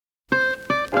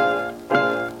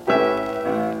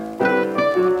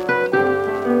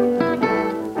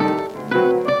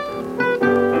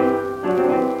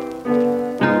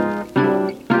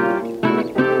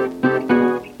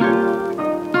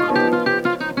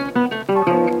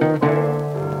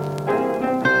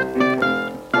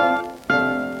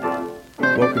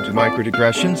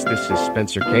Microdigressions. This is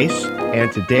Spencer Case,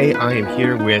 and today I am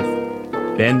here with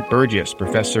Ben Burgis,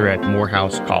 professor at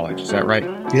Morehouse College. Is that right?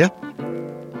 Yeah.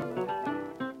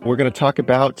 We're going to talk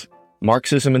about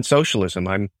Marxism and socialism.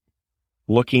 I'm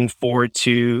looking forward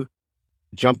to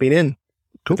jumping in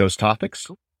to those topics.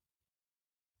 Cool.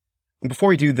 Before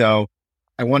we do, though,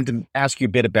 I wanted to ask you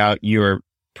a bit about your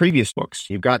previous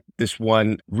books. You've got this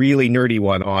one really nerdy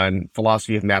one on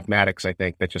philosophy of mathematics, I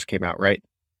think, that just came out, right?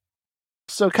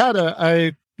 So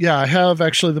I have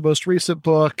actually the most recent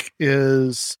book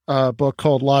is a book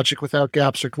called Logic Without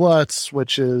Gaps or Gluts,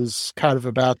 which is kind of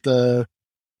about the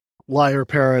liar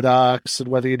paradox and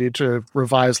whether you need to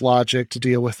revise logic to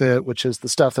deal with it, which is the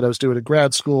stuff that I was doing in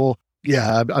grad school.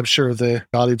 Yeah, I'm sure the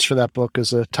audience for that book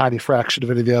is a tiny fraction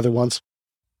of any of the other ones.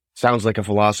 Sounds like a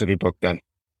philosophy book then.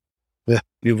 Yeah.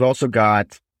 You've also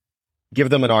got Give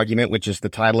Them an Argument, which is the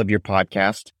title of your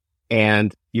podcast,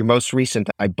 and your most recent,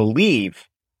 I believe,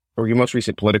 or your most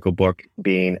recent political book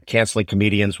being Canceling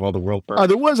Comedians While the World Burns.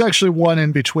 There was actually one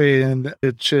in between,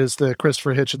 which is the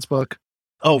Christopher Hitchens book.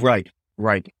 Oh, right.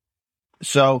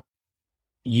 So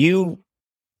you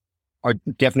are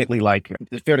definitely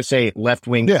it's fair to say,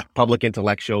 left-wing public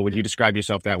intellectual. Would you describe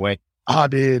yourself that way? I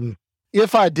mean,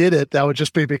 if I did it, that would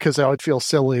just be because I would feel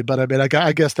silly. But I mean,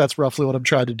 I guess that's roughly what I'm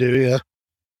trying to do, yeah.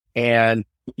 And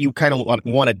you kind of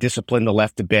want to discipline the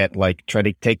left a bit, like try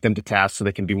to take them to task so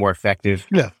they can be more effective.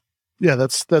 Yeah,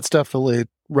 that's definitely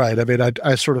right. I mean,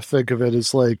 I sort of think of it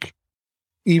as like,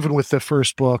 even with the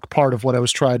first book, part of what I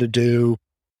was trying to do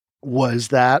was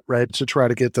that, right, to try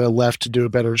to get the left to do a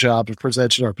better job of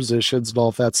presenting our positions and all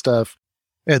of that stuff.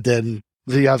 And then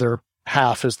the other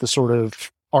half is the sort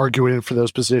of arguing for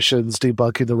those positions,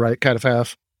 debunking the right kind of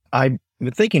half. I've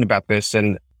been thinking about this,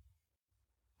 and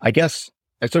I guess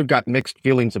I sort of got mixed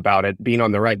feelings about it being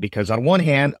on the right, because on one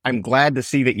hand, I'm glad to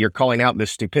see that you're calling out this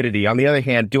stupidity. On the other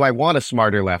hand, do I want a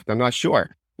smarter left? I'm not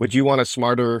sure. Would you want a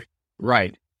smarter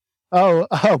right? Oh,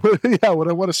 yeah. Would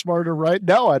I want a smarter right?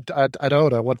 No, I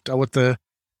don't. I want the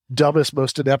dumbest,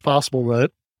 most inept possible right.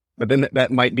 But then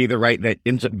that might be the right that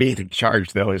ends up being in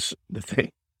charge, though, is the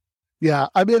thing. Yeah,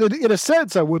 I mean, in a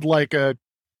sense, I would like a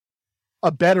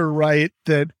better right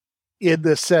that, in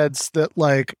the sense that,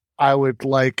 like, I would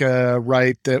like a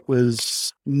right that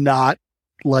was not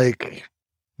like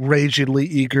ragingly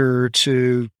eager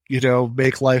to,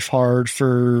 make life hard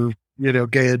for,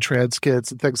 gay and trans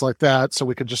kids and things like that. So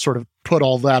we could just sort of put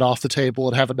all that off the table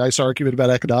and have a nice argument about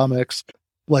economics.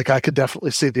 Like, I could definitely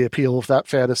see the appeal of that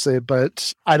fantasy,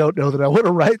 but I don't know that I want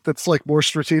a right that's like more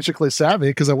strategically savvy,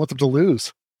 because I want them to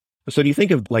lose. So do you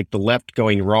think of like the left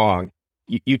going wrong?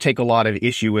 You take a lot of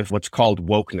issue with what's called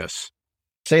wokeness.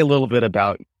 Say a little bit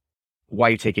about why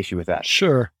you take issue with that.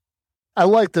 Sure. I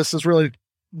like this is really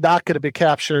not going to be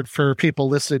captured for people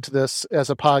listening to this as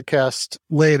a podcast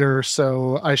later.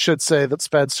 So I should say that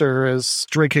Spencer is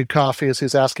drinking coffee as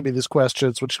he's asking me these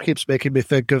questions, which keeps making me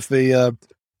think of the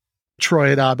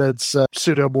Troy and Ahmed's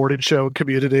pseudo morning show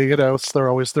community. They're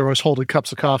always holding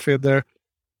cups of coffee in there.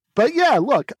 But yeah,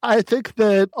 look, I think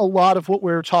that a lot of what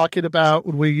we're talking about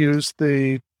when we use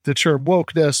the term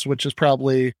wokeness, which is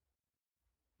probably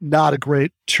not a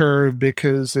great term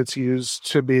because it's used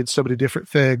to mean so many different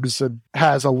things and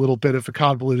has a little bit of a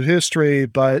convoluted history.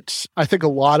 But I think a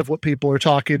lot of what people are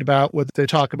talking about when they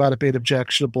talk about it being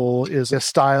objectionable is a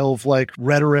style of like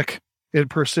rhetoric in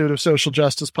pursuit of social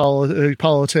justice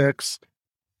politics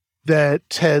that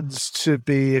tends to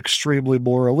be extremely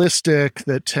moralistic,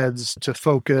 that tends to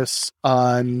focus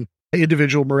on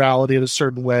individual morality in a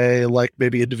certain way, like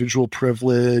maybe individual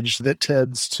privilege, that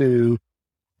tends to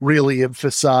really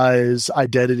emphasize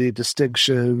identity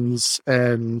distinctions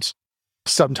and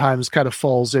sometimes kind of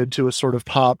falls into a sort of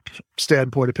pop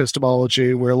standpoint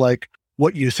epistemology where like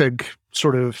what you think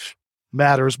sort of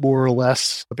matters more or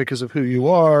less because of who you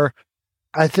are.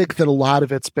 I think that a lot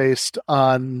of it's based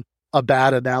on a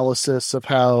bad analysis of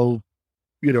how,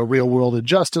 real world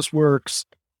injustice works,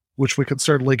 which we can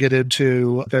certainly get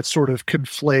into, that sort of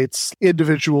conflates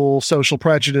individual social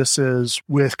prejudices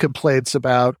with complaints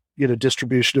about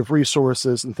distribution of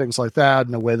resources and things like that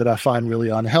in a way that I find really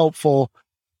unhelpful.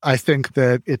 I think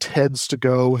that it tends to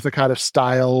go with a kind of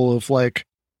style of like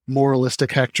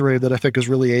moralistic hectoring that I think is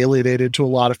really alienated to a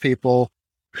lot of people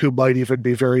who might even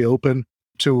be very open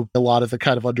to a lot of the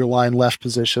kind of underlying left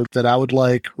position that I would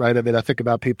like, right? I mean, I think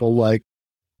about people like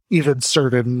even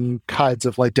certain kinds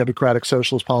of like democratic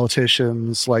socialist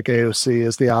politicians like AOC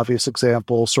is the obvious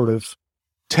example, sort of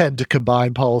tend to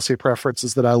combine policy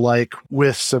preferences that I like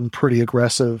with some pretty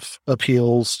aggressive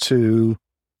appeals to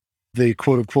the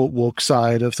quote unquote woke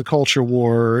side of the culture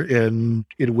war in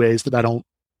ways that I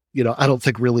don't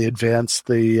think really advance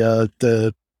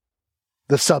the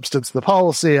the substance of the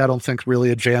policy, I don't think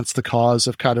really advanced the cause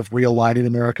of kind of realigning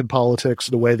American politics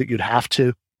in a way that you'd have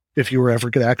to if you were ever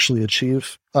going to actually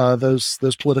achieve those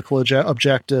political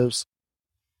objectives.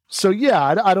 So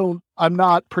yeah, I'm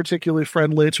not particularly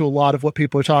friendly to a lot of what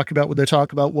people are talking about when they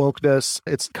talk about wokeness.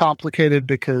 It's complicated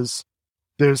because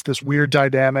there's this weird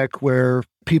dynamic where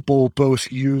people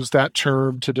both use that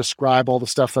term to describe all the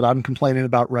stuff that I'm complaining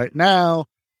about right now,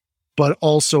 but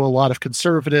also a lot of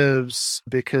conservatives,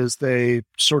 because they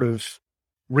sort of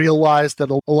realize that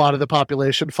a lot of the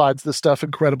population finds this stuff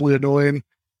incredibly annoying.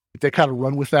 They kind of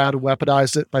run with that and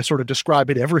weaponize it by sort of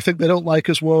describing everything they don't like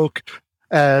as woke.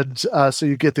 And so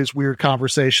you get these weird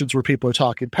conversations where people are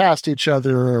talking past each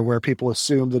other, or where people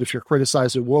assume that if you're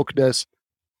criticizing wokeness,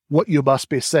 what you must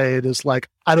be saying is like,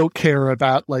 I don't care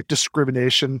about like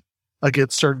discrimination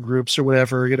against certain groups or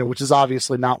whatever, which is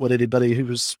obviously not what anybody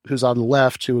who's on the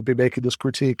left who would be making this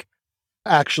critique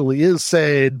actually is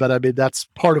saying. But I mean, that's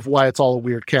part of why it's all a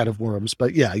weird can of worms.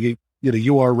 But yeah,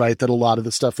 you are right that a lot of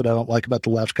the stuff that I don't like about the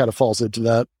left kind of falls into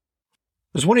that.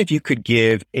 I was wondering if you could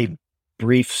give a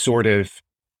brief sort of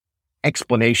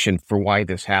explanation for why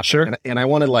this happened. Sure. And I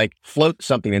want to like float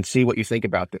something and see what you think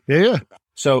about it. Yeah.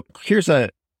 So here's a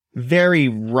very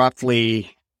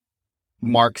roughly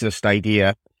Marxist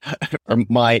idea, or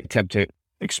my attempt to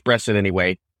express it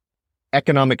anyway.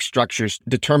 Economic structures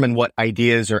determine what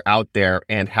ideas are out there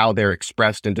and how they're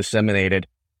expressed and disseminated.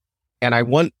 And I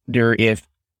wonder if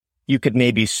you could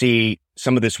maybe see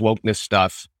some of this wokeness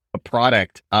stuff, a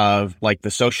product of like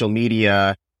the social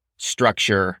media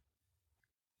structure,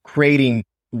 creating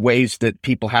ways that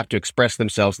people have to express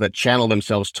themselves that channel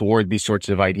themselves toward these sorts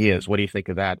of ideas. What do you think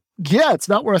of that? Yeah, it's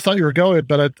not where I thought you were going,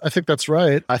 but I think that's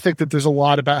right. I think that there's a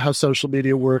lot about how social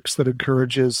media works that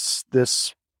encourages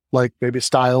this, like maybe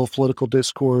style of political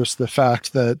discourse, the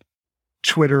fact that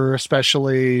Twitter,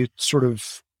 especially, sort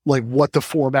of like what the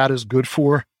format is good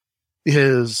for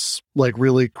is like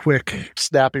really quick,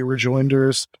 snappy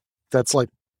rejoinders. That's like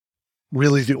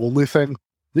really the only thing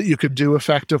that you could do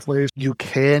effectively. You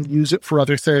can use it for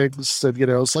other things. And,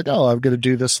 it's like, oh, I'm going to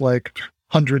do this like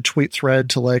 100 tweet thread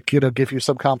to like, give you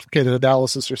some complicated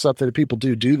analysis or something. And people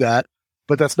do that,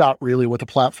 but that's not really what the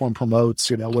platform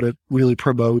promotes. What it really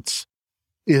promotes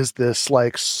is this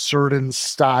like certain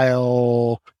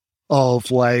style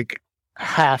of like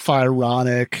half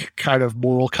ironic kind of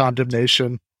moral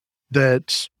condemnation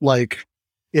that like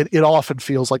it often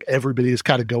feels like everybody is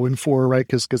kind of going for, right?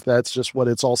 Because that's just what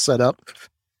it's all set up,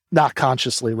 not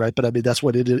consciously, right? But I mean, that's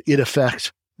what it in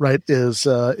effect, right, is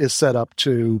set up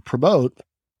to promote.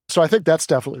 So I think that's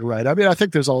definitely right. I mean, I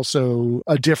think there's also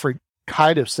a different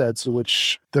kind of sense in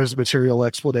which there's a material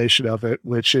explanation of it,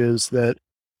 which is that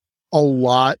a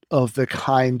lot of the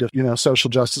kind of, social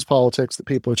justice politics that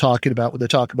people are talking about when they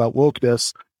talk about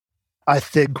wokeness, I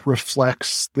think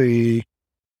reflects the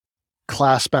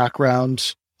class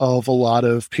background of a lot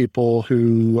of people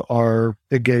who are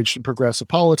engaged in progressive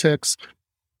politics,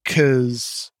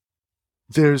 because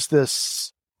there's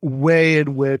this way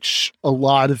in which a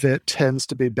lot of it tends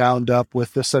to be bound up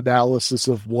with this analysis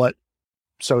of what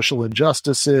social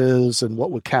injustice is and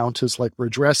what would count as like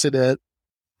redressing it,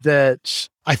 that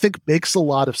I think makes a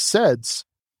lot of sense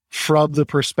from the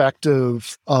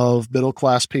perspective of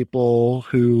middle-class people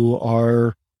who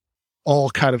are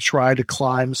all kind of trying to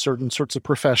climb certain sorts of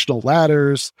professional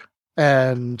ladders.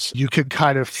 And you can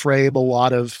kind of frame a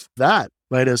lot of that,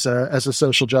 right, as a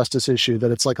social justice issue, that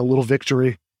it's like a little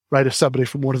victory, right, if somebody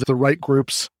from one of the right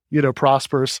groups,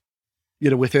 prospers,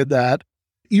 within that,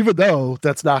 even though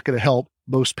that's not going to help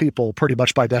most people pretty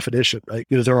much by definition, right?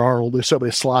 There are only so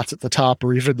many slots at the top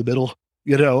or even the middle,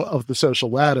 of the social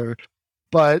ladder.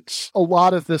 But a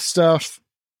lot of this stuff,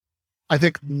 I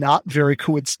think not very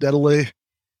coincidentally,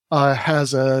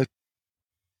 has a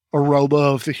aroma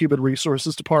of the human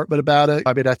resources department about it.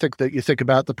 I mean, I think that you think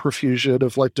about the profusion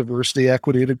of like diversity,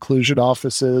 equity, and inclusion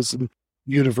offices and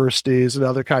universities and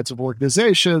other kinds of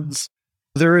organizations.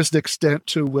 There is an extent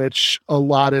to which a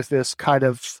lot of this kind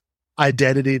of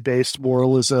identity-based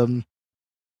moralism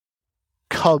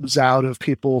comes out of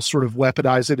people sort of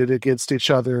weaponizing it against each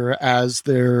other as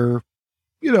they're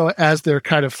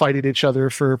kind of fighting each other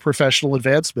for professional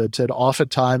advancement, and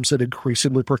oftentimes in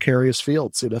increasingly precarious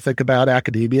fields. Think about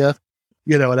academia,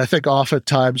 and I think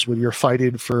oftentimes when you're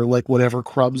fighting for like whatever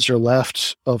crumbs are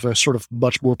left of a sort of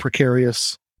much more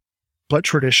precarious but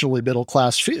traditionally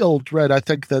middle-class field, right, I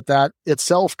think that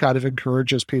itself kind of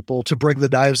encourages people to bring the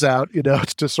knives out,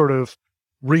 to sort of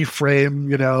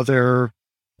reframe, their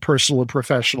personal and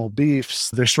professional beefs,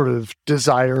 their sort of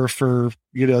desire for,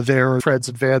 their friends'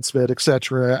 advancement, et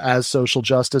cetera, as social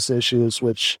justice issues,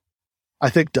 which I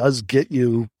think does get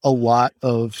you a lot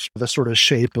of the sort of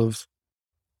shape of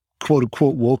quote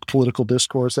unquote woke political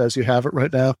discourse as you have it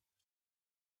right now.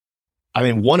 I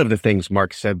mean, one of the things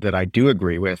Mark said that I do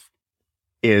agree with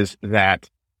is that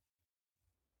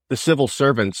the civil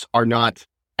servants are not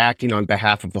acting on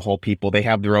behalf of the whole people. They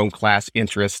have their own class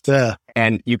interests. Yeah.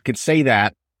 And you could say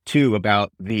that too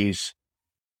about these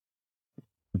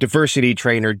diversity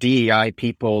trainer, DEI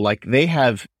people. Like, they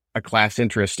have a class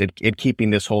interest in keeping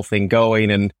this whole thing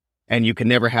going, and you can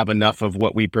never have enough of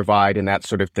what we provide and that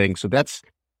sort of thing. So that's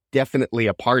definitely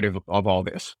a part of all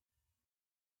this.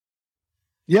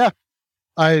 Yeah.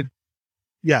 I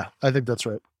think that's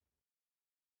right.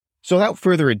 So without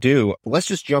further ado, let's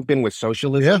just jump in with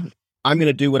socialism. Yeah. I'm going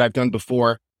to do what I've done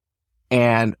before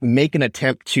and make an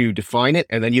attempt to define it,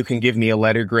 and then you can give me a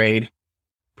letter grade,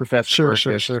 Professor.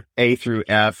 Sure. A through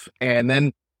F, and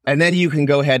then you can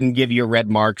go ahead and give your red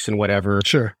marks and whatever.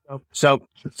 Sure. So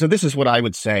this is what I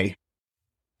would say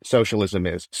socialism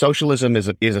is. Socialism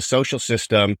is a social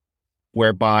system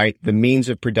whereby the means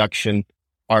of production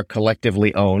are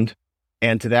collectively owned.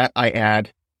 And to that, I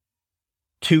add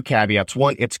two caveats.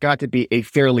 One, it's got to be a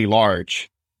fairly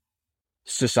large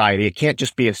society. It can't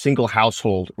just be a single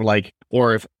household,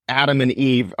 or if Adam and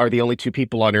Eve are the only two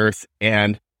people on Earth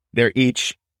and they're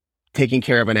each taking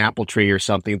care of an apple tree or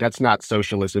something. That's not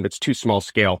socialism. It's too small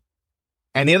scale.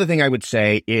 And the other thing I would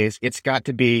say is it's got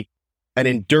to be an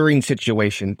enduring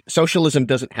situation. Socialism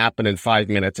doesn't happen in 5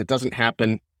 minutes. It doesn't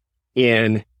happen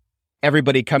in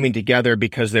everybody coming together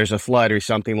because there's a flood or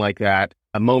something like that,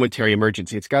 a momentary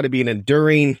emergency. It's got to be an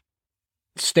enduring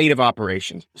state of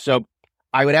operation. So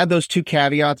I would add those two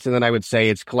caveats, and then I would say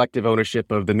it's collective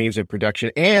ownership of the means of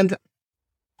production. And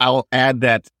I'll add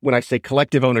that when I say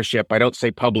collective ownership, I don't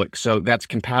say public. So that's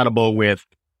compatible with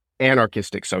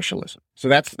anarchistic socialism. So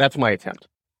that's my attempt.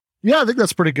 Yeah, I think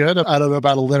that's pretty good. I don't know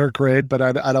about a letter grade, but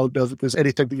I don't know that there's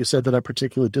anything that you said that I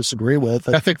particularly disagree with.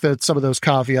 I think that some of those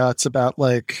caveats about,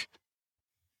 like,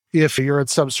 if you're in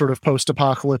some sort of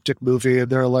post-apocalyptic movie and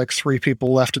there are like 3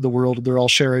 people left in the world and they're all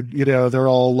sharing, they're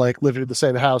all like living in the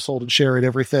same household and sharing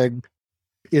everything.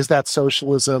 Is that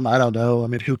socialism? I don't know. I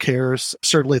mean, who cares?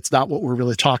 Certainly it's not what we're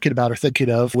really talking about or thinking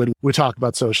of when we talk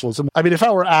about socialism. I mean, if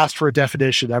I were asked for a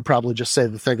definition, I'd probably just say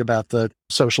the thing about the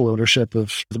social ownership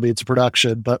of the means of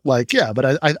production. But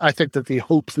I think that the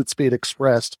hope that's being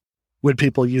expressed when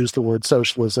people use the word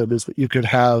socialism is that you could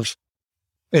have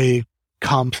a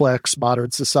complex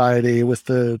modern society with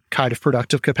the kind of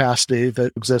productive capacity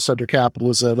that exists under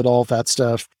capitalism and all of that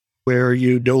stuff, where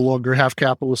you no longer have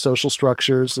capitalist social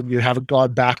structures and you haven't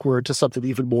gone backward to something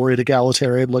even more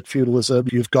egalitarian like feudalism.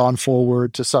 You've gone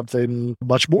forward to something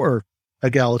much more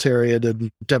egalitarian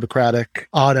and democratic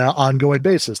on an ongoing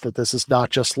basis, that this is not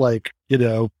just like,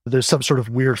 there's some sort of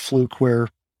weird fluke where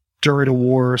during a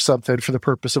war or something, for the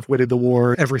purpose of winning the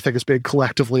war, everything is being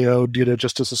collectively owned,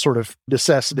 just as a sort of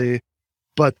necessity.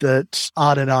 But that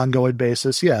on an ongoing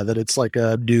basis, that it's like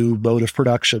a new mode of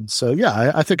production. So,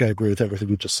 I think I agree with everything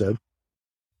you just said.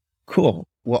 Cool.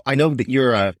 Well, I know that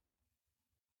you're a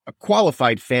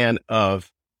qualified fan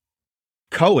of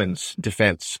Cohen's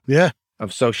defense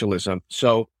of socialism.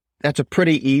 So that's a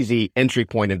pretty easy entry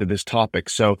point into this topic.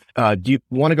 So do you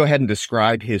want to go ahead and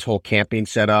describe his whole campaign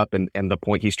setup and the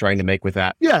point he's trying to make with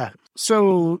that? Yeah.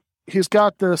 So he's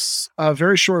got this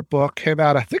very short book, came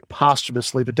out, I think,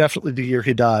 posthumously, but definitely the year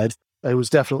he died. It was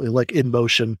definitely like in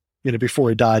motion, before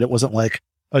he died. It wasn't like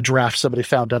a draft somebody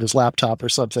found on his laptop or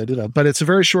something, But it's a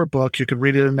very short book. You can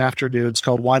read it in an afternoon. It's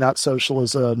called Why Not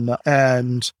Socialism?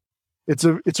 And it's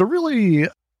a really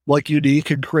like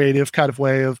unique and creative kind of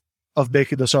way of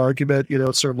making this argument.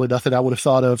 It's certainly nothing I would have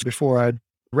thought of before I'd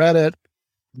read it,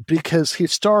 because he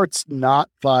starts not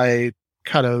by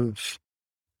kind of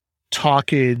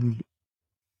talking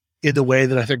in the way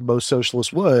that I think most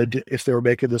socialists would if they were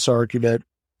making this argument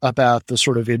about the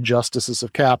sort of injustices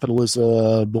of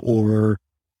capitalism or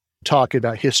talking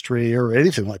about history or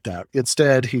anything like that.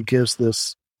 Instead, he gives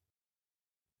this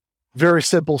very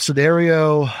simple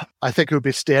scenario. I think it would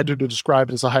be standard to describe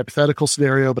it as a hypothetical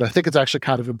scenario, but I think it's actually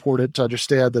kind of important to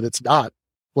understand that it's not.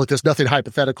 Like, there's nothing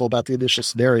hypothetical about the initial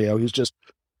scenario. He's just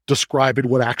describing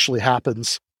what actually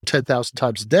happens 10,000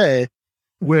 times a day,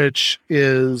 which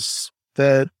is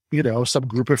that, some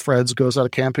group of friends goes on a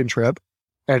camping trip,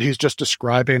 and he's just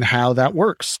describing how that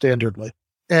works standardly.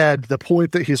 And the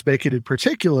point that he's making in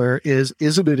particular is,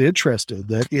 isn't it interesting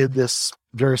that in this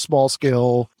very small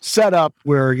scale setup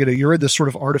where, you're in this sort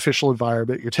of artificial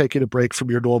environment, you're taking a break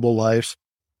from your normal life,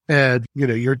 and,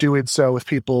 you're doing so with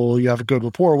people you have a good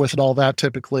rapport with and all that,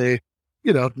 typically,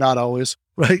 not always,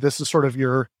 right? This is sort of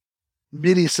your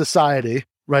mini society,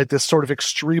 right? This sort of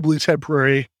extremely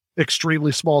temporary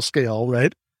extremely small scale,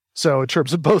 right? So in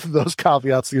terms of both of those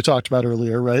caveats that you talked about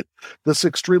earlier, right? This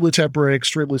extremely temporary,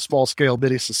 extremely small scale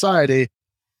mini society,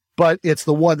 but it's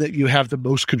the one that you have the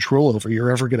most control over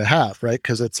you're ever going to have, right?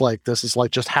 Because it's like, this is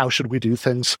like just how should we do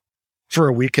things for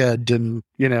a weekend? And,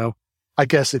 I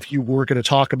guess if you were going to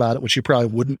talk about it, which you probably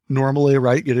wouldn't normally,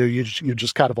 right? You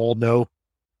just kind of all know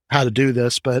how to do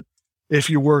this, but if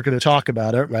you were going to talk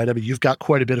about it, right? I mean, you've got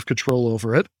quite a bit of control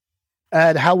over it.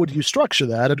 And how would you structure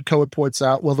that? And Cohen points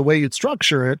out, well, the way you'd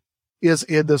structure it is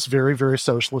in this very, very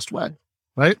socialist way,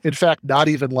 right? In fact, not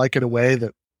even like in a way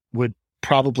that would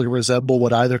probably resemble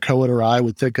what either Cohen or I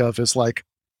would think of as like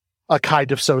a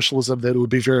kind of socialism that would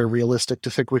be very realistic to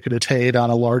think we could attain on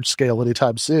a large scale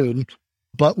anytime soon.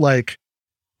 But like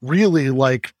really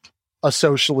like a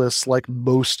socialist, like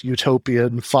most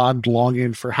utopian fond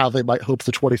longing for how they might hope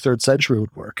the 23rd century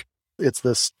would work. It's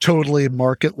this totally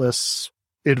marketless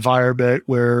environment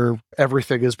where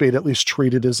everything is being at least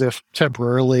treated as if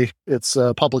temporarily it's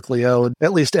publicly owned,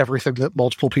 at least everything that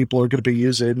multiple people are going to be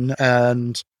using,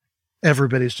 and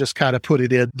everybody's just kind of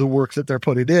putting in the work that they're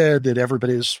putting in, and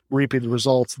everybody's reaping the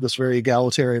results in this very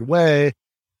egalitarian way.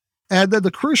 And then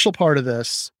the crucial part of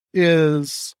this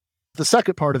is the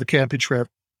second part of the camping trip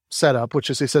setup, which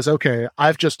is he says, okay,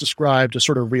 I've just described a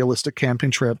sort of realistic camping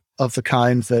trip of the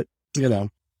kind that,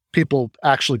 people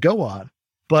actually go on.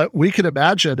 But we can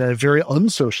imagine a very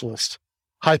unsocialist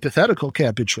hypothetical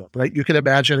camping trip, right? You can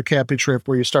imagine a camping trip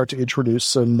where you start to introduce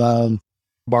some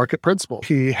market principle.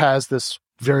 He has this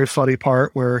very funny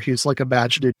part where he's like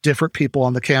imagining different people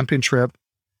on the camping trip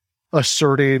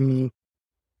asserting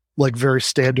like very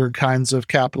standard kinds of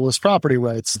capitalist property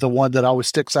rights. The one that always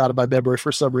sticks out of my memory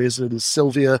for some reason is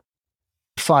Sylvia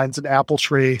finds an apple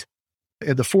tree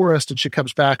in the forest and she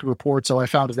comes back and reports, oh, I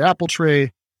found an apple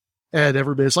tree. And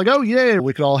everybody's like, oh, yeah,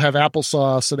 we could all have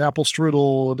applesauce and apple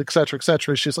strudel and et cetera, et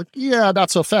cetera. She's like, yeah,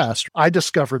 not so fast. I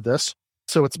discovered this,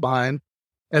 so it's mine.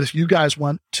 And if you guys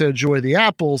want to enjoy the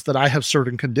apples, then I have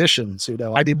certain conditions.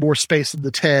 I need more space in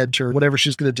the tent or whatever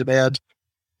she's going to demand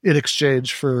in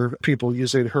exchange for people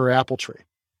using her apple tree.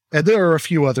 And there are a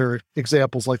few other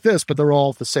examples like this, but they're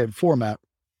all the same format,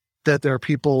 that there are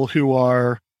people who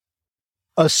are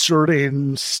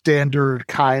asserting standard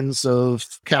kinds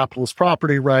of capitalist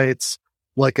property rights.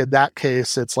 Like in that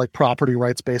case, it's like property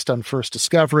rights based on first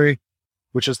discovery,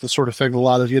 which is the sort of thing a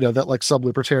lot of, that like some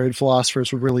libertarian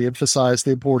philosophers would really emphasize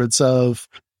the importance of.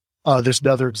 There's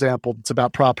another example that's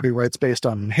about property rights based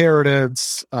on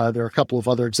inheritance. There are a couple of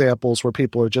other examples where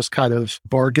people are just kind of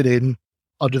bargaining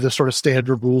under the sort of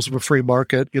standard rules of a free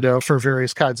market, for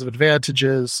various kinds of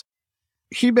advantages.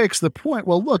 He makes the point,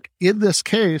 well, look, in this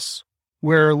case,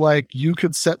 where like you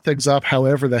could set things up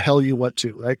however the hell you want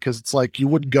to, right? Because it's like you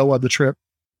wouldn't go on the trip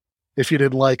if you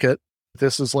didn't like it.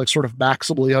 This is like sort of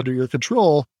maximally under your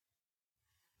control.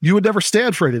 You would never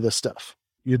stand for any of this stuff.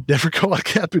 You'd never go on a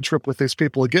camping trip with these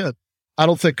people again. I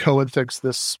don't think Cohen thinks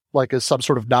this like is some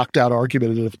sort of knocked out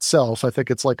argument in and of itself. I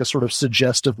think it's like a sort of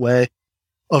suggestive way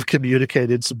of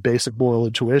communicating some basic moral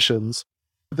intuitions.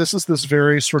 This is this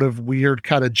very sort of weird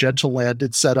kind of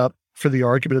gentle-landed setup for the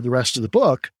argument of the rest of the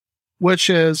book, which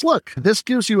is, look, this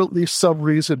gives you at least some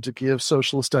reason to give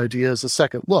socialist ideas a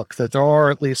second look, that there are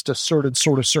at least a certain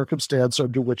sort of circumstance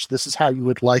under which this is how you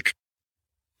would like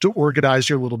to organize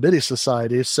your little mini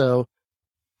society. So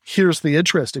here's the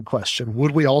interesting question.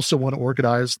 Would we also want to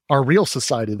organize our real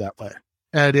society that way?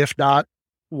 And if not,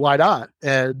 why not?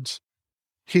 And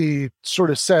he sort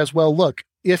of says, well, look,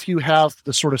 if you have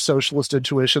the sort of socialist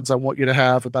intuitions I want you to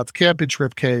have about the camping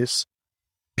trip case,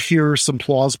 here are some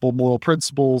plausible moral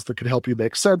principles that could help you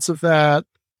make sense of that.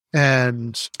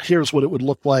 And here's what it would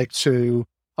look like to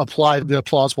apply the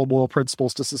plausible moral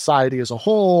principles to society as a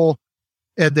whole.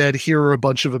 And then here are a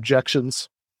bunch of objections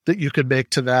that you could make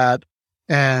to that.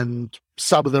 And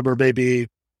some of them are maybe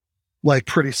like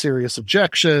pretty serious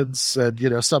objections.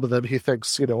 And, some of them he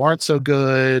thinks, aren't so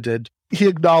good. And he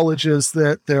acknowledges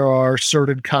that there are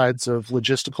certain kinds of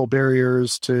logistical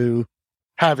barriers to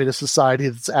having a society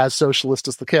that's as socialist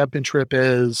as the camping trip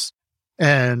is.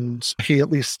 And he at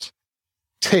least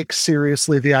takes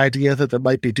seriously the idea that there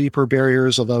might be deeper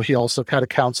barriers, although he also kind of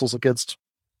counsels against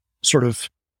sort of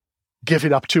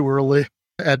giving up too early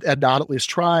and not at least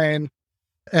trying.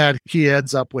 And he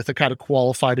ends up with a kind of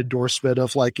qualified endorsement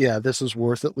of like, yeah, this is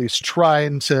worth at least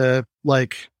trying to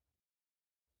like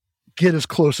get as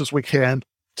close as we can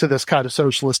to this kind of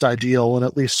socialist ideal and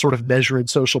at least sort of measuring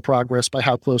social progress by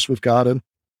how close we've gotten.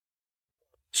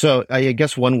 So I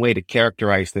guess one way to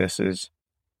characterize this is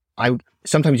I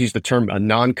sometimes use the term a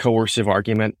non-coercive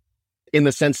argument, in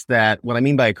the sense that what I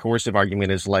mean by a coercive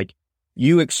argument is like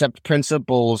you accept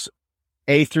principles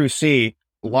A through C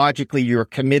logically you're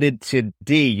committed to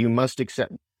D, you must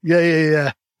accept.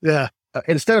 Yeah.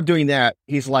 Instead of doing that,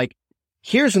 he's like,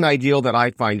 here's an ideal that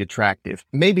I find attractive.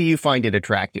 Maybe you find it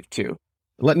attractive too.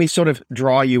 Let me sort of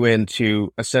draw you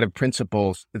into a set of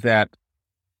principles that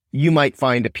you might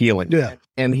find appealing. Yeah.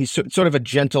 And he's sort of a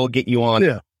gentle get you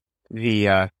on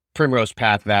the primrose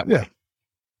path that way. Yeah.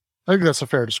 I think that's a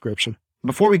fair description.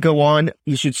 Before we go on,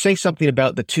 you should say something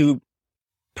about the two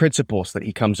principles that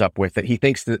he comes up with that he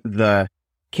thinks that the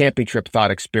camping trip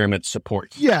thought experiment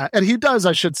supports. Yeah. And he does,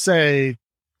 I should say,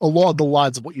 along the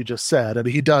lines of what you just said. I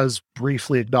mean, he does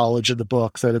briefly acknowledge in the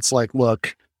book that it's like,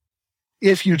 look,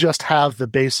 if you just have the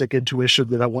basic intuition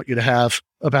that I want you to have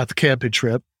about the camping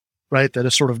trip, right, that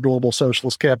a sort of normal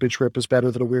socialist camping trip is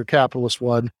better than a weird capitalist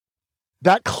one,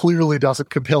 that clearly doesn't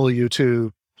compel you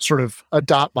to sort of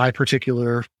adopt my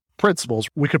particular principles.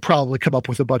 We could probably come up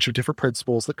with a bunch of different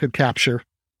principles that could capture,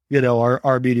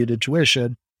 our immediate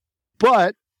intuition.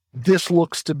 But this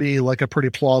looks to me like a pretty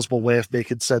plausible way of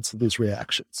making sense of these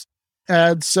reactions.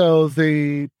 And so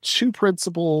the two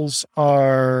principles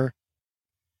are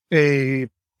a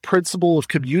principle of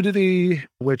community,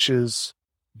 which is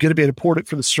going to be important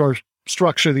for the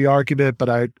structure of the argument, but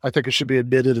I think it should be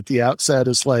admitted at the outset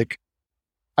as like,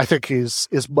 I think is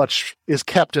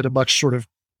kept at a much sort of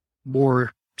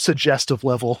more suggestive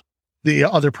level. The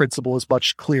other principle is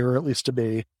much clearer, at least to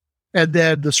me. And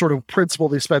then the sort of principle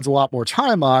that he spends a lot more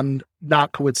time on,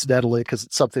 not coincidentally, because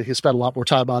it's something he spent a lot more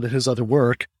time on in his other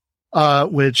work,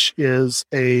 which is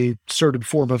a certain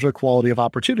form of equality of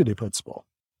opportunity principle,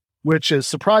 which is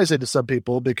surprising to some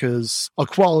people because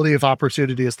equality of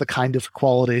opportunity is the kind of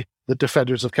equality that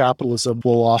defenders of capitalism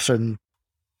will often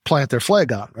plant their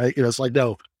flag on, right? It's like,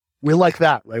 no, we like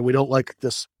that, right? We don't like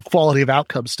this quality of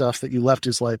outcome stuff that you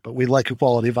lefties like, but we like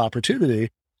equality of opportunity.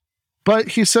 But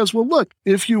he says, well, look,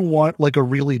 if you want like a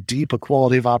really deep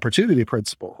equality of opportunity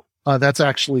principle, that's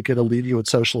actually going to lead you in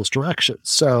socialist directions.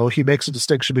 So he makes a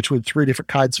distinction between three different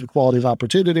kinds of equality of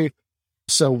opportunity.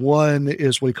 So one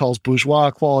is what he calls bourgeois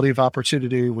equality of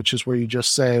opportunity, which is where you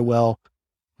just say, well,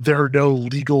 there are no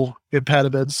legal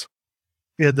impediments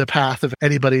in the path of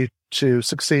anybody to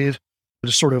succeed,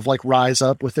 to sort of like rise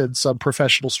up within some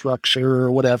professional structure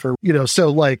or whatever, so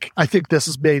like, I think this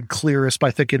is made clearest by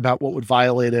thinking about what would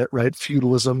violate it, right?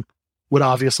 Feudalism would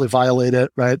obviously violate it,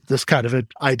 right? This kind of an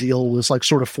ideal was like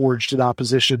sort of forged in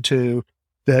opposition to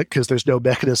that because there's no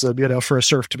mechanism, for a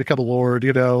serf to become a lord,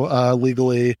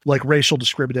 legally. Like racial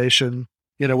discrimination,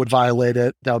 would violate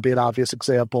it. That would be an obvious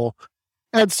example.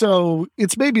 And so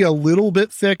it's maybe a little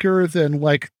bit thicker than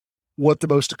like what the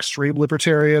most extreme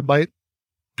libertarian might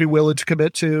be willing to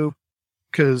commit to,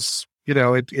 because,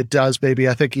 it does maybe,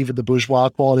 I think even the bourgeois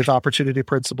equality of opportunity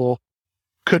principle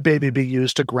could maybe be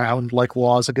used to ground like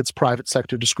laws against private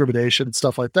sector discrimination and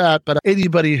stuff like that. But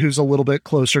anybody who's a little bit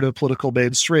closer to the political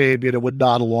mainstream, would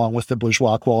nod along with the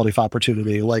bourgeois equality of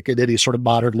opportunity, like in any sort of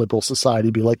modern liberal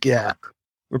society, be like, yeah,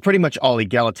 we're pretty much all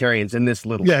egalitarians in this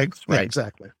little right?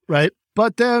 Exactly. Right.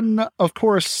 But then, of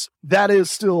course, that is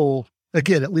still,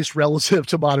 again, at least relative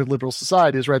to modern liberal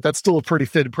societies, right? That's still a pretty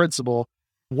thin principle.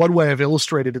 One way of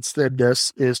illustrating its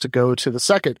thinness is to go to the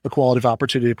second equality of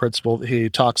opportunity principle that he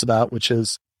talks about, which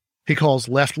is he calls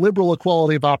left liberal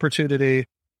equality of opportunity.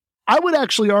 I would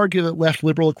actually argue that left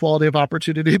liberal equality of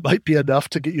opportunity might be enough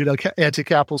to get you to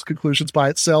anti-capitalist conclusions by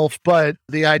itself. But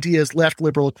the idea is left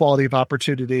liberal equality of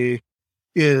opportunity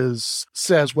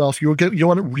says, well, if you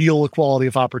want a real equality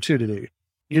of opportunity,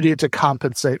 you need to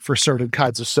compensate for certain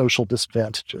kinds of social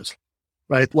disadvantages,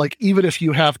 right? Like, even if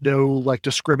you have no like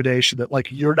discrimination that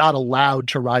like you're not allowed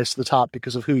to rise to the top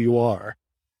because of who you are,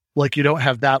 like you don't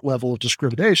have that level of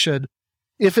discrimination.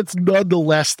 If it's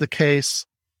nonetheless the case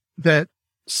that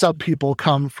some people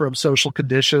come from social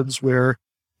conditions where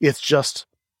it's just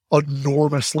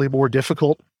enormously more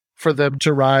difficult for them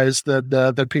to rise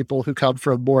than people who come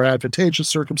from more advantageous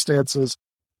circumstances,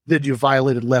 then you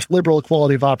violated left liberal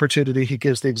equality of opportunity. He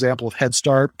gives the example of Head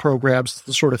Start programs,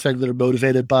 the sort of thing that are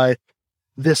motivated by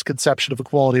this conception of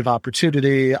equality of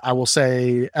opportunity. I will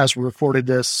say, as we recorded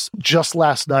this, just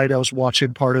last night, I was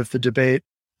watching part of the debate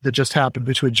that just happened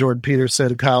between Jordan Peterson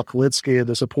and Kyle Kulinski, and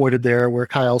there's a point in there where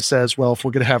Kyle says, well, if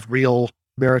we're going to have real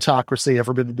meritocracy,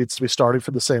 everybody needs to be starting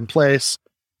from the same place.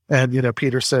 And,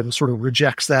 Peterson sort of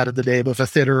rejects that in the name of a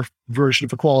thinner version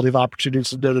of equality of opportunity.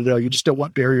 So no, you just don't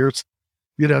want barriers,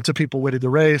 to people winning the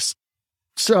race.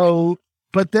 So,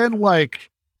 but then like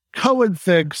Cohen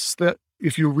thinks that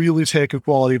if you really take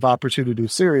equality of opportunity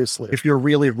seriously, if you're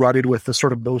really running with the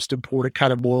sort of most important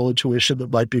kind of moral intuition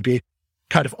that might be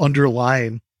kind of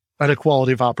underlying an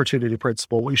equality of opportunity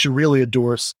principle, what you should really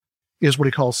endorse is what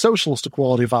he calls socialist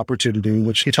equality of opportunity,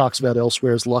 which he talks about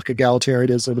elsewhere as luck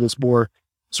egalitarianism and his more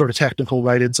sort of technical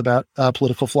writings about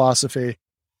political philosophy.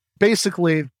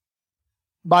 Basically,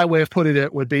 my way of putting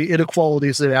it would be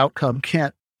inequalities in outcome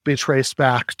can't be traced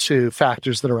back to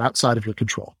factors that are outside of your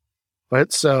control,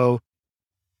 right? So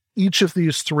each of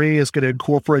these three is going to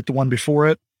incorporate the one before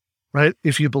it, right?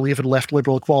 If you believe in left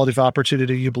liberal equality of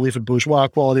opportunity, you believe in bourgeois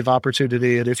equality of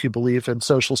opportunity. And if you believe in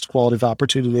socialist equality of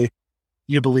opportunity,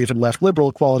 you believe in left liberal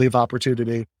equality of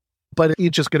opportunity. But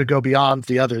each is going to go beyond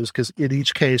the others because in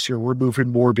each case, you're removing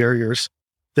more barriers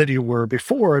than you were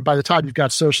before. And by the time you've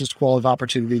got socialist equality of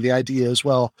opportunity, the idea is,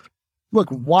 well, look,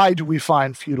 why do we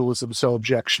find feudalism so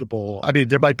objectionable? I mean,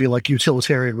 there might be like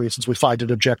utilitarian reasons we find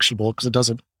it objectionable because it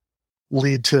doesn't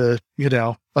lead to,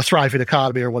 a thriving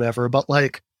economy or whatever. But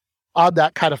like on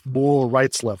that kind of moral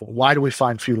rights level, why do we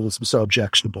find feudalism so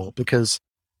objectionable? Because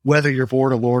whether you're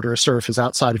born a lord or a serf is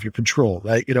outside of your control,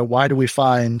 right? Why do we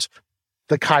find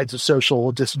the kinds of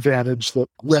social disadvantage that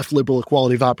left liberal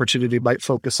equality of opportunity might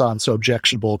focus on so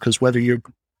objectionable? Because whether you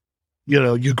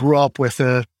grew up with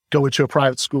go into a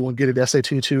private school and get an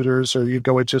SAT tutors, or you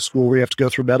go into a school where you have to go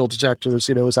through metal detectors,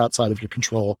 is outside of your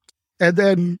control. And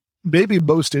then maybe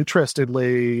most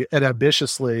interestingly and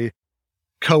ambitiously,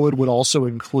 Cohen would also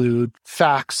include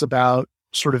facts about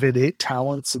sort of innate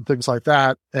talents and things like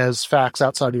that as facts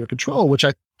outside of your control, which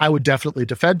I would definitely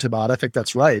defend him on. I think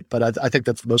that's right, but I think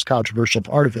that's the most controversial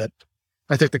part of it.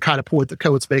 I think the kind of point that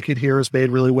Cohen's making here is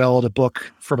made really well in a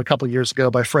book from a couple of years ago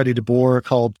by Freddie DeBoer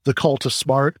called The Cult of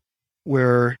Smart,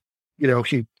 where,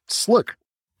 look,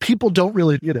 people don't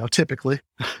really, typically,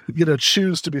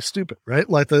 choose to be stupid, right?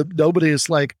 Like nobody is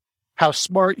like how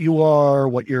smart you are,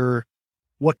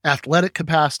 what athletic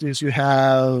capacities you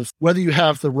have, whether you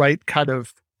have the right kind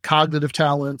of cognitive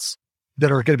talents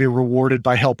that are going to be rewarded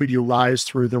by helping you rise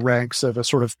through the ranks of a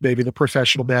sort of maybe the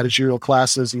professional managerial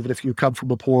classes, even if you come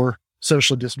from a poor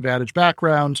socially disadvantaged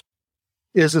background,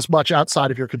 is as much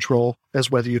outside of your control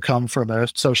as whether you come from a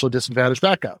socially disadvantaged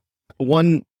background.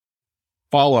 One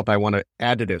follow-up I want to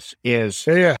add to this is,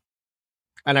 and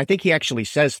I think he actually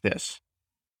says this,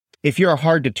 if you're a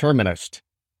hard determinist,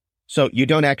 so you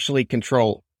don't actually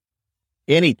control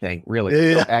anything,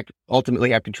 really,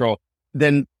 ultimately have control,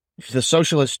 then the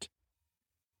socialist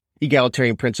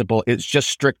egalitarian principle is just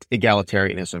strict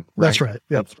egalitarianism. Right? That's right.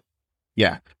 Yep.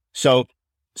 Yeah. So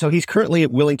he's currently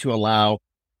willing to allow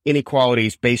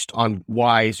inequalities based on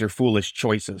wise or foolish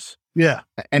choices. Yeah.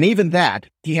 And even that,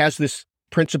 he has this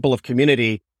principle of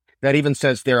community that even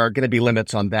says there are going to be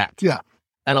limits on that. Yeah.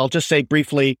 And I'll just say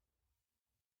briefly,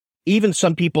 even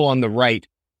some people on the right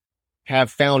have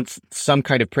found some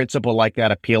kind of principle like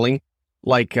that appealing.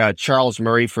 Like Charles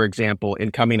Murray, for example,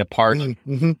 in Coming Apart,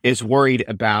 is worried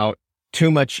about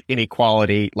too much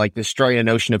inequality, like destroying a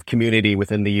notion of community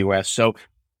within the U.S. So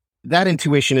that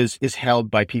intuition is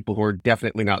held by people who are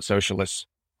definitely not socialists.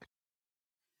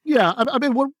 Yeah, I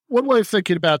mean, one way of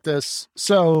thinking about this,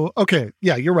 so, okay,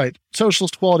 yeah, you're right.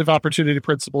 Socialist equality of opportunity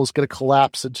principle is going to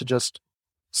collapse into just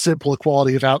simple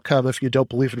equality of outcome if you don't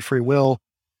believe in free will.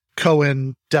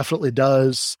 Cohen definitely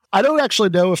does. I don't actually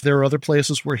know if there are other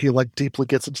places where he like deeply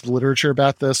gets into the literature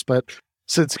about this, but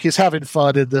since he's having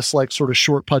fun in this like sort of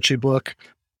short, punchy book,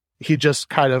 he just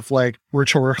kind of like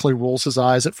rhetorically rolls his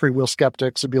eyes at free will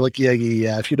skeptics and be like, yeah,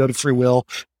 if you don't have free will,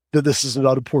 then this is an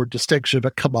unimportant distinction,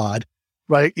 but come on,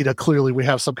 right? Clearly we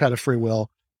have some kind of free will.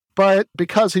 But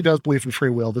because he does believe in free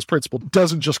will, this principle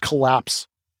doesn't just collapse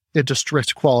into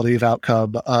strict equality of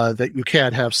outcome, that you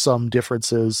can have some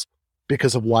differences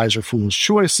because of wise or foolish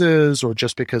choices, or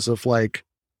just because of like,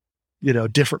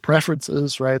 different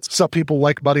preferences, right? Some people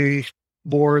like money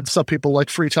more and some people like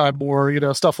free time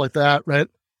more, stuff like that, right?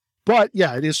 But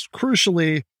yeah, it is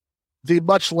crucially the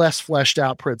much less fleshed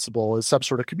out principle is some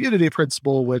sort of community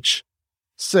principle, which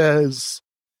says,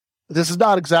 this is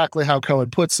not exactly how Cohen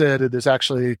puts it, and there's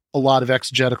actually a lot of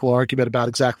exegetical argument about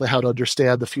exactly how to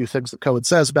understand the few things that Cohen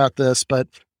says about this, but,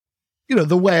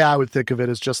 the way I would think of it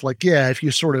is just like, yeah, if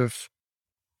you sort of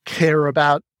care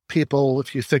about people,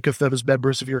 if you think of them as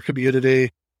members of your community,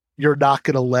 you're not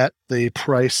going to let the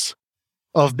price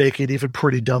of making even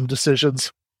pretty dumb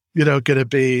decisions, going to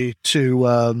be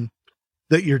to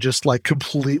that you're just like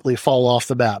completely fall off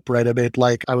the map, right? I mean,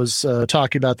 like I was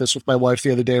talking about this with my wife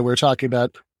the other day. We were talking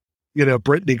about,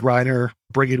 Brittany Griner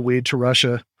bringing weed to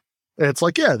Russia. And it's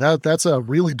like, yeah, that's a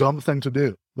really dumb thing to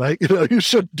do, right? You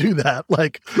shouldn't do that.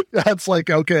 Like, that's like,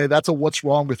 okay, that's a what's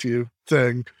wrong with you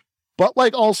thing. But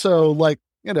like also like,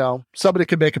 somebody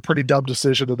can make a pretty dumb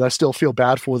decision and I still feel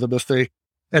bad for them if they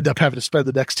end up having to spend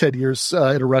the next 10 years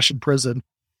in a Russian prison.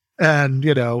 And,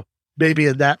 maybe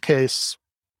in that case,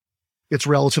 it's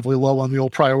relatively low on the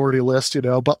old priority list,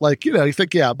 but like, you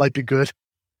think, yeah, it might be good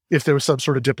if there was some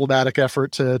sort of diplomatic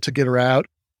effort to get her out.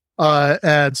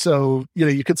 And so,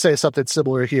 you could say something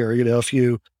similar here. If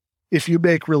you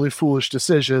make really foolish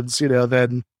decisions,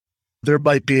 then there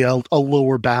might be a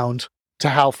lower bound to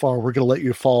how far we're going to let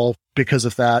you fall because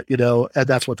of that, and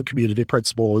that's what the community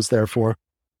principle is there for.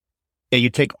 Yeah, you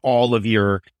take all of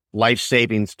your life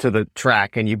savings to the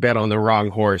track and you bet on the wrong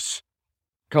horse.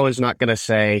 Cohen's not going to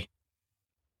say,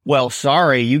 well,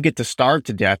 sorry, you get to starve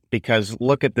to death because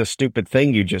look at the stupid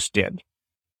thing you just did.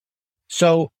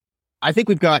 So I think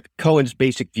we've got Cohen's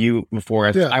basic view before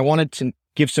us. Yeah. I wanted to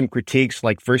give some critiques,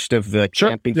 like first of the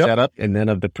camping setup and then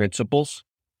of the principles.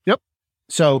 Yep.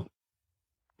 So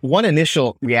one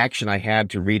initial reaction I had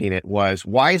to reading it was,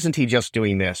 why isn't he just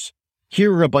doing this?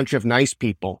 Here are a bunch of nice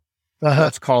people.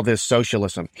 Let's call this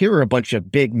socialism. Here are a bunch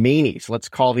of big meanies. Let's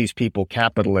call these people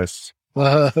capitalists.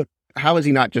 How is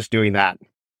he not just doing that?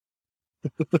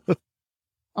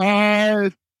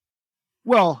 Well,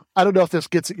 I don't know if this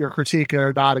gets at your critique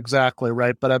or not exactly,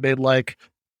 right? But I mean, like,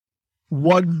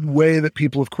 one way that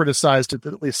people have criticized it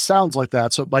that at least sounds like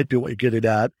that, so it might be what you're getting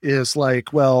at, is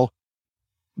like, well,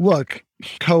 look,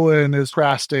 Cohen has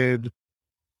crafted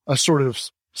a sort of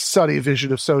sunny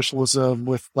vision of socialism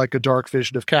with like a dark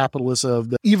vision of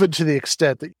capitalism, even to the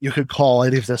extent that you could call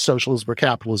any of this socialism or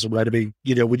capitalism, right? I mean,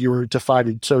 when you were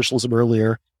defining socialism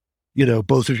earlier,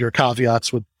 both of your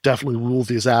caveats would definitely rule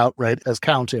these out, right, as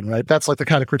counting, right? That's like the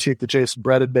kind of critique that Jason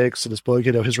Brennan makes in his book,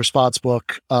 his response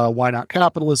book, Why Not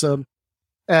Capitalism?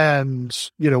 And,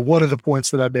 one of the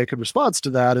points that I make in response to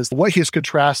that is what he's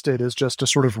contrasted is just a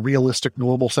sort of realistic,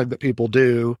 normal thing that people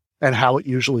do and how it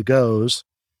usually goes,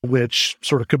 which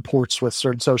sort of comports with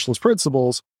certain socialist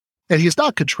principles. And he's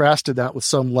not contrasted that with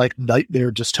some like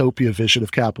nightmare dystopia vision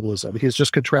of capitalism. He's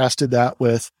just contrasted that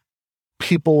with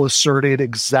people asserting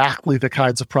exactly the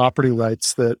kinds of property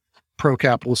rights that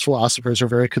pro-capitalist philosophers are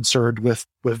very concerned with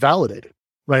validating,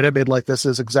 right? I mean, like, this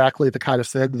is exactly the kind of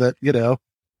thing that,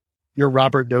 your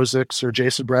Robert Nozick's or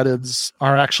Jason Brennan's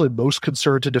are actually most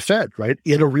concerned to defend, right?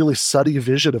 In a really sunny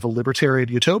vision of a libertarian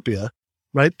utopia,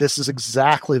 right? This is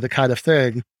exactly the kind of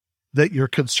thing that you're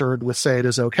concerned with saying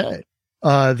is okay.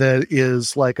 That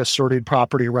is like asserting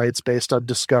property rights based on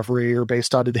discovery or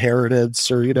based on inheritance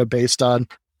or, based on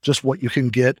just what you can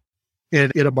get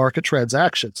in a market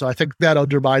transaction. So I think that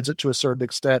undermines it to a certain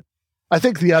extent. I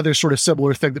think the other sort of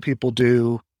similar thing that people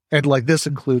do, and like this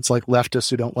includes like leftists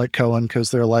who don't like Cohen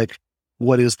because they're like,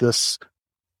 what is this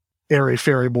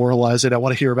airy-fairy moralizing? I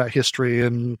want to hear about history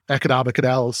and economic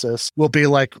analysis. Will be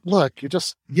like, look,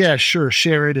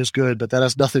 sharing is good, but that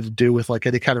has nothing to do with like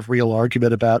any kind of real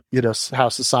argument about, how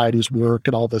societies work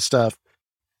and all this stuff.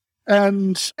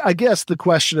 And I guess the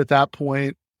question at that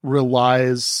point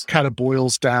kind of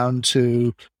boils down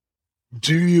to,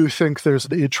 do you think there's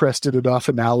an interested enough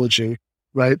analogy,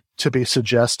 right, to be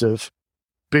suggestive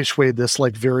between this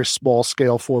like very small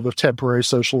scale form of temporary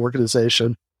social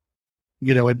organization,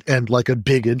 and like a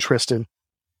big interesting,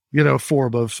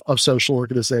 form of social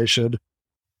organization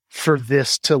for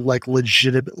this to like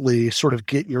legitimately sort of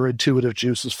get your intuitive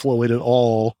juices flowing at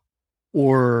all?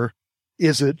 Or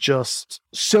is it just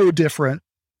so different,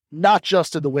 not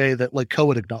just in the way that like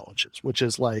Cohen acknowledges, which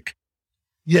is like,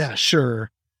 yeah,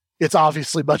 sure, it's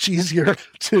obviously much easier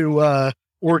to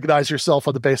organize yourself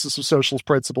on the basis of socialist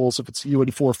principles if it's you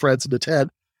and 4 friends in a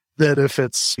tent than if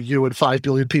it's you and 5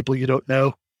 billion people you don't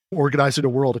know organizing a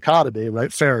world economy,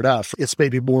 right? Fair enough. It's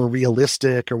maybe more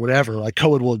realistic or whatever. Like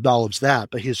Cohen will acknowledge that,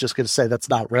 but he's just going to say that's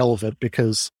not relevant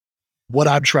because what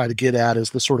I'm trying to get at is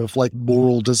the sort of like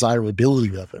moral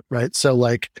desirability of it, right? So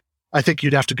like, I think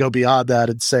you'd have to go beyond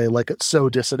that and say like it's so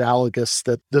disanalogous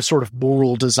that the sort of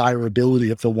moral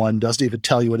desirability of the one doesn't even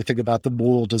tell you anything about the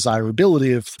moral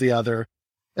desirability of the other.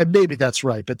 And maybe that's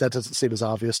right, but that doesn't seem as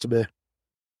obvious to me.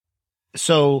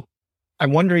 So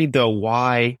I'm wondering, though,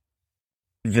 why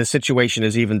the situation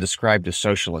is even described as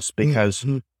socialist, because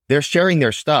they're sharing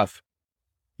their stuff.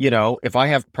 If I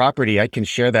have property, I can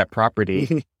share that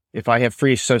property. If I have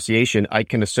free association, I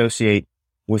can associate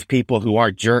with people who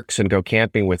aren't jerks and go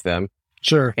camping with them.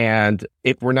 Sure. And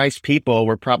if we're nice people,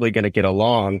 we're probably going to get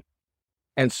along.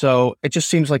 And so it just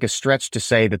seems like a stretch to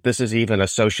say that this is even a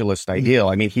socialist ideal.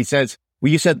 I mean, he says,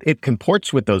 well, you said it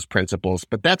comports with those principles,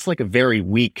 but that's like a very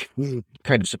weak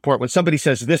kind of support. When somebody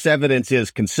says this evidence is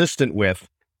consistent with,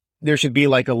 there should be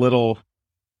like a little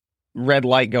red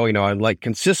light going on. Like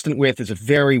consistent with is a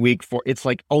very weak it's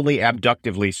like only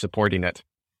abductively supporting it.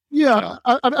 Yeah.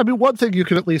 I mean, one thing you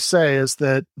can at least say is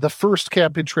that the first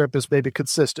camping trip is maybe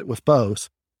consistent with both,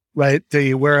 right?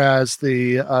 Whereas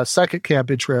the second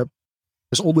camping trip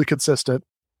is only consistent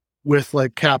with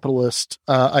like capitalist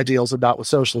ideals and not with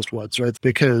socialist ones, right?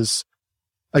 Because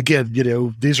again,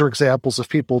 these are examples of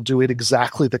people doing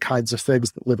exactly the kinds of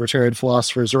things that libertarian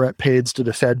philosophers are at pains to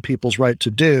defend people's right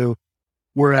to do,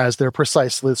 whereas they're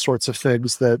precisely the sorts of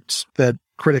things that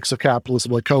critics of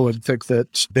capitalism like Cohen think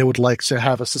that they would like to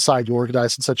have a society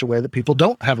organized in such a way that people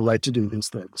don't have a right to do these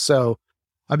things. So,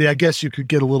 I mean, I guess you could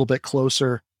get a little bit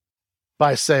closer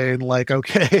by saying like,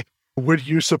 okay, would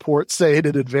you support saying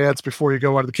in advance before you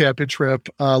go on the camping trip,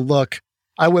 look,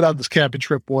 I went on this camping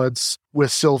trip once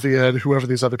with Sylvia and whoever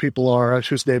these other people are,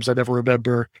 whose names I never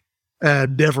remember,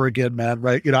 and never again, man,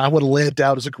 right? I want to lay it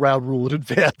down as a ground rule in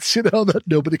advance, that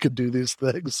nobody can do these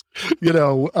things.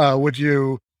 Would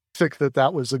you think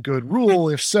that was a good rule?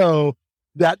 If so,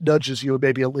 that nudges you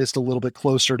maybe at least a little bit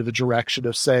closer to the direction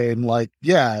of saying like,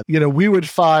 yeah, we would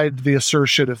find the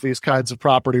assertion of these kinds of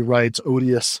property rights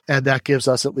odious, and that gives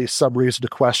us at least some reason to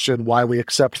question why we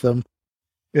accept them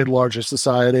in larger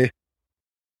society.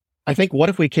 I think, what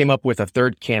if we came up with a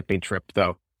third camping trip,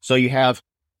 though? So you have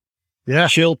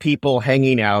chill people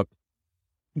hanging out,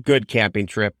 good camping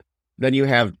trip. Then you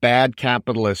have bad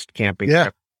capitalist camping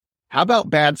trip. How about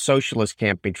bad socialist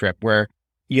camping trip where,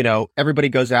 everybody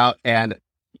goes out and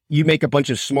you make a bunch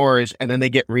of s'mores and then they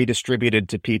get redistributed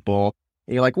to people.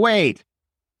 And you're like, wait,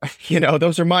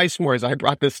 those are my s'mores. I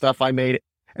brought this stuff, I made it.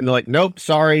 And they're like, nope,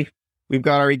 sorry. We've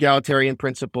got our egalitarian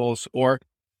principles. Or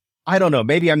I don't know,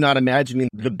 maybe I'm not imagining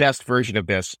the best version of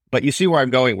this, but you see where I'm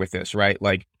going with this, right?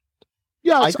 Like,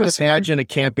 I could imagine a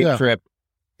camping trip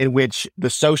in which the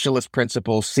socialist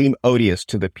principles seem odious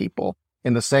to the people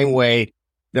in the same way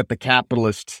that the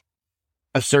capitalist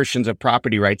assertions of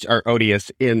property rights are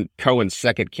odious in Cohen's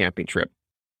second camping trip.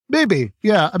 Maybe.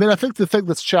 Yeah. I mean, I think the thing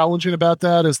that's challenging about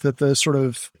that is that the sort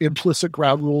of implicit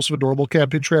ground rules of a normal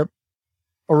camping trip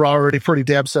are already pretty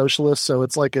damn socialist. So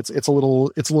it's like, it's a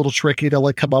little tricky to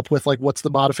like come up with like, what's the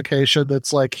modification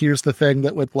that's like, here's the thing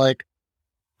that would like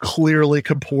clearly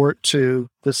comport to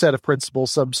the set of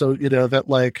principles that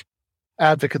like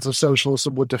advocates of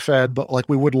socialism would defend, but like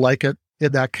we wouldn't like it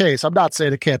in that case. I'm not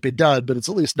saying it can't be done, but it's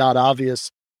at least not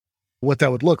obvious what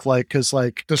that would look like, because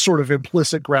like the sort of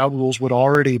implicit ground rules would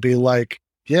already be like,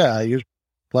 yeah, you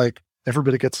like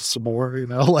everybody gets some more,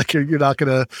 like you're not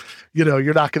gonna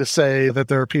say that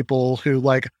there are people who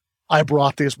like, I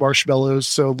brought these marshmallows,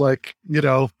 so like,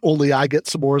 only I get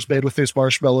s'mores made with these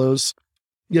marshmallows,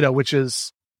 which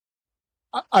is,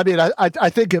 I mean, I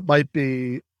think it might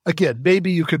be, again,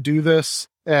 maybe you could do this,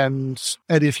 and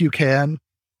if you can,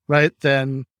 right,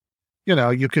 then,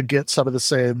 you could get some of the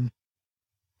same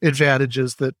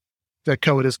advantages that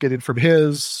Cohen is getting from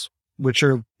his, which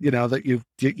are, that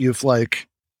you've like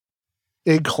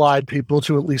inclined people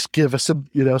to at least give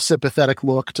a sympathetic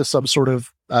look to some sort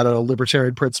of, I don't know,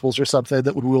 libertarian principles or something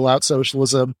that would rule out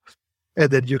socialism. And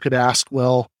then you could ask,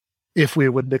 well, if we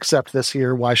wouldn't accept this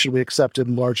here, why should we accept it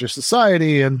in larger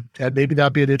society? And maybe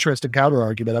that'd be an interesting counter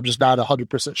argument. I'm just not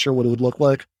 100% sure what it would look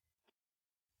like.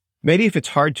 Maybe if it's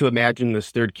hard to imagine this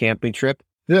third camping trip,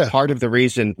 part of the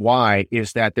reason why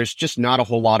is that there's just not a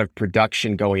whole lot of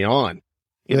production going on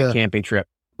in a camping trip.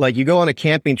 Like you go on a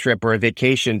camping trip or a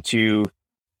vacation to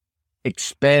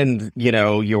expend,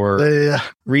 your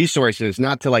resources,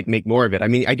 not to like make more of it. I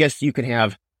mean, I guess you can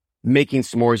have making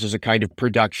s'mores as a kind of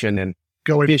production, and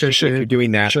going fishing if you're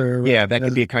doing that. Sure, that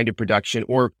could be a kind of production,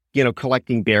 or,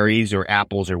 collecting berries or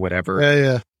apples or whatever.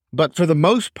 Yeah. But for the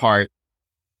most part,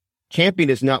 camping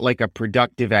is not like a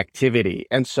productive activity.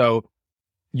 And so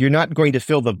you're not going to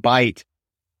feel the bite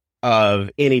of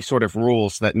any sort of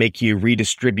rules that make you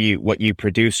redistribute what you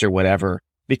produce or whatever,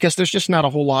 because there's just not a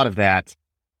whole lot of that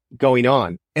going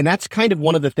on. And that's kind of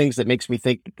one of the things that makes me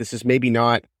think that this is maybe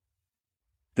not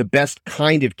the best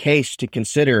kind of case to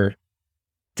consider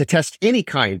to test any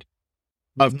kind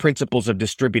of principles of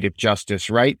distributive justice,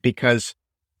 right? Because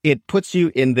it puts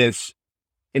you in this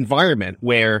environment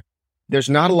where there's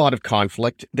not a lot of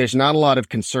conflict. There's not a lot of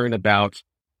concern about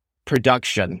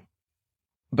production.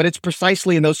 But it's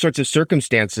precisely in those sorts of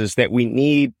circumstances that we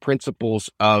need principles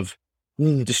of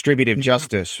distributive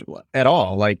justice at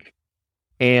all. Like,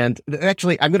 and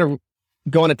actually, I'm going to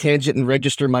go on a tangent and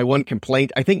register my one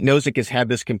complaint. I think Nozick has had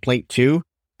this complaint too.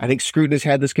 I think Scruton has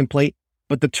had this complaint.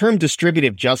 But the term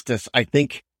distributive justice, I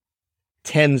think,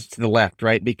 tends to the left,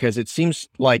 right? Because it seems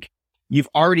like you've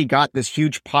already got this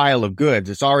huge pile of goods.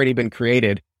 It's already been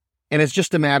created. And it's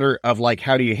just a matter of like,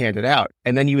 how do you hand it out?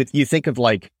 And then you think of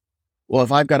like, well,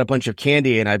 if I've got a bunch of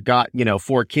candy and I've got,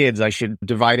 4 kids, I should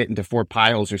divide it into 4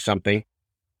 piles or something.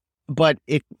 But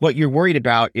what you're worried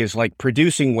about is like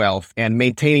producing wealth and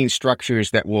maintaining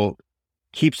structures that will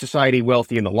keep society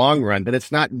wealthy in the long run. But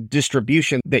it's not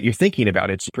distribution that you're thinking about.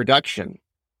 It's production.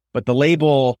 But the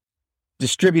label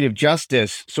distributive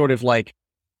justice sort of like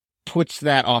puts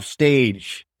that off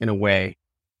stage in a way.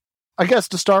 I guess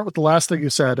to start with the last thing you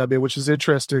said, I mean, which is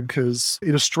interesting because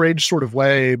in a strange sort of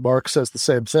way, Marx says the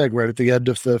same thing, right? At the end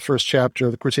of the first chapter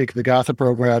of the Critique of the Gotha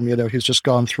program, he's just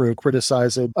gone through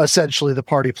criticizing essentially the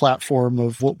party platform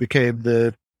of what became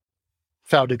the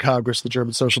founding Congress, the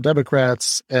German Social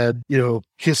Democrats. And,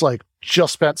 he's like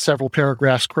just spent several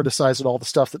paragraphs criticizing all the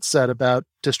stuff that's said about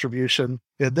distribution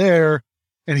in there.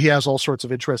 And he has all sorts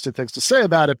of interesting things to say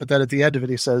about it. But then at the end of it,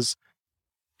 he says,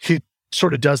 he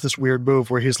sort of does this weird move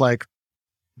where he's like,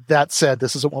 that said,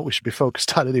 this isn't what we should be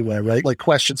focused on anyway, right? Like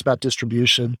questions about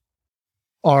distribution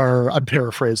I'm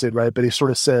paraphrasing, right? But he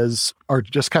sort of says, are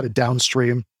just kind of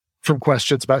downstream from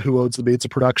questions about who owns the means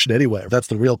of production anyway. That's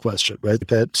the real question, right?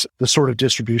 That the sort of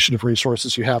distribution of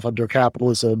resources you have under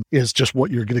capitalism is just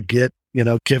what you're going to get,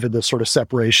 given the sort of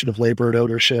separation of labor and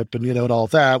ownership and, and all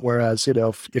that. Whereas,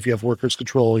 if you have workers'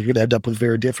 control, you're going to end up with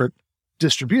very different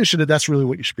distribution. And that's really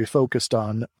what you should be focused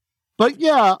on. But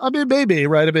yeah, I mean, maybe,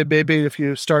 right? I mean, maybe if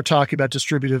you start talking about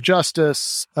distributive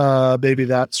justice, maybe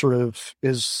that sort of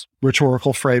is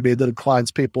rhetorical framing that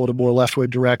inclines people in a more left-wing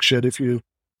direction. If you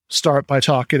start by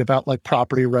talking about like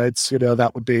property rights,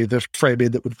 that would be the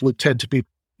framing that would tend to be,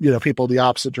 people in the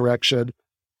opposite direction.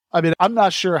 I mean, I'm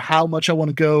not sure how much I want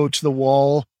to go to the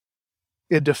wall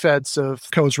in defense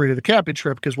of Cohen's reading the camping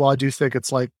trip, because while I do think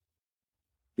it's like,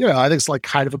 I think it's like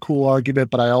kind of a cool argument,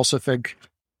 but I also think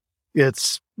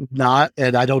it's not,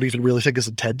 and I don't even really think it's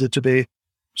intended to be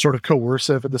sort of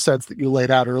coercive in the sense that you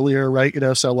laid out earlier, right?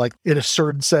 So like in a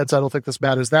certain sense, I don't think this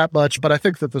matters that much, but I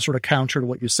think that the sort of counter to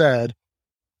what you said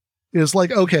is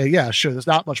like, okay, yeah, sure, there's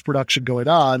not much production going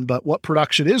on, but what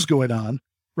production is going on,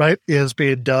 right, is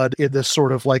being done in this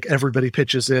sort of like everybody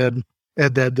pitches in,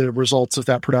 and then the results of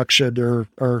that production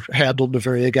are handled in a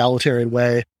very egalitarian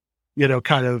way,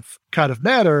 kind of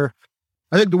manner.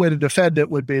 I think the way to defend it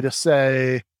would be to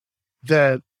say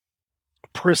that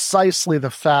precisely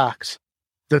the fact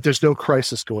that there's no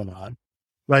crisis going on,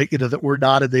 right? That we're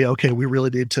not in the, okay, we really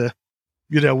need to,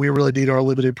 we really need our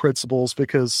limiting principles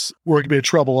because we're going to be in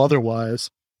trouble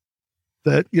otherwise.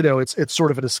 That, it's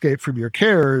sort of an escape from your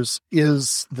cares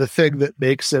is the thing that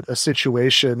makes it a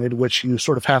situation in which you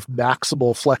sort of have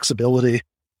maximal flexibility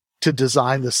to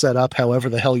design the setup however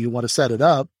the hell you want to set it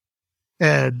up.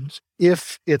 And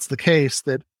if it's the case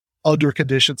that under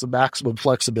conditions of maximum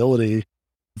flexibility,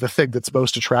 the thing that's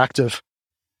most attractive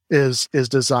is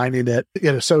designing it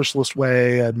in a socialist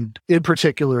way. And in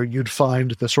particular, you'd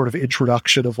find the sort of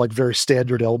introduction of like very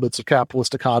standard elements of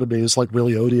capitalist economies like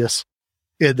really odious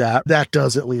in that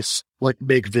does at least like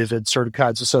make vivid certain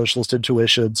kinds of socialist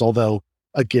intuitions. Although,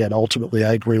 again, ultimately,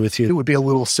 I agree with you. It would be a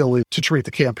little silly to treat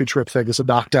the camping trip thing as a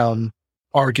knockdown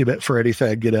argument for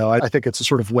anything. I think it's a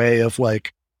sort of way of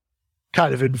like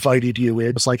kind of invited you in.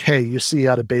 It's like, hey, you see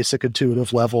at a basic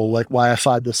intuitive level, like why I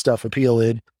find this stuff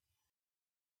appealing.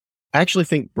 I actually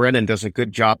think Brennan does a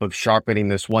good job of sharpening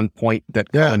this one point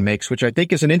that Cohen makes, which I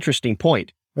think is an interesting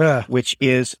point, which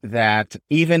is that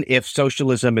even if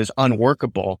socialism is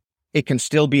unworkable, it can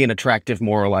still be an attractive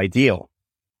moral ideal.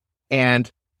 And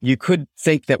you could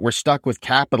think that we're stuck with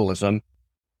capitalism,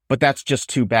 but that's just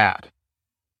too bad.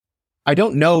 I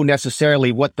don't know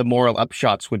necessarily what the moral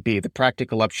upshots would be, the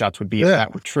practical upshots would be if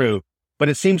that were true. But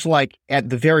it seems like at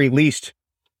the very least,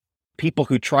 people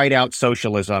who tried out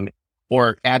socialism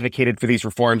or advocated for these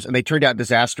reforms and they turned out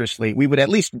disastrously, we would at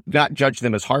least not judge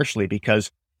them as harshly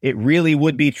because it really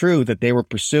would be true that they were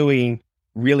pursuing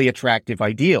really attractive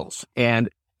ideals. And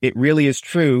it really is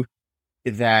true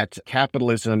that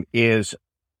capitalism is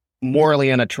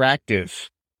morally unattractive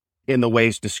in the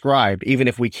ways described, even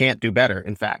if we can't do better,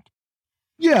 in fact.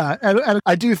 Yeah, and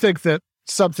I do think that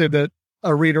something that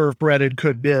a reader of Brennan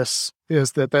could miss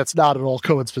is that that's not at all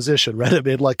Cohen's position, right? I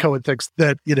mean, like Cohen thinks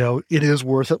that, it is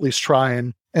worth at least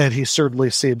trying, and he certainly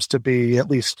seems to be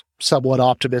at least somewhat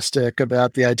optimistic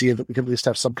about the idea that we can at least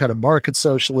have some kind of market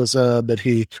socialism, and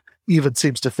he even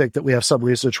seems to think that we have some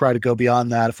reason to try to go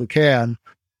beyond that if we can.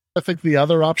 I think the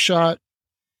other upshot,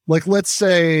 like let's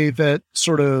say that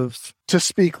sort of, to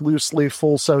speak loosely,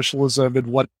 full socialism and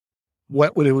what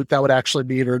that would actually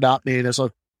mean or not mean as a,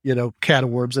 can of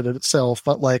worms in it itself.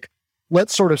 But like,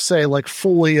 let's sort of say like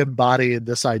fully embodying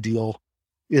this ideal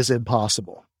is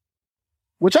impossible,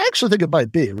 which I actually think it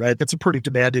might be, right? It's a pretty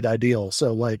demanding ideal.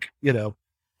 So like,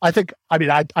 I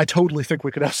totally think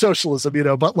we could have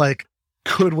socialism, but like,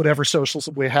 could whatever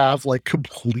socialism we have like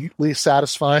completely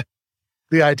satisfy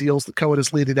the ideals that Cohen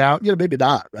is leading out? Maybe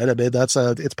not, right? I mean,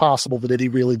 it's possible that any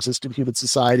really existing human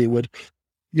society would,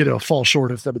 fall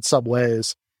short of them in some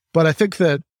ways. But I think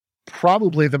that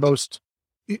probably the most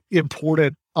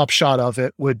important upshot of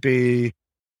it would be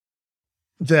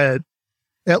that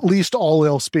at least all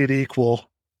else being equal,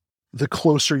 the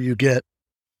closer you get,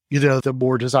 the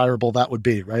more desirable that would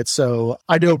be, right? So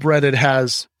I know Brennan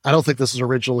has, I don't think this is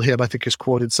original to him. I think he's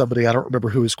quoted somebody. I don't remember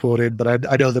who he's quoted, but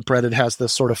I know that Brennan has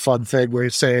this sort of fun thing where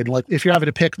he's saying, like, if you're having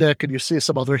a picnic and you see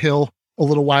some other hill a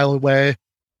little while away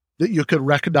that you could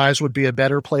recognize would be a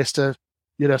better place to,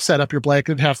 set up your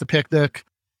blanket and have the picnic,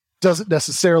 doesn't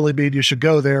necessarily mean you should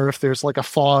go there if there's like a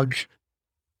fog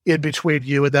in between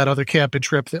you and that other camping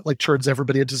trip that like turns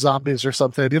everybody into zombies or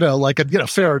something,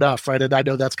 fair enough, right? And I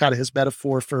know that's kind of his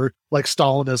metaphor for like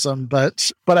Stalinism,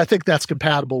 but I think that's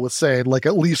compatible with saying like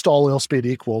at least all else being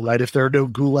equal, right? If there are no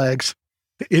gulags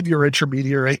in your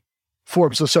intermediary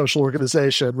forms of social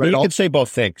organization, right? He can say both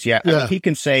things, yeah. Yeah. I mean, he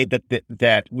can say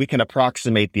that we can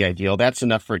approximate the ideal. That's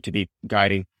enough for it to be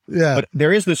guiding. Yeah. But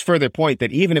there is this further point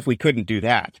that even if we couldn't do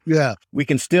that, yeah, we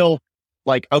can still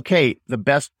the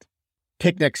best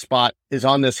picnic spot is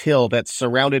on this hill that's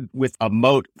surrounded with a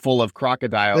moat full of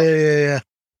crocodiles. Yeah.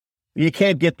 You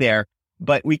can't get there,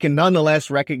 but we can nonetheless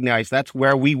recognize that's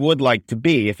where we would like to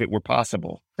be if it were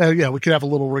possible. We could have a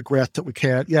little regret that we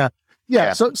can't. Yeah.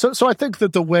 So I think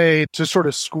that the way to sort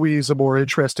of squeeze a more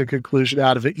interesting conclusion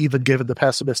out of it, even given the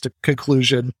pessimistic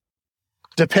conclusion,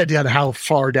 depending on how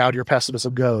far down your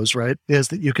pessimism goes, right, is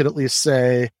that you could at least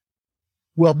say,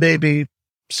 well, maybe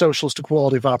socialist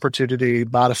equality of opportunity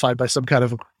modified by some kind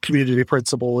of a community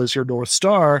principle is your North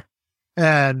Star.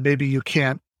 And maybe you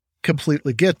can't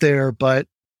completely get there, but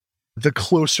the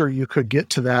closer you could get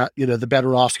to that, the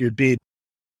better off you'd be.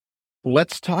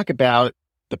 Let's talk about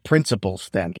the principles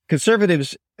then.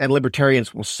 Conservatives and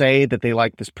libertarians will say that they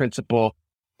like this principle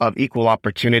of equal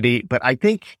opportunity, but I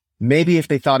think maybe if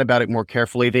they thought about it more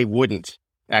carefully, they wouldn't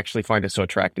actually find it so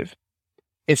attractive.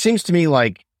 It seems to me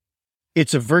like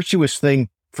it's a virtuous thing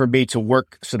for me to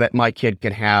work so that my kid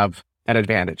can have an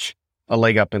advantage, a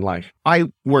leg up in life.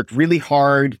 I worked really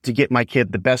hard to get my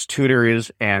kid the best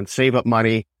tutors and save up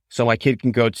money so my kid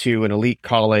can go to an elite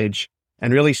college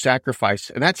and really sacrifice.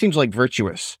 And that seems like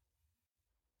virtuous.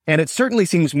 And it certainly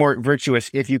seems more virtuous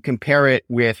if you compare it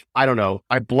with, I don't know,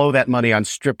 I blow that money on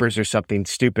strippers or something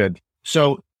stupid.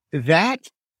 So that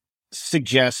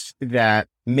suggests that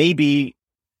maybe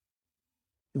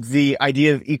the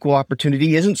idea of equal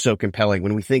opportunity isn't so compelling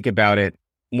when we think about it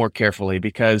more carefully,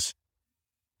 because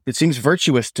it seems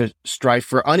virtuous to strive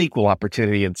for unequal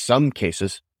opportunity in some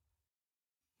cases.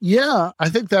 Yeah, I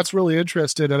think that's really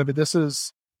interesting. And I mean, this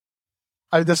is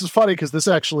funny because this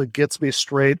actually gets me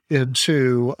straight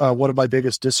into one of my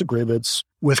biggest disagreements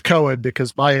with Cohen,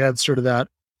 because my answer to that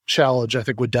challenge, I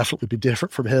think, would definitely be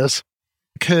different from his.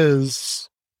 Because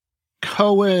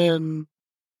Cohen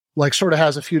sort of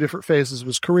has a few different phases of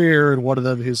his career, and one of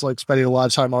them he's spending a lot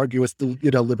of time arguing with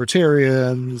the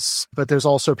libertarians, but there's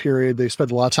also a period they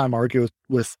spend a lot of time arguing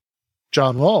with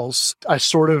John Rawls. I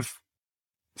sort of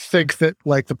think that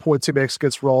the points he makes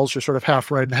against Rawls are sort of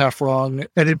half right and half wrong.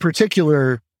 And in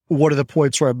particular, one of the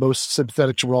points where I'm most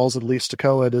sympathetic to Rawls and least to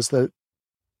Cohen is that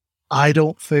I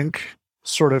don't think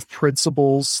sort of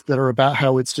principles that are about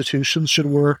how institutions should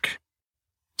work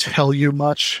tell you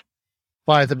much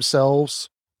by themselves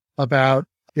about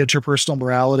interpersonal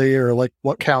morality or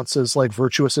what counts as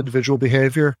virtuous individual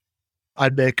behavior.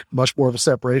 I'd make much more of a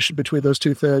separation between those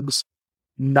two things,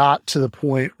 not to the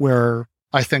point where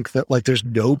I think that there's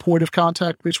no point of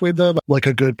contact between them.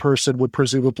 A good person would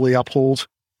presumably uphold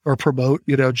or promote,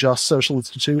 just social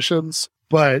institutions.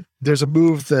 But there's a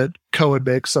move that Cohen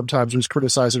makes sometimes when he's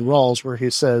criticizing Rawls, where he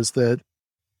says that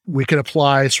we can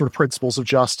apply sort of principles of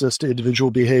justice to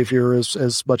individual behavior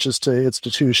as much as to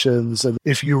institutions. And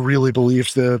if you really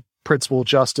believed the principle of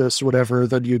justice or whatever,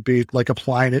 then you'd be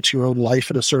applying it to your own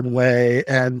life in a certain way.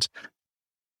 And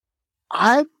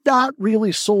I'm not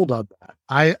really sold on that.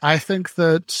 I think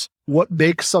that what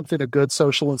makes something a good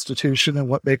social institution and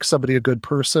what makes somebody a good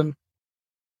person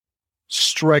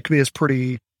strike me as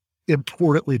pretty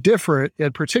importantly different.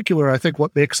 In particular, I think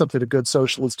what makes something a good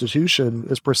social institution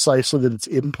is precisely that it's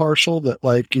impartial, that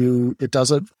it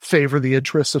doesn't favor the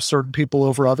interests of certain people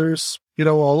over others,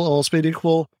 all else being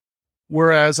equal.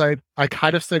 Whereas I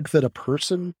kind of think that a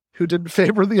person who didn't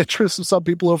favor the interests of some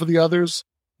people over the others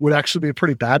would actually be a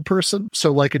pretty bad person.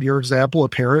 So in your example, a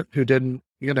parent who didn't,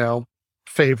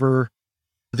 favor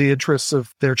the interests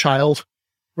of their child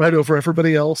right over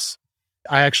everybody else,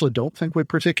 I actually don't think would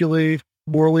particularly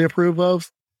morally approve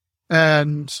of.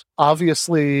 And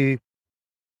obviously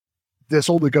this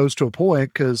only goes to a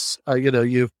point because,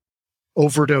 you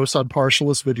overdose on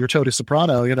partialism and you're Tony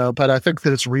Soprano, but I think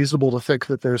that it's reasonable to think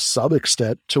that there's some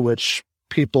extent to which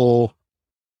people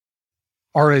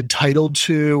are entitled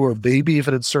to, or maybe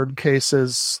even in certain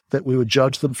cases that we would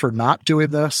judge them for not doing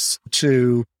this,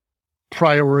 to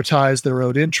prioritize their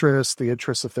own interests, the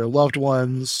interests of their loved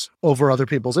ones over other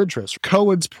people's interests.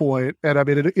 Cohen's point, and I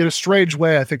mean, in a strange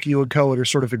way, I think you and Cohen are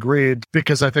sort of agreed,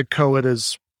 because I think Cohen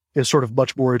is sort of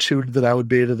much more attuned than I would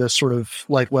be to this sort of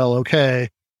like, well, okay,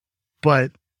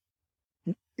 but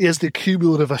is the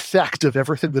cumulative effect of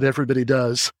everything that everybody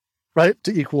does, right,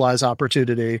 to equalize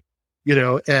opportunity,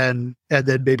 and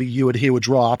then maybe you and he would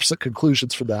draw opposite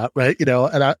conclusions from that, right?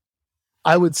 And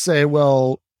I would say,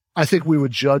 well, I think we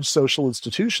would judge social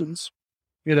institutions,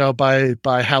 by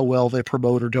how well they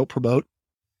promote or don't promote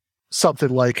something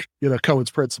like,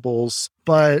 Cohen's principles.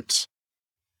 But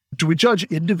do we judge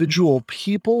individual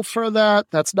people for that?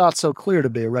 That's not so clear to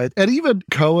me, right? And even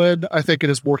Cohen, I think in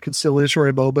his more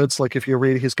conciliatory moments, like if you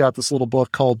read, he's got this little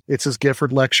book called, it's his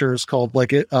Gifford Lectures, called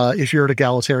like, If You're an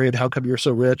Egalitarian, How Come You're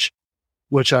So Rich?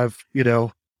 Which I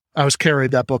was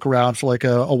carrying that book around for like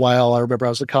a while. I remember I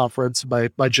was at a conference.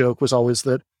 My joke was always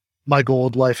that my goal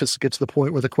in life is to get to the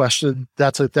point where that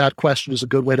question is a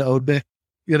good way to own me.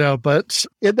 But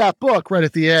in that book, right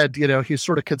at the end, he's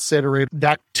sort of considering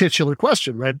that titular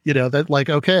question, right? That like,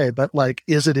 okay, but like,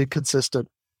 is it inconsistent,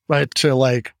 right? To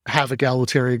like have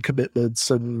egalitarian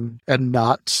commitments and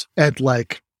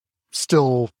like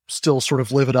still sort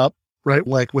of live it up, right?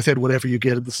 Like within whatever you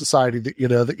get in the society that,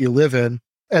 that you live in.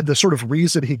 And the sort of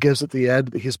reason he gives at the end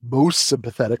that he's most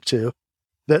sympathetic to,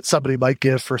 that somebody might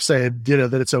give for saying,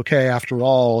 that it's okay after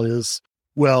all, is,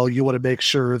 well, you want to make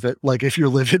sure that, like, if you're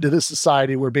living in a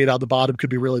society where being on the bottom could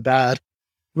be really bad,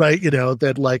 right?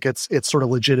 That like it's sort of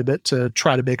legitimate to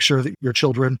try to make sure that your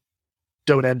children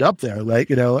don't end up there, right?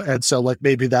 And so like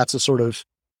maybe that's a sort of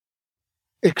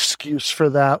excuse for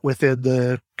that within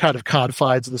the kind of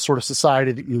confines of the sort of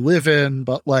society that you live in.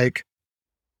 But like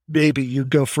maybe you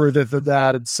go further than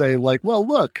that and say like, well,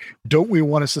 look, don't we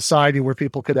want a society where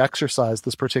people could exercise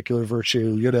this particular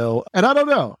virtue, And I don't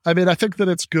know. I mean, I think that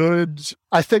it's good.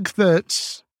 I think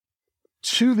that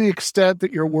to the extent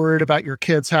that you're worried about your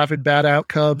kids having bad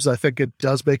outcomes, I think it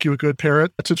does make you a good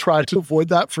parent to try to avoid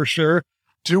that for sure.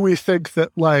 Do we think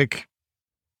that like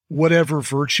whatever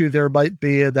virtue there might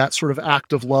be in that sort of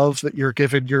act of love that you're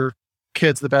giving your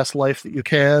kids the best life that you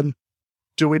can,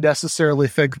 do we necessarily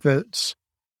think that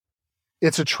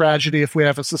it's a tragedy if we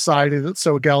have a society that's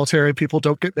so egalitarian people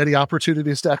don't get many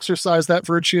opportunities to exercise that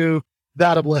virtue?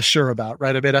 That I'm less sure about,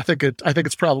 right? I mean, I think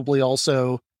it's probably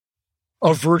also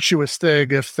a virtuous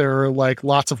thing if there are like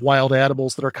lots of wild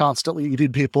animals that are constantly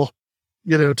eating people,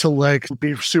 to like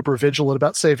be super vigilant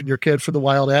about saving your kid from the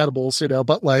wild animals,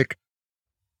 but like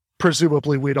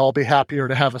presumably we'd all be happier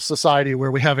to have a society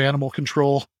where we have animal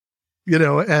control,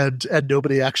 and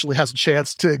nobody actually has a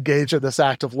chance to engage in this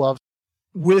act of love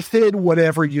within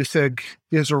whatever you think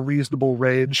is a reasonable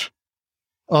range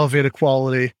of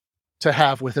inequality to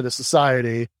have within a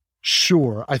society.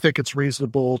 Sure, I think it's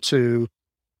reasonable to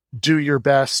do your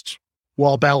best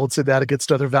while balancing that against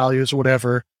other values or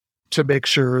whatever to make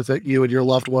sure that you and your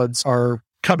loved ones are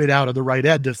coming out on the right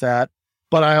end of that.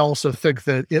 But I also think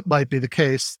that it might be the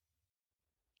case,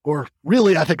 or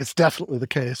really, I think it's definitely the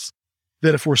case,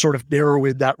 that if we're sort of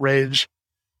narrowing that range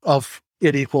of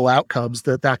unequal outcomes,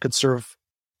 that could serve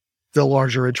the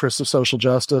larger interests of social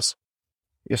justice.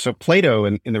 Yeah, so Plato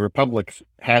in the Republic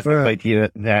has the idea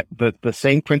that the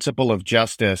same principle of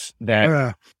justice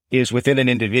that is within an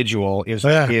individual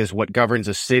is what governs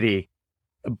a city.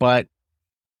 But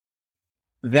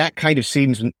that kind of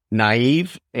seems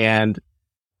naive, and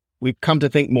we've come to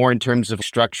think more in terms of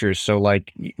structures. So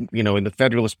like, in the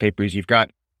Federalist Papers, you've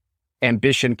got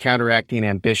ambition counteracting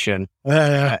ambition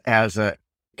as a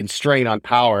constraint on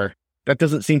power. That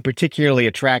doesn't seem particularly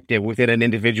attractive within an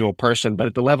individual person, but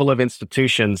at the level of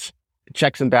institutions,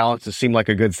 checks and balances seem like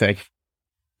a good thing.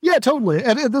 Yeah, totally.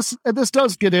 And this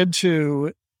does get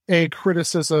into a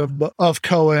criticism of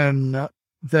Cohen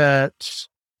that,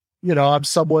 I'm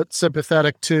somewhat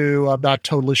sympathetic to. I'm not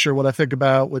totally sure what I think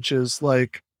about, which is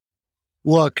like,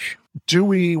 look, do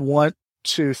we want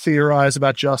to theorize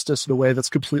about justice in a way that's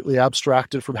completely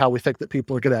abstracted from how we think that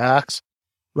people are going to act?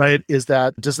 Right? Does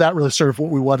that really serve what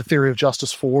we want a theory of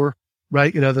justice for?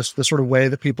 Right? The sort of way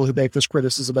that people who make this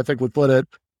criticism, I think, would put it,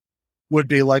 would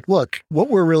be like, look, what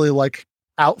we're really like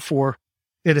out for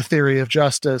in a theory of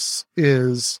justice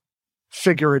is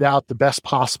figuring out the best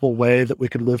possible way that we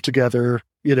can live together,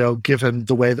 given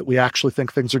the way that we actually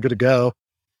think things are going to go.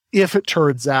 If it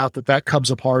turns out that comes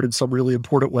apart in some really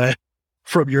important way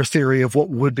from your theory of what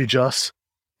would be just,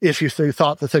 if you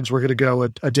thought that things were going to go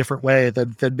a different way,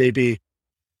 then maybe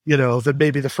then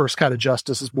maybe the first kind of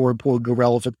justice is more important or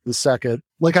relevant than the second.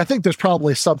 Like, I think there's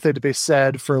probably something to be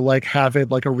said for like having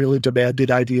like a really demanded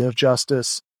idea of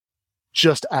justice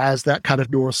just as that kind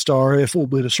of North Star, if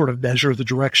only to sort of measure the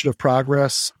direction of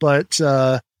progress. But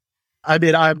I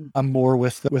mean, I'm more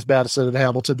with Madison and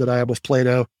Hamilton than I am with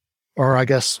Plato, or I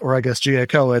guess G.A.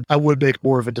 Cohen. I would make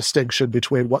more of a distinction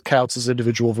between what counts as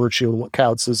individual virtue and what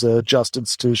counts as a just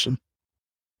institution.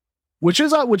 Which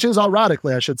is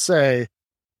ironically, I should say,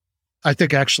 I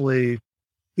think actually,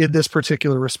 in this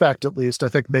particular respect, at least, I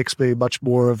think makes me much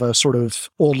more of a sort of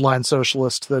old line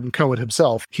socialist than Cohen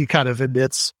himself. He kind of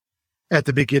admits at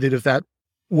the beginning of that,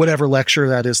 whatever lecture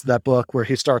that is in that book, where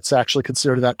he starts to actually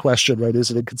consider that question, right?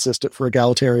 Is it inconsistent for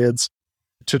egalitarians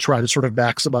to try to sort of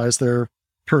maximize their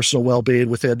personal well-being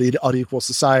within unequal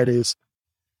societies?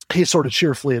 He sort of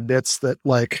cheerfully admits that,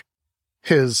 like,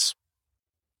 his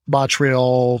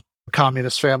Montreal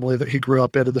communist family that he grew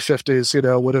up in the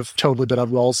 50s, would have totally been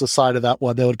on Rawls' side of that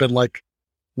one. They would have been like,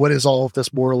 what is all of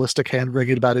this moralistic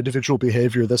hand-wringing about individual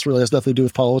behavior? This really has nothing to do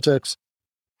with politics.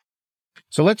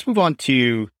 So let's move on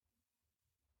to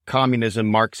communism,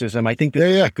 Marxism. I think this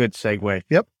is a good segue.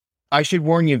 Yep. I should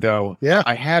warn you, though. Yeah.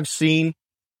 I have seen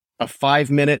a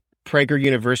 5-minute Prager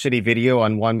University video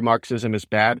on why Marxism is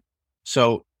bad.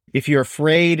 So if you're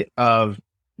afraid of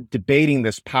debating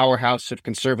this powerhouse of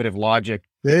conservative logic,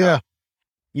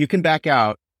 you can back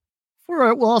out. All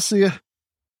right. Well, I'll see you.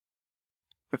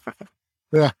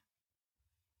 Yeah.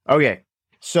 Okay.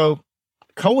 So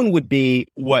Cohen would be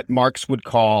what Marx would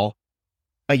call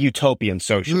a utopian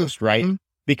socialist, right?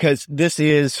 Because this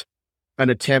is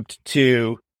an attempt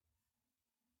to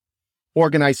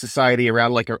organize society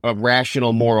around like a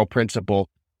rational moral principle.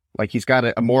 Like he's got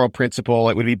a moral principle.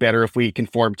 It would be better if we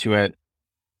conform to it.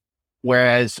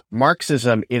 Whereas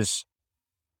Marxism is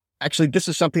actually, this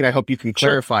is something I hope you can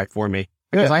clarify for me,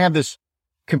 because I have this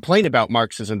complaint about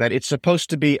Marxism that it's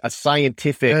supposed to be a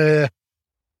scientific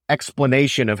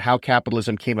explanation of how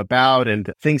capitalism came about,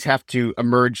 and things have to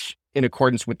emerge in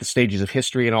accordance with the stages of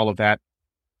history and all of that.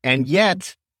 And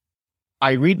yet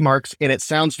I read Marx and it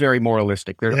sounds very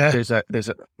moralistic. There's a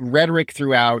rhetoric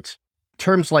throughout,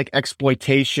 terms like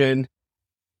exploitation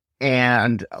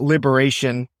and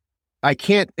liberation. I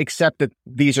can't accept that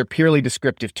these are purely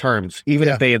descriptive terms, even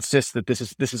if they insist that this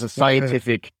is a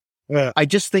scientific. I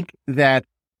just think that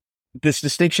this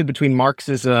distinction between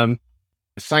Marxism,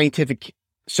 scientific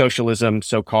socialism,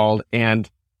 so-called, and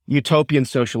utopian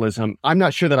socialism, I'm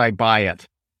not sure that I buy it.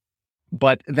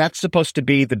 But that's supposed to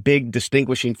be the big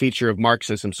distinguishing feature of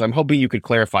Marxism. So I'm hoping you could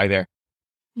clarify there.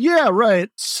 Yeah, right.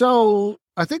 So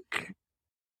I think,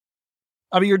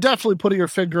 you're definitely putting your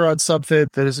finger on something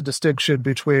that is a distinction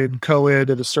between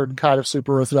Cohen and a certain kind of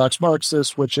super orthodox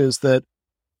Marxist, which is that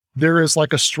there is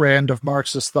like a strand of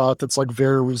Marxist thought that's like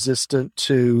very resistant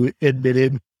to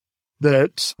admitting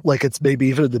that like it's maybe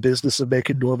even in the business of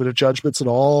making normative judgments at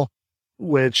all,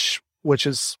 which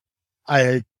is,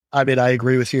 I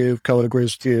agree with you. Cohen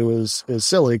agrees with you is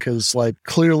silly, because like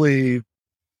clearly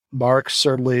Marx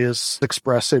certainly is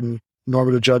expressing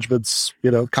normative judgments,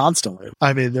 constantly.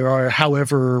 There are,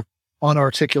 however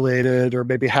unarticulated or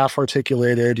maybe half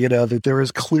articulated, that there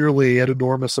is clearly an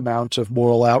enormous amount of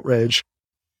moral outrage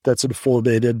that's informed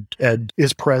and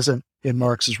is present in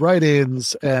Marx's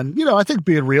writings. And, I think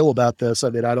being real about this, I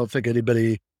don't think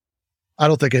anybody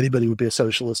would be a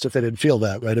socialist if they didn't feel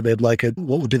that, right?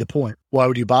 What would be the point? Why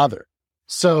would you bother?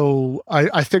 So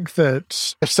I think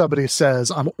that if somebody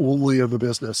says, I'm only in the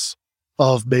business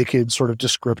of making sort of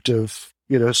descriptive,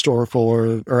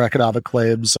 historical or economic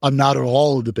claims, I'm not at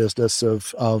all in the business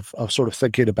of sort of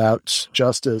thinking about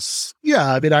justice.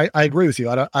 Yeah, I agree with you.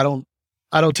 I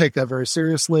don't take that very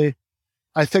seriously.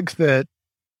 I think that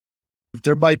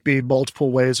there might be multiple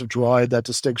ways of drawing that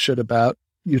distinction about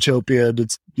utopian,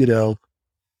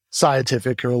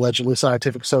 scientific or allegedly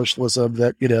scientific socialism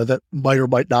that, that might or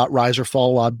might not rise or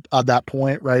fall on that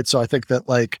point, right? So I think that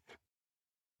like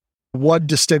one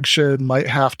distinction might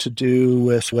have to do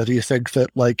with whether you think that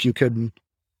like you can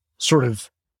sort of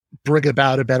bring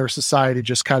about a better society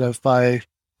just kind of by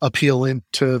appealing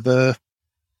to the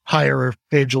higher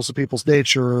angels of people's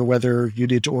nature, or whether you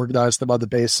need to organize them on the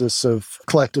basis of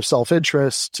collective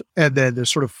self-interest. And then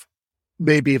there's sort of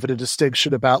maybe even a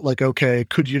distinction about like, okay,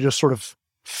 could you just sort of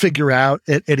figure out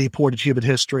at any point in human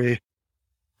history,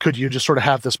 could you just sort of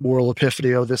have this moral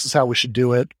epiphany, oh, this is how we should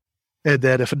do it? And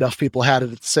then if enough people had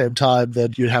it at the same time,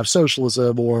 then you'd have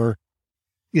socialism. Or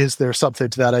is there something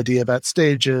to that idea about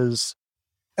stages?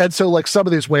 And so like some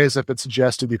of these ways have been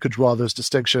suggested, you could draw those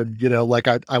distinctions, like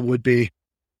I would be,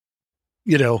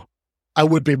 I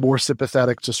would be more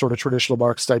sympathetic to sort of traditional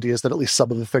Marxist ideas than at least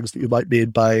some of the things that you might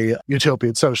mean by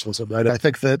utopian socialism, right? I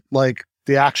think that like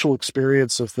the actual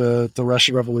experience of the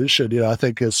Russian Revolution, I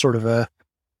think is sort of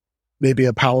maybe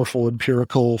a powerful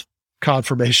empirical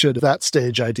confirmation of that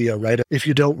stage idea, right? If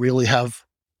you don't really have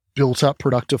built up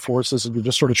productive forces and you're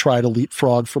just sort of trying to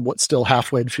leapfrog from what's still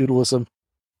halfway in feudalism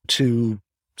to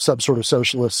some sort of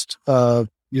socialist,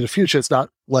 future, it's not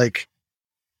like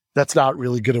that's not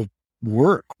really going to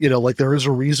work. Like there is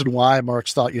a reason why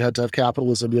Marx thought you had to have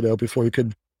capitalism, before you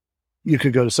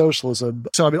could go to socialism.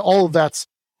 So, I mean, all of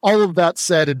that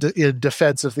said in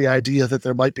defense of the idea that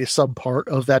there might be some part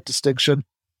of that distinction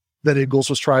that Engels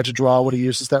was trying to draw when he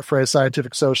uses that phrase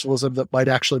scientific socialism that might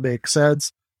actually make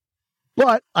sense.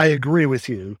 But I agree with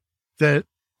you that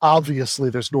obviously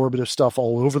there's normative stuff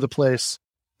all over the place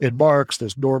in Marx.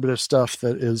 There's normative stuff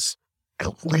that is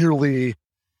clearly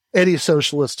any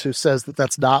socialist who says that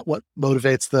that's not what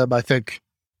motivates them, I think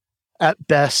at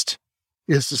best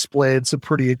is displaying some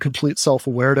pretty incomplete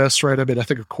self-awareness, right? I mean, I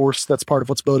think of course that's part of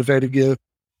what's motivating you.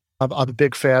 I'm a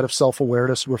big fan of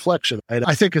self-awareness and reflection. And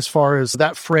I think as far as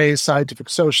that phrase, scientific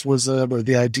socialism, or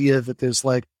the idea that there's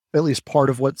like at least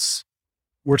part of what's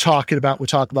we're talking about, we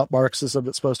talk about Marxism,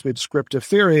 it's supposed to be descriptive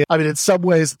theory. I mean, in some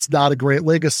ways, it's not a great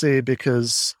legacy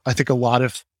because I think a lot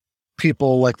of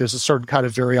people, like there's a certain kind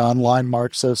of very online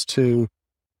Marxist who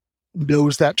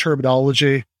knows that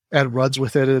terminology and runs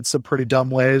with it in some pretty dumb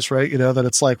ways, right? That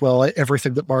it's like, well,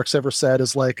 everything that Marx ever said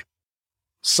is like,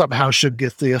 somehow should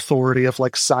get the authority of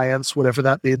like science, whatever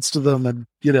that means to them. And,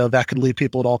 that could lead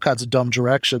people in all kinds of dumb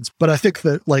directions. But I think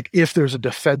that like, if there's a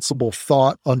defensible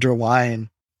thought underlying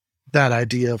that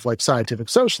idea of like scientific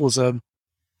socialism,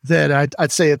 then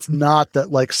I'd say it's not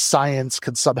that like science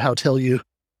can somehow tell you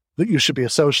that you should be a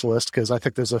socialist, because I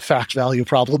think there's a fact value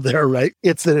problem there, right?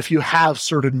 It's that if you have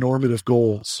certain normative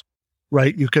goals,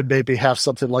 right, you could maybe have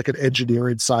something like an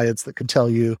engineering science that can tell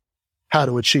you how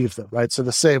to achieve them, right? So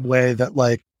the same way that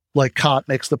like Kant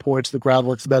makes the point to the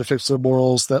groundwork, the metaphysics of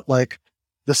morals, that like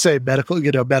the same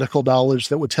medical knowledge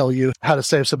that would tell you how to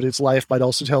save somebody's life might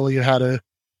also tell you how to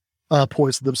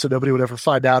poison them so nobody would ever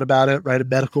find out about it, right? And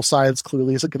medical science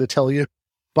clearly isn't going to tell you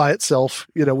by itself,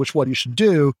 which one you should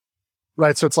do,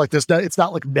 right? So it's like this, it's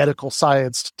not like medical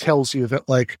science tells you that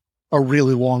like a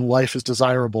really long life is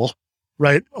desirable,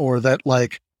 right? Or that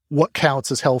like what counts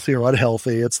as healthy or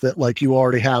unhealthy. It's that like you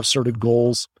already have certain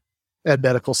goals and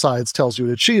medical science tells you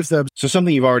to achieve them. So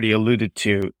something you've already alluded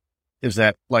to is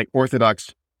that like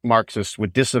Orthodox Marxists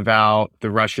would disavow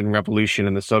the Russian Revolution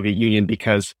and the Soviet Union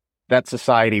because that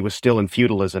society was still in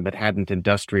feudalism. It hadn't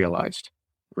industrialized,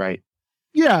 right?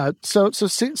 Yeah. So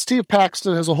Steve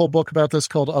Paxton has a whole book about this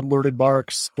called Unlearning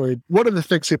Marx, where one of the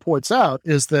things he points out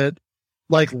is that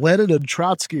like Lenin and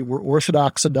Trotsky were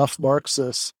orthodox enough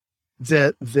Marxists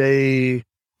that they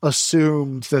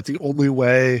assumed that the only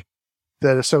way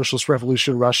that a socialist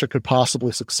revolution in Russia could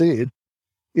possibly succeed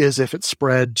is if it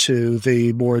spread to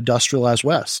the more industrialized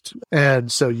West.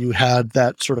 And so you had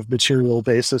that sort of material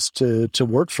basis to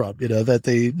work from, that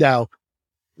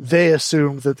they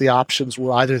assumed that the options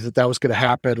were either that was going to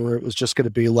happen or it was just going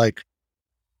to be like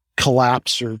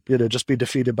collapse or, just be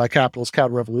defeated by capitalist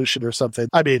counter-revolution or something.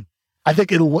 I mean, I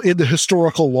think in the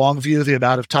historical long view, the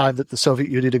amount of time that the Soviet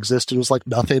Union existed was like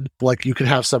nothing. Like you could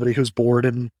have somebody who's born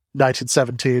in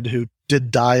 1917 who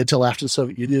didn't die until after the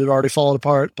Soviet Union had already fallen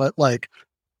apart. But like,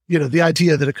 the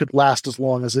idea that it could last as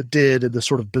long as it did in this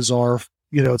sort of bizarre,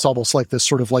 it's almost like this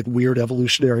sort of like weird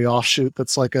evolutionary offshoot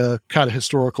that's like a kind of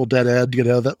historical dead end,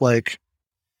 that like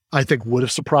I think would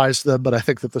have surprised them. But I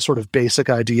think that the sort of basic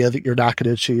idea that you're not going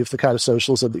to achieve the kind of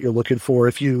socialism that you're looking for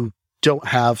if you don't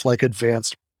have like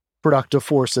advanced productive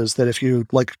forces, that if you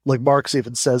like Marx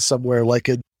even says somewhere, like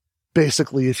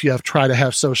basically if you try to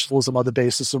have socialism on the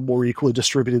basis of more equally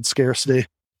distributed scarcity,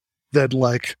 then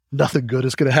like nothing good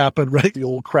is going to happen, right? The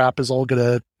old crap is all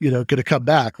going to come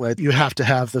back, right? You have to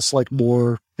have this like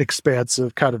more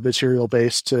expansive kind of material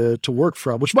base to work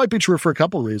from, which might be true for a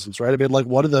couple of reasons, right? I mean, like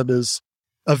one of them is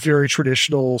a very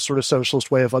traditional sort of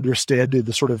socialist way of understanding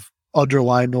the sort of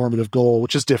underlying normative goal,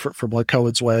 which is different from like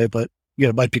Cohen's way, but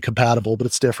it might be compatible, but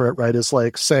it's different, right? It's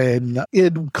like saying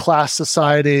in class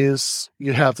societies,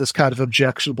 you have this kind of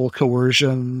objectionable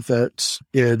coercion that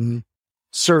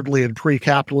certainly in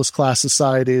pre-capitalist class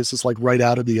societies is like right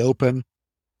out in the open,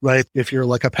 right? If you're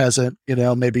like a peasant,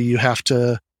 maybe you have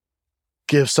to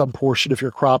give some portion of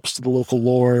your crops to the local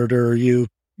lord, or you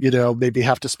maybe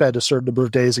have to spend a certain number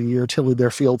of days a year tilling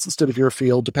their fields instead of your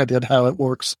field, depending on how it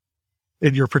works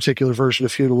in your particular version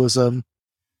of feudalism.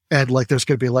 And like, there's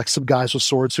going to be like some guys with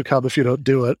swords who come if you don't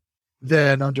do it.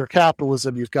 Then under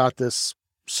capitalism, you've got this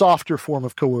softer form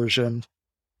of coercion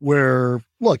where,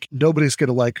 look, nobody's going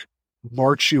to like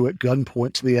march you at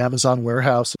gunpoint to the Amazon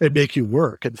warehouse and make you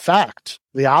work. In fact,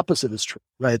 the opposite is true,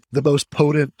 right? The most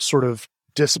potent sort of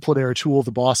disciplinary tool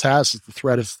the boss has is the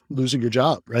threat of losing your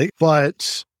job, right?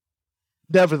 But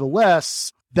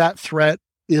nevertheless, that threat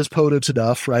is potent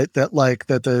enough, right?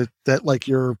 That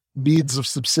your means of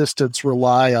subsistence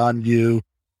rely on you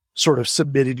sort of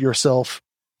submitting yourself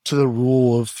to the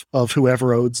rule of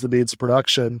whoever owns the means of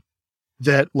production,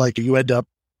 that like you end up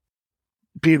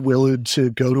being willing to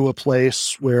go to a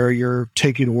place where you're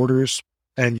taking orders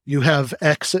and you have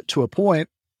exit to a point,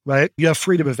 right? You have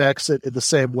freedom of exit in the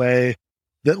same way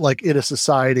that like in a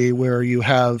society where you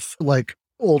have like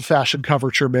old-fashioned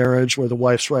coverture marriage where the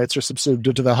wife's rights are subsumed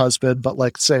into the husband, but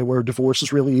like say where divorce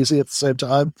is really easy at the same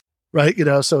time, right? You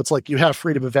know, so it's like you have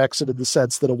freedom of exit in the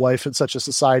sense that a wife in such a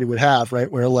society would have, right?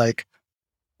 Where like,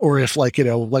 or if like, you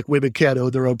know, like women can't own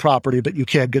their own property, but you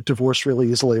can get divorced really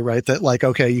easily, right? That like,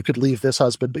 okay, you could leave this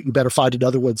husband, but you better find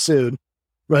another one soon,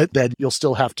 right? Then you'll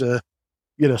still have to,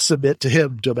 you know, submit to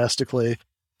him domestically.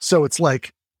 So it's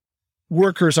like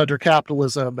workers under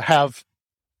capitalism have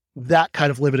that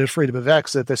kind of limited freedom of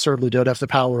exit. They certainly don't have the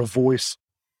power of voice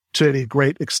to any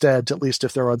great extent, at least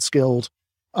if they're unskilled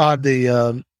on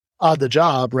the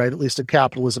job, right? At least in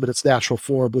capitalism in its natural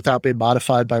form without being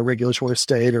modified by regulatory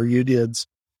state or unions.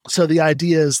 So the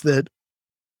idea is that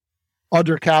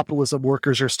under capitalism,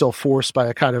 workers are still forced by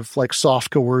a kind of like soft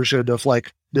coercion of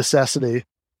like necessity,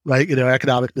 right? You know,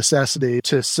 economic necessity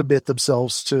to submit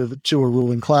themselves to a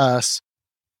ruling class.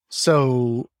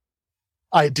 So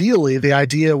ideally, the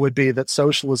idea would be that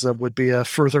socialism would be a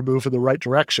further move in the right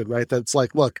direction, right? That's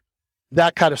like, look,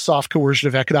 that kind of soft coercion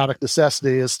of economic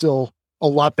necessity is still a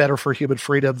lot better for human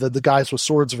freedom than the guys with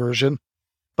swords version,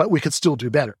 but we could still do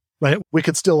better, right? We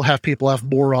could still have people have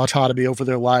more autonomy over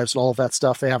their lives and all of that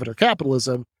stuff they have under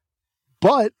capitalism.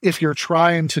 But if you're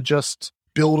trying to just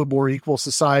build a more equal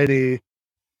society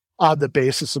on the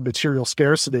basis of material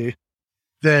scarcity,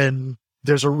 then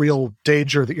there's a real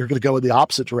danger that you're going to go in the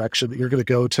opposite direction, that you're going to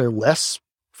go to less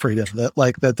freedom, that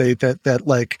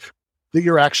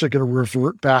you're actually going to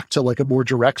revert back to like a more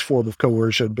direct form of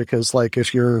coercion. Because like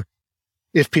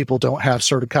if people don't have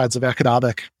certain kinds of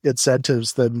economic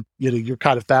incentives, then, you know, you're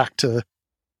kind of back to,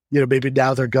 you know, maybe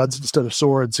now they're guns instead of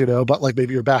swords, you know, but like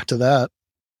maybe you're back to that.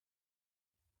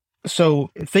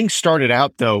 So things started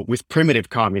out though with primitive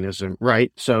communism,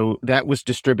 right? So that was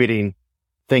distributing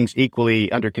things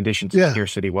equally under conditions of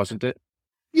scarcity, wasn't it?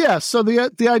 Yeah. So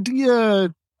the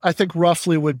idea, I think,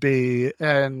 roughly would be,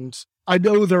 and I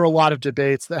know there are a lot of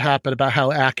debates that happen about how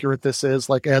accurate this is,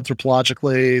 like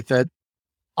anthropologically, that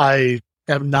I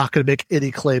am not going to make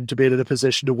any claim to being in a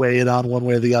position to weigh in on one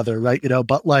way or the other, right? You know,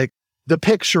 but like the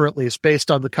picture, at least based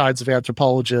on the kinds of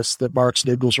anthropologists that Marx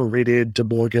and Engels were reading, De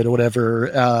Morgan or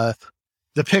whatever,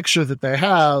 the picture that they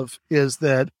have is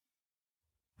that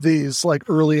these like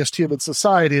earliest human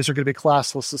societies are going to be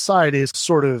classless societies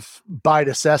sort of by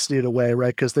necessity in a way,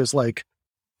 right? Because there's like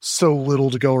so little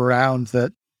to go around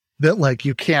that like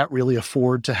you can't really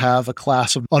afford to have a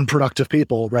class of unproductive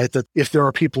people, right? That if there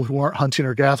are people who aren't hunting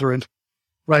or gathering,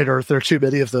 right, or if there are too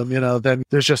many of them, you know, then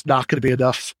there's just not going to be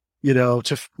enough, you know,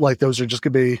 to like those are just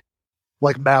going to be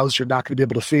like mouths you're not going to be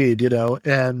able to feed, you know,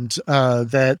 and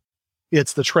that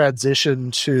it's the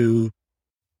transition to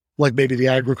like maybe the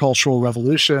agricultural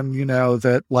revolution, you know,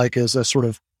 that like is a sort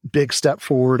of big step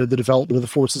forward in the development of the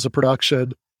forces of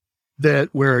production, that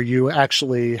where you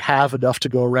actually have enough to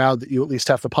go around that you at least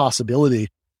have the possibility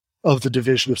of the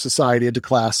division of society into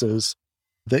classes,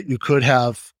 that you could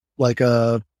have like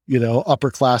a, you know,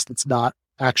 upper class that's not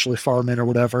actually farming or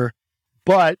whatever,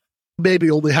 but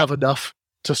maybe only have enough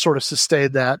to sort of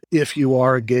sustain that if you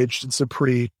are engaged in some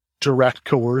pretty direct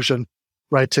coercion,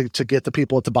 right, to get the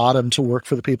people at the bottom to work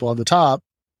for the people on the top.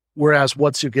 Whereas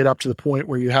once you get up to the point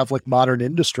where you have like modern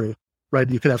industry, right,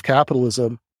 you can have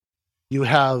capitalism, you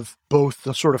have both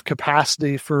the sort of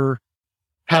capacity for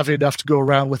having enough to go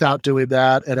around without doing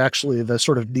that, and actually the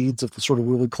sort of needs of the sort of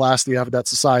ruling class that you have in that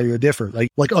society are different.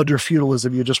 Like under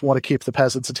feudalism, you just want to keep the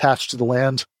peasants attached to the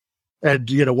land and,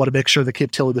 you know, want to make sure they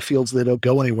keep tilling the fields, they don't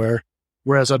go anywhere.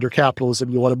 Whereas under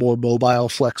capitalism, you want a more mobile,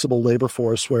 flexible labor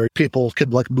force where people can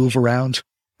like move around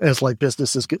as like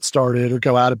businesses get started or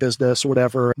go out of business or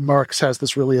whatever. Marx has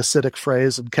this really acidic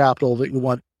phrase in Capital that you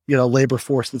want, you know, labor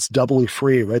force that's doubly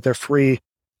free, right? They're free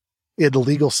in the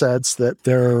legal sense that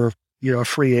they're, you know, a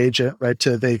free agent, right?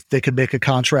 They can make a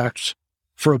contract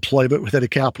for employment with any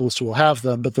capitalist who will have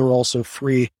them, but they're also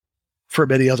free for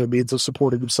many other means of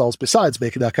supporting themselves besides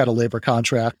making that kind of labor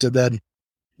contract. And then,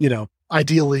 you know,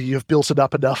 ideally you've built it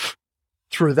up enough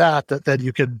through that then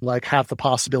you can like have the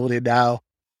possibility now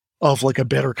of like a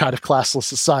better kind of classless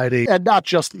society. And not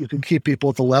just that you can keep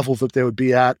people at the level that they would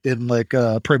be at in like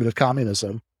primitive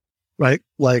communism, right?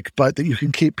 Like, but that you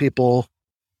can keep people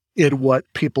in what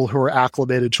people who are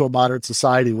acclimated to a modern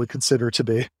society would consider to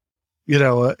be,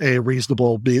 a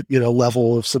reasonable,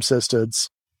 level of subsistence.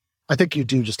 I think you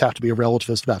do just have to be a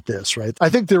relativist about this, right? I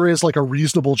think there is like a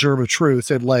reasonable germ of truth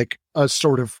and like a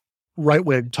sort of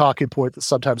right-wing talking point that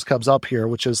sometimes comes up here,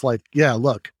 which is like, yeah,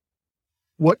 look,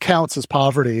 what counts as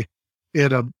poverty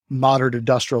in a modern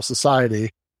industrial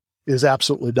society is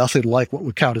absolutely nothing like what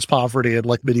would count as poverty in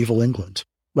like medieval England,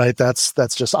 right? That's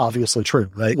just obviously true,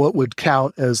 right? What would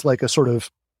count as like a sort of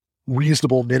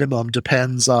reasonable minimum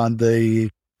depends on the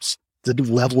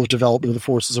level of development of the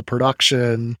forces of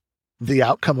production, the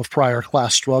outcome of prior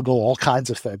class struggle, all kinds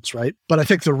of things, right? But I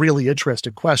think the really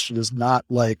interesting question is not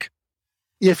like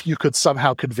if you could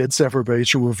somehow convince everybody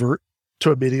to revert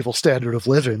to a medieval standard of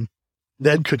living,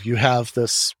 then could you have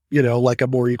this, like a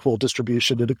more equal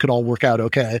distribution and it could all work out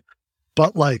okay.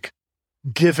 But like,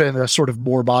 given a sort of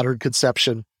more modern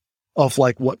conception of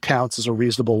like what counts as a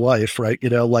reasonable life, right?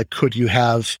 Like, could you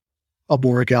have a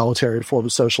more egalitarian form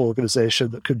of social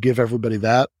organization that could give everybody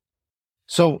that?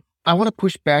 So I want to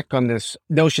push back on this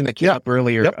notion that came up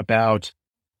earlier about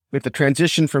with the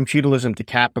transition from feudalism to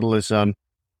capitalism,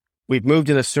 we've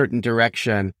moved in a certain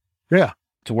direction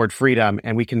toward freedom,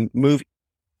 and we can move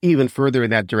even further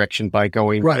in that direction by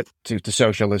going to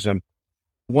socialism.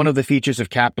 One of the features of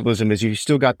capitalism is you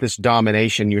still got this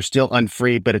domination. You're still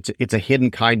unfree, but it's a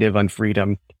hidden kind of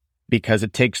unfreedom because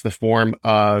it takes the form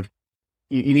of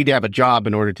you need to have a job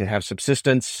in order to have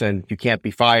subsistence, and you can't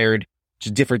be fired, which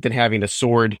is different than having a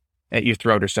sword at your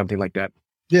throat or something like that.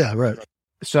 Yeah, right.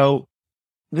 So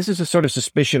this is a sort of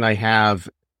suspicion I have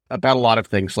about a lot of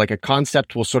things. Like a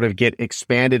concept will sort of get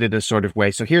expanded in a sort of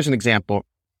way. So here's an example.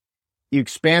 You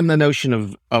expand the notion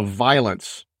of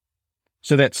violence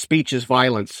so that speech is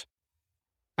violence.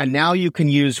 And now you can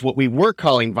use what we were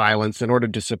calling violence in order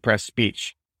to suppress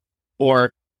speech.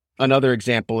 Or another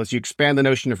example is you expand the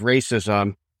notion of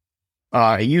racism.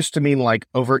 It used to mean like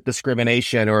overt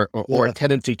discrimination or a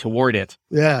tendency toward it.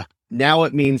 Yeah. Now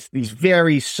it means these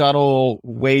very subtle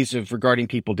ways of regarding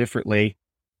people differently.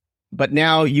 But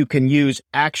now you can use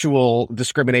actual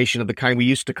discrimination of the kind we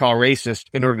used to call racist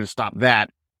in order to stop that.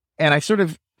 And I sort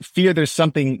of fear there's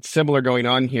something similar going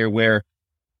on here where,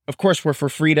 of course, we're for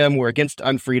freedom, we're against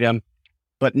unfreedom.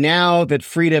 But now that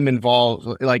freedom involves,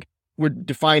 like, we're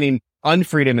defining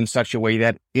unfreedom in such a way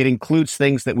that it includes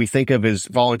things that we think of as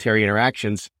voluntary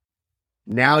interactions.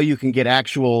 Now you can get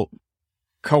actual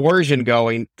coercion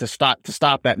going to stop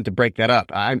that and to break that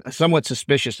up. I'm somewhat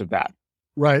suspicious of that.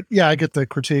 Right. Yeah, I get the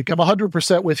critique. I'm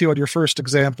 100% with you on your first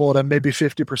example, and I'm maybe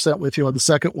 50% with you on the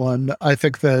second one. I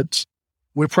think that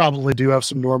we probably do have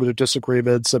some normative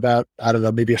disagreements about, I don't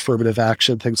know, maybe affirmative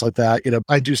action, things like that.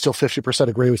 I do still 50%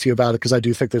 agree with you about it because I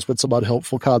do think there's been some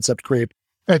unhelpful concept creep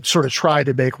and sort of try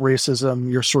to make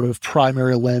racism your sort of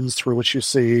primary lens through which you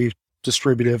see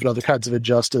distributive and other kinds of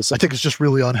injustice. I think it's just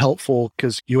really unhelpful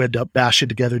because you end up bashing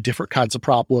together different kinds of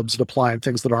problems and applying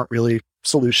things that aren't really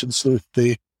solutions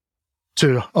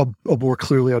to a more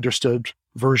clearly understood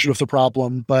version of the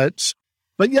problem. But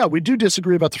yeah, we do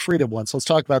disagree about the freedom one. So let's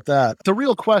talk about that. The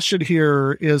real question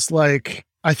here is like,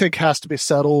 I think has to be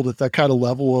settled at that kind of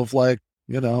level of like,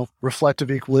 reflective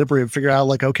equilibrium, figure out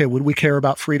like, okay, when we care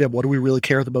about freedom, what do we really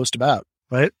care the most about?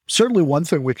 Right. Certainly one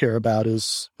thing we care about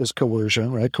is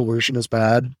coercion, right? Coercion is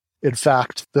bad. In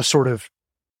fact, the sort of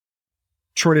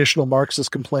traditional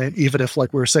Marxist complaint, even if,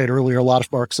 like we were saying earlier, a lot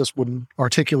of Marxists wouldn't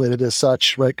articulate it as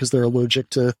such, right? Because they're allergic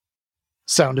to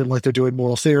sounding like they're doing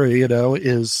moral theory,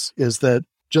 is that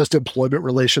just employment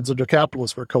relations under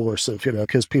capitalism are coercive,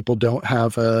 because people don't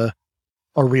have a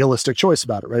realistic choice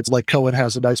about it, right? It's like Cohen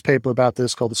has a nice paper about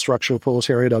this called The Structure of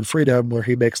Proletariat on Freedom, where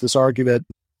he makes this argument.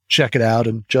 Check it out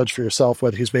and judge for yourself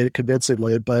whether he's made it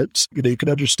convincingly. But, you can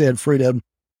understand freedom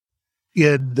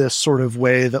in this sort of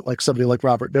way that like somebody like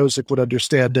Robert Nozick would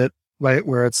understand it, right?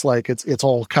 Where it's like, it's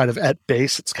all kind of at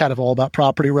base. It's kind of all about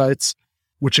property rights,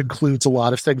 which includes a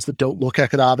lot of things that don't look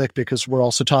economic because we're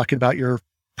also talking about your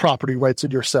property rights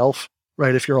in yourself,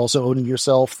 right? If you're also owning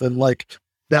yourself, then like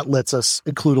that lets us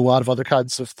include a lot of other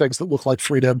kinds of things that look like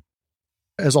freedom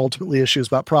as ultimately issues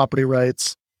about property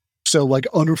rights. So like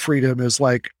under freedom is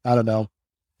like, I don't know,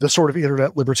 the sort of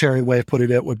internet libertarian way of putting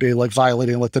it would be like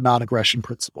violating like the non-aggression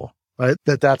principle, right?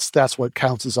 That's what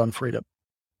counts as unfreedom.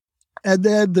 And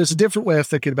then there's a different way of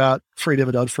thinking about freedom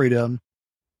and unfreedom,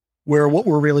 where what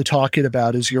we're really talking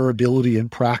about is your ability in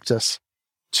practice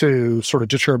to sort of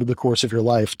determine the course of your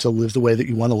life, to live the way that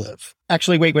you want to live.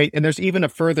 Actually, wait. And there's even a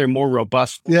further, more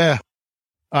robust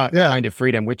kind of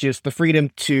freedom, which is the freedom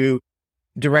to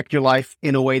direct your life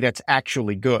in a way that's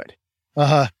actually good.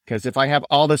 Because if I have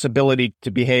all this ability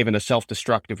to behave in a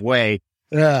self-destructive way,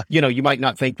 you might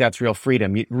not think that's real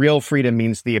freedom. Real freedom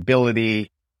means the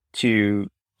ability to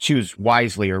choose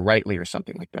wisely or rightly or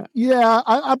something like that. Yeah,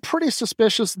 I'm pretty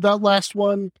suspicious of that last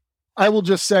one. I will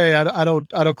just say I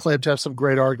don't claim to have some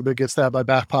great argument against that in my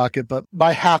back pocket, but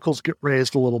my hackles get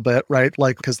raised a little bit, right?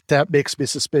 Like, because that makes me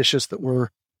suspicious that we're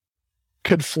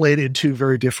conflating two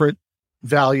very different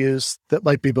values that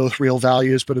might be both real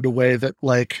values, but in a way that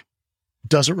like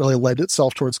doesn't really lend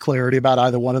itself towards clarity about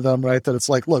either one of them, right? That it's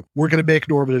like, look, we're going to make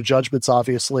normative judgments,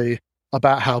 obviously,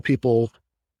 about how people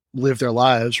live their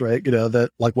lives, right? That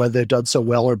like when they've done so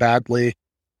well or badly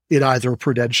in either a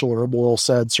prudential or a moral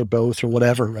sense or both or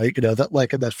whatever, right? That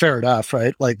like, and that's fair enough,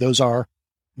 right? Like those are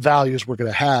values we're going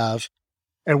to have.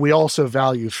 And we also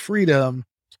value freedom,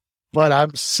 but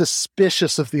I'm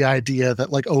suspicious of the idea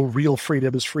that like, oh, real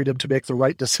freedom is freedom to make the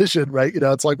right decision, right?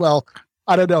 It's like, well,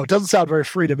 I don't know. It doesn't sound very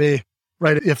free to me,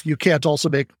 right? If you can't also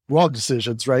make wrong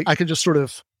decisions, right? I can just sort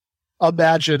of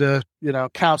imagine a,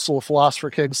 council of philosopher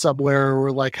kings somewhere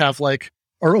or like have like,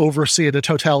 or overseeing a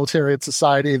totalitarian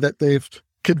society that they've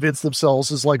convinced themselves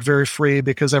is like very free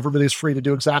because everybody's free to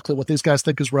do exactly what these guys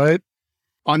think is right.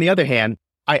 On the other hand,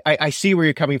 I see where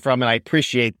you're coming from and I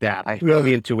appreciate that. I feel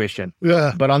the intuition.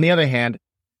 Yeah. But on the other hand,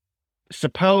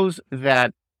 suppose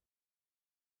that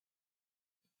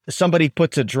somebody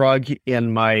puts a drug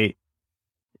in my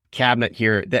cabinet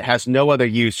here that has no other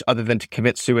use other than to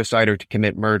commit suicide or to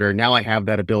commit murder. Now I have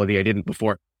that ability I didn't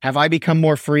before. Have I become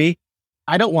more free?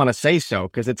 I don't want to say so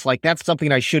because it's like that's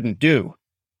something I shouldn't do.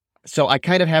 So I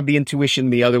kind of have the intuition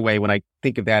the other way when I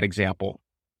think of that example.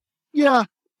 Yeah.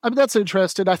 I mean, that's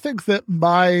interesting. I think that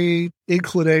my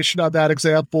inclination on that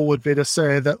example would be to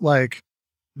say that like,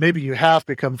 maybe you have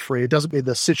become free. It doesn't mean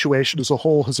the situation as a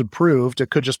whole has improved. It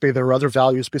could just be there are other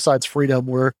values besides freedom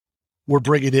we're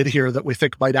bringing in here that we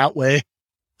think might outweigh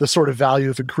the sort of value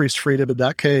of increased freedom in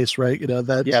that case, right?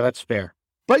 That's fair.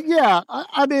 But yeah,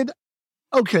 I mean,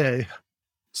 okay.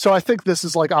 So I think this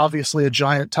is like obviously a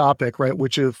giant topic, right?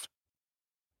 Which if,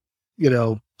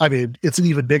 I mean, it's an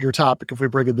even bigger topic if we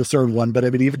bring in the third one, but I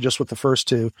mean, even just with the first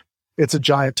two, it's a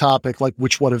giant topic, like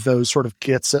which one of those sort of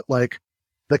gets at like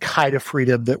the kind of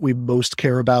freedom that we most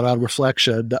care about on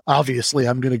reflection. Obviously,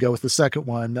 I'm going to go with the second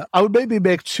one. I would maybe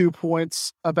make 2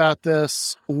 points about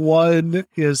this. One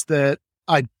is that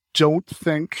I don't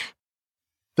think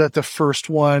that the first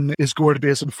one is going to be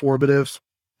as informative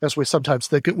as we sometimes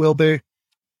think it will be,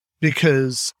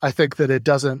 because I think that it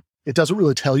doesn't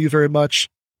really tell you very much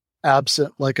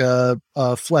absent like a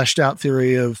fleshed out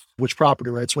theory of which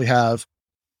property rights we have.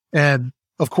 And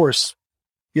of course,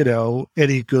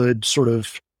 any good sort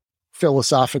of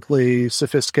philosophically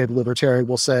sophisticated libertarian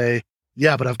will say,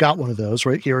 yeah, but I've got one of those,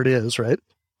 right? Here it is, right?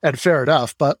 And fair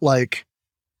enough. But like,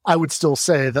 I would still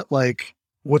say that like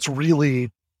what's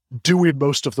really doing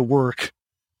most of the work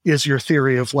is your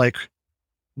theory of like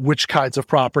which kinds of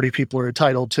property people are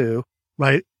entitled to,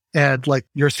 right? And like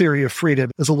your theory of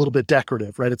freedom is a little bit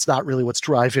decorative, right? It's not really what's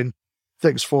driving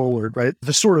things forward, right?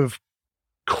 The sort of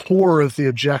core of the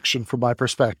objection from my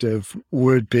perspective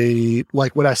would be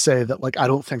like when I say that like I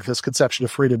don't think this conception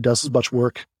of freedom does as much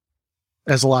work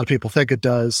as a lot of people think it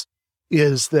does,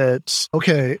 is that,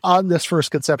 okay, on this first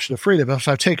conception of freedom, if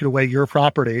I've taken away your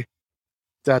property,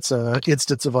 that's an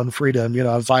instance of unfreedom,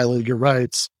 I've violated your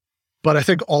rights. But I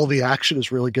think all the action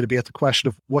is really going to be at the question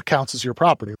of what counts as your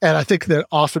property. And I think that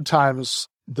oftentimes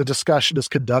the discussion is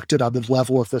conducted on the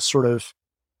level of this sort of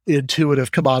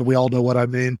intuitive, come on, we all know what I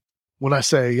mean when I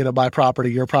say, my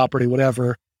property, your property,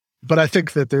 whatever. But I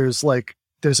think that there's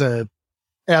a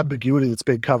ambiguity that's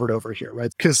being covered over here,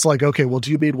 right? Because like, okay, well, do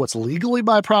you mean what's legally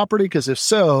my property? Because if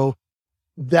so,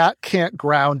 that can't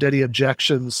ground any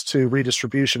objections to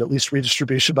redistribution, at least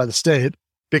redistribution by the state.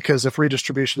 Because if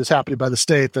redistribution is happening by the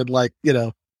state, then like,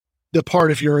 the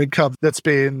part of your income that's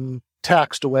being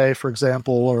taxed away, for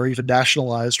example, or even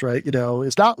nationalized, right,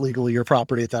 is not legally your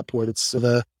property at that point. It's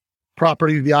the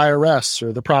property of the IRS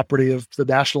or the property of the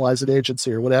nationalizing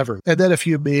agency or whatever. And then if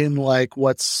you mean like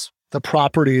what's the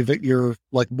property that you're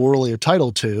like morally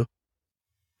entitled to,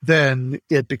 then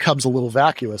it becomes a little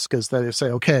vacuous because then you say,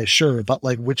 okay, sure, but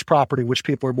like which property, which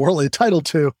people are morally entitled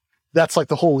to, that's like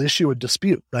the whole issue and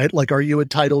dispute, right? Like, are you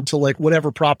entitled to like whatever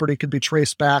property can be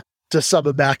traced back to some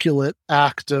immaculate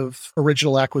act of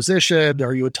original acquisition?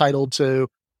 Are you entitled to,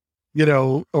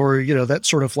 that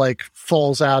sort of like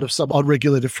falls out of some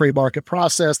unregulated free market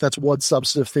process? That's one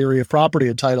substantive theory of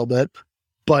property entitlement.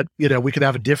 But, we could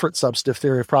have a different substantive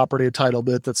theory of property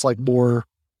entitlement that's like more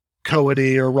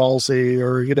Coady or Rawlsey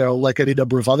or, like any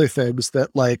number of other things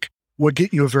that like would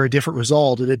get you a very different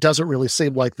result. And it doesn't really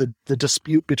seem like the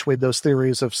dispute between those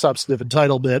theories of substantive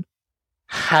entitlement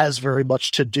has very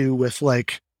much to do with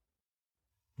like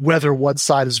whether one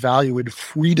side is valuing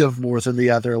freedom more than the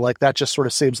other. Like that just sort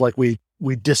of seems like we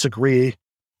disagree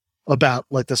about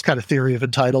like this kind of theory of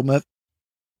entitlement.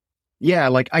 Yeah,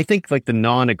 like I think like the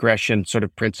non-aggression sort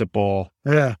of principle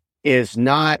is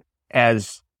not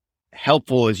as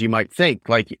helpful as you might think.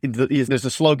 Like there's a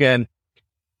slogan,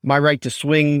 my right to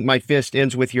swing my fist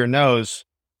ends with your nose.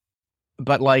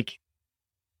 But like,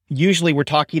 usually we're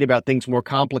talking about things more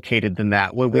complicated than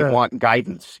that when we want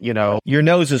guidance. Your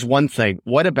nose is one thing.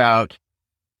 What about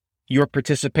your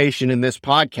participation in this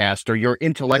podcast or your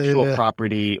intellectual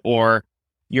property, or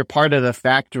you're part of the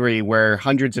factory where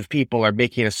hundreds of people are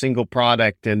making a single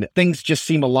product, and things just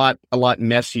seem a lot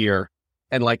messier.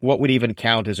 And like, what would even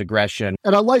count as aggression?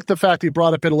 And I like the fact that you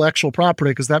brought up intellectual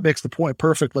property, because that makes the point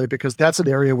perfectly, because that's an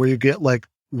area where you get like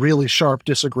really sharp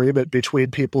disagreement between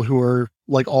people who are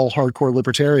like all hardcore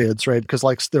libertarians, right? Because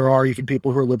like there are even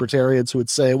people who are libertarians who would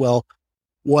say, well,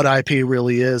 what IP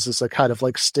really is a kind of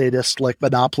like statist, like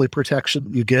monopoly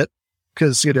protection you get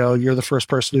because, you're the first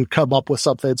person who come up with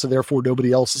something, so therefore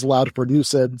nobody else is allowed to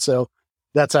produce it. And so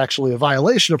that's actually a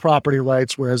violation of property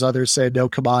rights, whereas others say, no,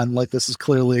 come on, like this is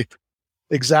clearly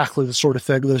exactly the sort of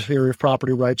thing that the theory of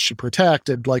property rights should protect.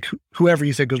 And like whoever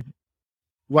you think is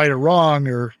right or wrong,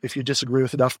 or if you disagree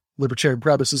with enough libertarian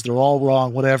premises, they're all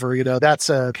wrong, whatever, that's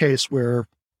a case where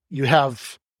you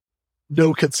have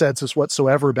no consensus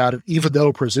whatsoever about it, even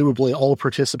though presumably all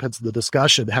participants in the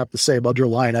discussion have the same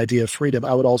underlying idea of freedom.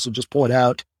 I would also just point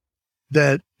out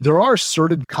that there are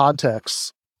certain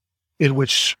contexts in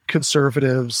which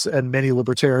conservatives and many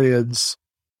libertarians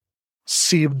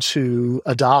seem to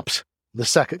adopt the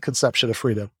second conception of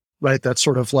freedom, right? That's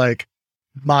sort of like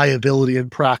my ability in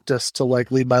practice to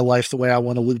like lead my life the way I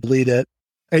want to lead it,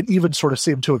 and even sort of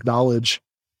seem to acknowledge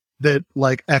that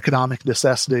like economic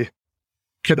necessity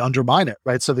can undermine it,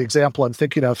 right? So the example I'm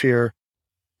thinking of here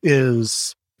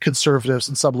is conservatives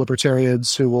and some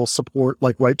libertarians who will support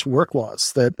like right to work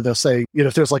laws, that they'll say,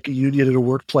 if there's like a union in a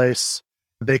workplace,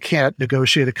 they can't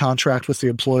negotiate a contract with the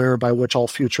employer by which all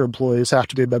future employees have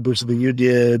to be members of the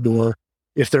union, or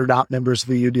if they're not members of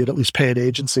the union, at least pay an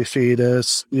agency fee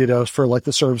to, for like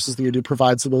the services the union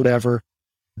provides them, whatever,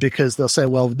 because they'll say,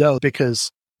 well, no,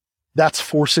 because that's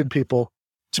forcing people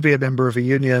to be a member of a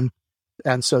union.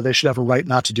 And so they should have a right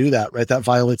not to do that, right? That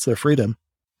violates their freedom.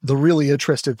 The really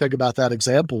interesting thing about that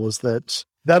example is that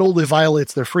only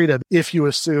violates their freedom if you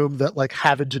assume that like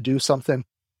having to do something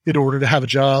in order to have a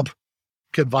job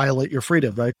can violate your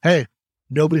freedom, right? Hey,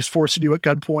 nobody's forcing you at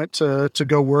gunpoint to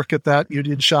go work at that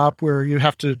union shop where you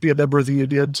have to be a member of the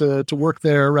union to work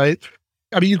there, right?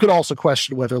 I mean, you could also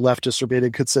question whether leftists are being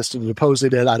inconsistent in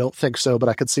opposing it. I don't think so, but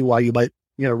I could see why you might,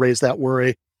 raise that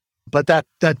worry. But that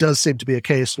does seem to be a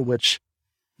case in which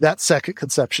that second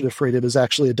conception of freedom is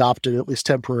actually adopted, at least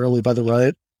temporarily, by the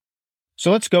right.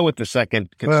 So let's go with the second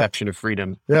conception of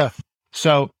freedom. Yeah.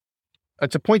 So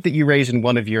it's a point that you raise in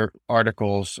one of your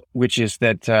articles, which is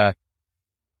that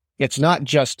it's not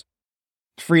just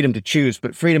freedom to choose,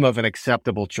 but freedom of an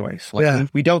acceptable choice. Like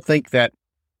we don't think that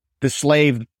the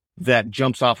slave that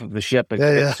jumps off of the ship and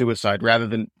commits suicide rather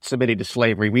than submitting to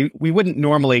slavery, we wouldn't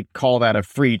normally call that a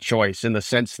free choice in the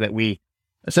sense that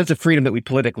a sense of freedom that we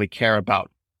politically care about.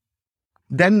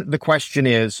 Then the question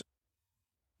is,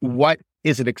 what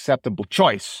is an acceptable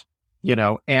choice?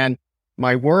 And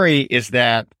my worry is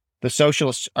that the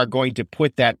socialists are going to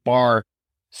put that bar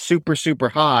super, super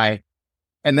high.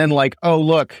 And then like, oh,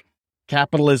 look,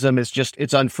 capitalism is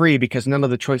it's unfree because none of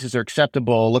the choices are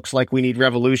acceptable. It looks like we need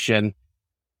revolution.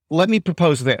 Let me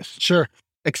propose this. Sure.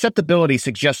 Acceptability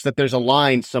suggests that there's a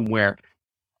line somewhere.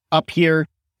 Up here,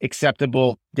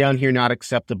 acceptable. Down here, not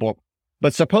acceptable.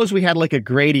 But suppose we had like a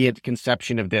gradient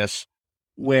conception of this,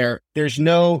 where there's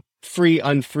no free,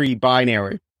 unfree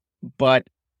binary, but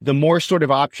the more sort of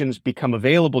options become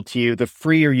available to you, the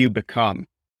freer you become.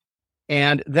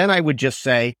 And then I would just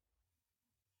say,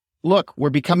 look,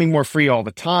 we're becoming more free all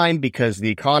the time because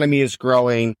the economy is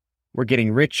growing. We're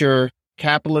getting richer.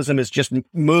 Capitalism is just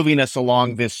moving us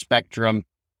along this spectrum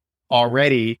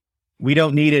already. We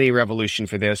don't need any revolution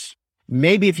for this.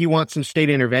 Maybe if you want some state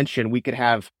intervention, we could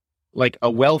have like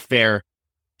a welfare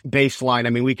baseline. I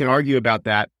mean, we can argue about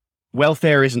that.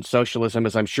 Welfare isn't socialism,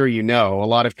 as I'm sure you know. A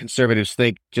lot of conservatives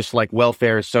think just like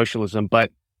welfare is socialism,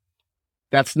 but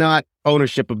that's not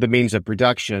ownership of the means of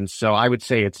production. So I would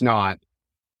say it's not.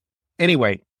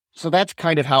 Anyway, so that's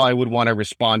kind of how I would want to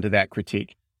respond to that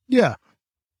critique. Yeah.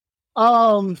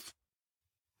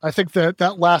 I think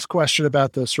that last question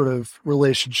about the sort of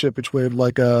relationship between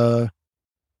like a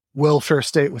welfare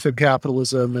state within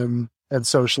capitalism and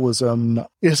socialism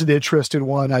is an interesting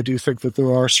one. I do think that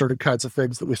there are certain kinds of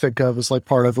things that we think of as like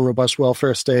part of a robust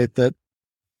welfare state that,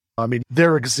 I mean,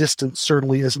 their existence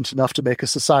certainly isn't enough to make a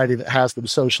society that has them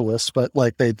socialist, but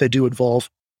like they do involve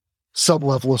some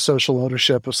level of social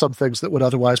ownership of some things that would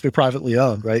otherwise be privately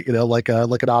owned, right? You know, like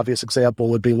an obvious example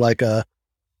would be like a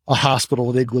hospital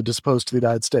in England as opposed to the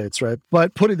United States, right?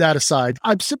 But putting that aside,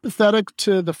 I'm sympathetic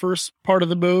to the first part of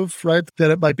the move, right? That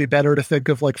it might be better to think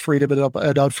of like freedom and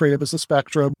unfreedom as a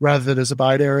spectrum rather than as a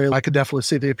binary. I could definitely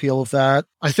see the appeal of that.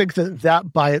 I think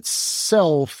that by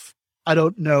itself, I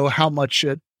don't know how much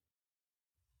it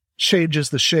changes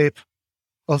the shape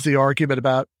of the argument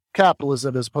about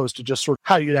capitalism as opposed to just sort of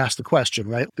how you'd ask the question,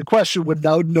 right? The question would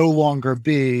now no longer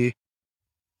be,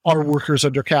 are workers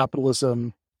under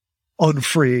capitalism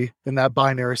unfree in that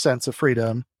binary sense of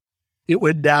freedom? It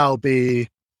would now be,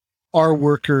 are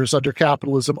workers under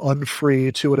capitalism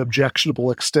unfree to an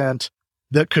objectionable extent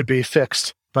that could be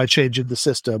fixed by changing the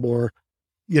system? Or,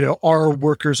 you know, are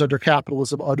workers under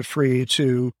capitalism unfree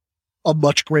to a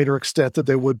much greater extent than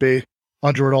they would be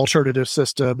under an alternative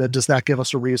system? And does that give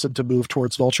us a reason to move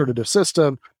towards an alternative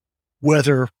system?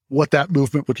 Whether what that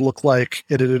movement would look like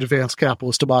in an advanced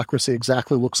capitalist democracy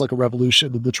exactly looks like a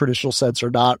revolution in the traditional sense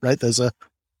or not, right? There's a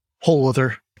whole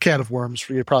other can of worms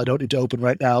for you probably don't need to open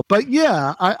right now. But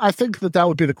yeah, I think that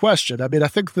would be the question. I mean, I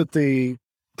think that the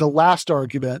last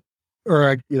argument,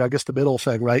 or I guess the middle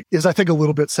thing, right, is I think a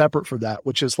little bit separate from that,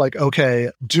 which is like,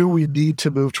 okay, do we need to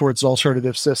move towards an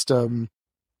alternative system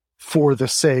for the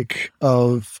sake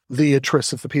of the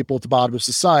interests of the people at the bottom of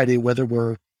society, whether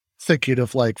we're thinking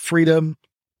of like freedom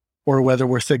or whether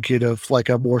we're thinking of like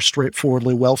a more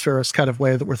straightforwardly welfarist kind of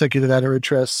way that we're thinking of that our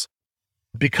interests?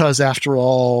 Because after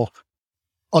all,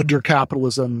 under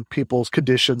capitalism, people's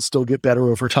conditions still get better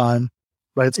over time,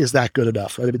 right? Is that good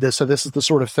enough? I mean, this is the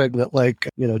sort of thing that, like,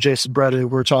 you know, Jason Brennan, we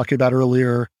were talking about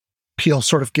earlier, he'll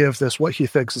sort of give this, what he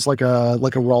thinks is like a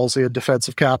Rawlsian defense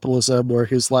of capitalism, where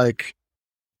he's like,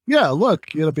 yeah,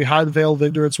 look, you know, behind the veil of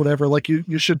ignorance, whatever, like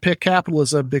you should pick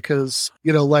capitalism because,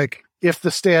 you know, like if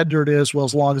the standard is, well,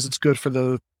 as long as it's good for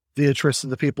the interests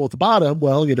of the people at the bottom,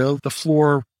 well, you know, the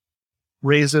floor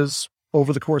raises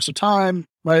over the course of time,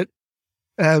 right?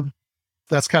 And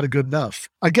that's kind of good enough.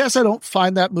 I guess I don't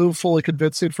find that move fully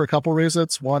convincing for a couple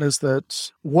reasons. One is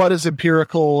that what is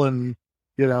empirical, and,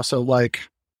 you know, so like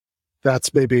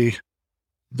that's maybe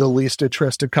the least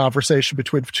interesting conversation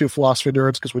between two philosophy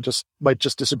nerds because we might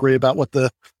just disagree about what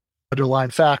the underlying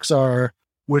facts are,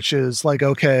 which is like,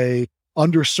 okay,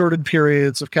 under certain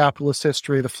periods of capitalist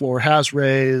history, the floor has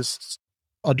raised,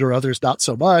 under others, not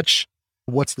so much.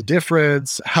 What's the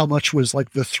difference? How much was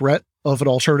like the threat of an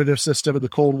alternative system in the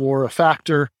Cold War a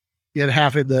factor in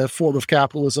having the form of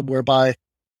capitalism whereby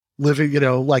living, you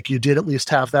know, like you did at least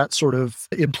have that sort of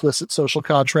implicit social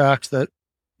contract that,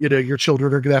 you know, your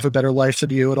children are going to have a better life than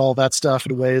you and all that stuff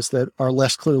in ways that are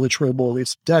less clearly true in more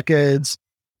recent decades.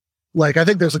 Like, I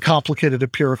think there's a complicated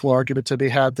empirical argument to be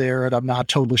had there, and I'm not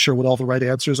totally sure what all the right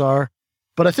answers are.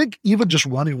 But I think even just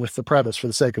running with the premise for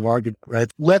the sake of argument,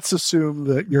 right? Let's assume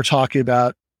that you're talking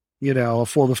about, you know, a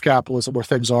form of capitalism where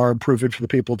things are improving for the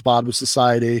people at the bottom of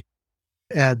society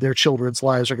and their children's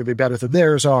lives are going to be better than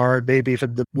theirs are, and maybe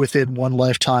even within one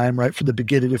lifetime, right? From the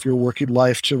beginning of your working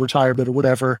life to retirement or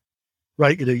whatever,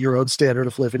 right? You know, your own standard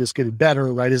of living is getting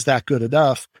better, right? Is that good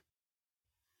enough?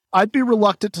 I'd be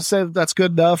reluctant to say that that's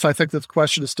good enough. I think that the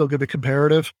question is still going to be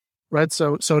comparative, right?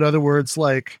 So in other words,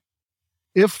 like,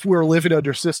 if we're living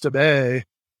under System A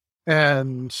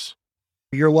and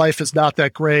your life is not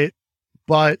that great,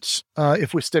 but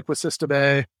if we stick with System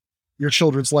A, your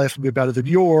children's life will be better than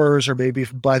yours, or maybe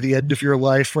by the end of your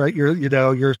life, right, your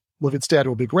living standard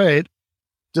will be great.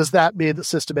 Does that mean that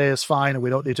System A is fine and we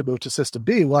don't need to move to System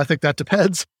B? Well, I think that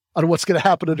depends on what's going to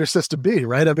happen under System B,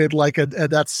 right? I mean, like, and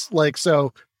that's like,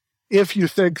 so if you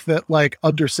think that like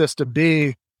under System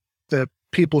B, the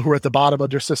people who are at the bottom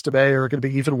under System A are going to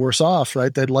be even worse off,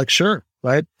 right? Then like, sure,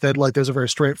 right? Then like, there's a very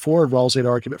straightforward Rawlsian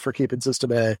argument for keeping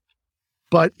System A.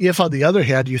 But if on the other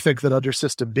hand, you think that under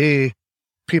System B,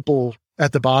 people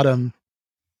at the bottom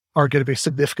are going to be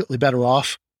significantly better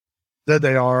off than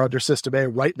they are under System A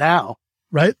right now,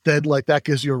 right? Then like, that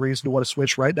gives you a reason to want to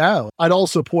switch right now. I'd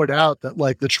also point out that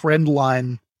like the trend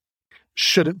line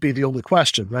shouldn't be the only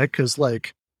question, right? Because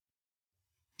like,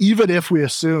 even if we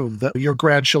assume that your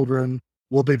grandchildren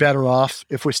will be better off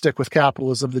if we stick with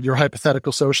capitalism than your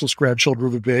hypothetical socialist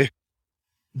grandchildren would be,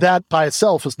 that by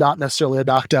itself is not necessarily a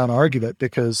knockdown argument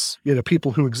because,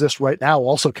 people who exist right now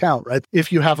also count, right?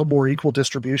 If you have a more equal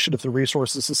distribution of the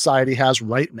resources society has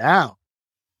right now,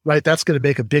 right, that's going to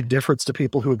make a big difference to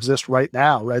people who exist right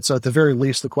now, right? So at the very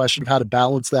least, the question of how to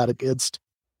balance that against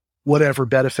whatever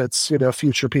benefits,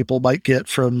 future people might get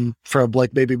from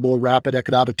like maybe more rapid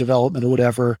economic development or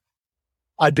whatever,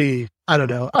 I don't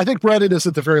know. I think Brennan is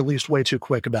at the very least way too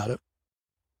quick about it.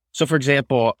 So for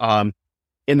example,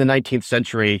 in the 19th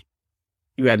century,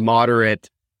 you had moderate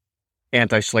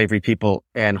anti-slavery people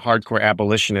and hardcore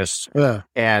abolitionists. Yeah.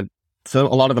 And so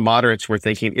a lot of the moderates were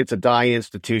thinking it's a dying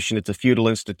institution. It's a feudal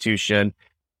institution.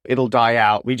 It'll die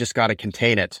out. We just got to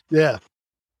contain it. Yeah.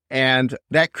 And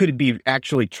that could be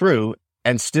actually true.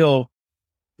 And still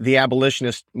the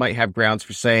abolitionist might have grounds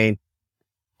for saying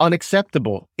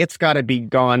unacceptable. It's got to be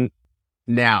gone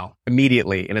now,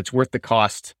 immediately. And it's worth the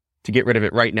cost to get rid of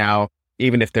it right now,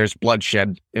 even if there's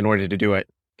bloodshed in order to do it.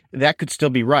 That could still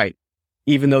be right,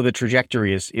 even though the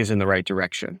trajectory is in the right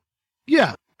direction.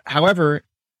 Yeah. However,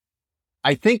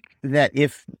 I think that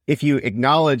if you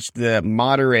acknowledge the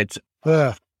moderate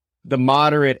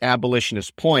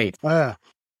abolitionist point,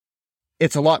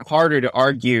 it's a lot harder to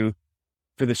argue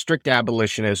for the strict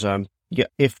abolitionism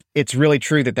if it's really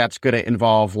true that that's going to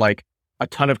involve like a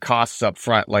ton of costs up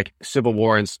front, like Civil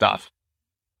War and stuff.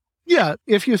 Yeah,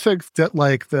 if you think that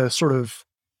like the sort of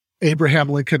Abraham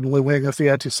Lincoln wing of the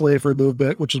anti-slavery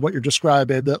movement, which is what you're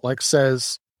describing, that like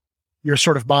says you're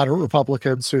sort of moderate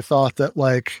Republicans who thought that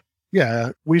like,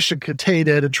 yeah, we should contain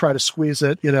it and try to squeeze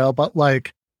it, but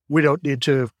like, we don't need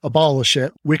to abolish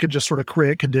it. We can just sort of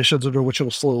create conditions under which it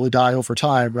will slowly die over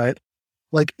time, right?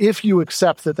 Like, if you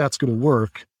accept that that's going to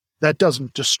work, that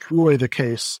doesn't destroy the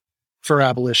case for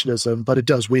abolitionism, but it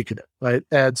does weaken it, right?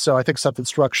 And so I think something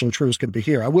structurally true is going to be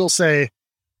here. I will say,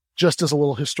 just as a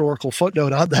little historical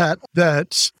footnote on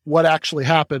that what actually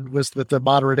happened was that the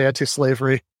moderate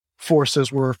anti-slavery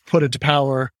forces were put into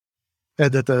power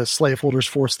and that the slaveholders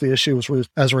forced the issue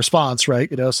as a response, right?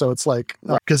 So it's like,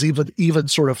 because even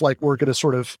sort of like we're going to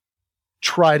sort of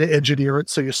try to engineer it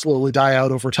so you slowly die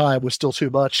out over time was still too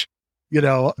much,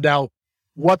 Now,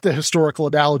 what the historical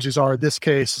analogies are in this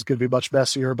case is going to be much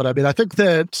messier. But I mean, I think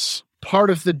that part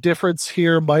of the difference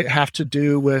here might have to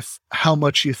do with how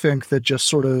much you think that just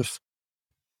sort of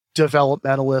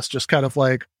developmentalists, just kind of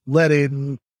like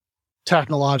letting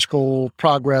technological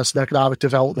progress and economic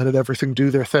development and everything do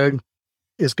their thing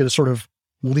is going to sort of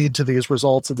lead to these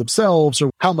results in themselves, or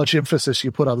how much emphasis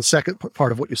you put on the second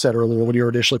part of what you said earlier when you were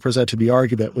initially presenting the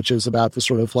argument, which is about the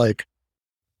sort of like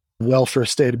welfare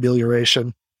state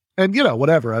amelioration. And,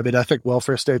 whatever. I mean, I think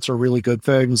welfare states are really good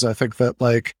things. I think that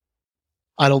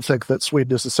I don't think that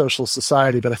Sweden is a socialist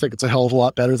society, but I think it's a hell of a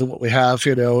lot better than what we have,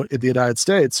 in the United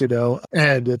States,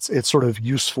 and it's sort of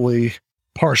usefully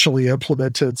partially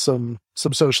implemented some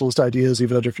socialist ideas,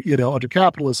 even under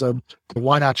capitalism.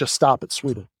 Why not just stop at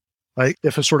Sweden? Right?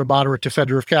 If a sort of moderate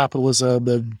defender of capitalism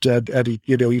and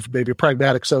even maybe a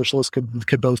pragmatic socialist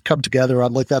could both come together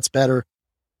on like, that's better.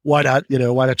 Why not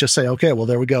just say, okay, well,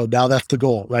 there we go. Now that's the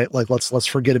goal, right? Like, let's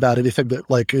forget about anything that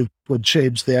like would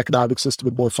change the economic system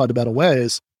in more fundamental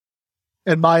ways.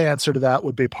 And my answer to that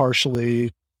would be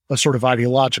partially a sort of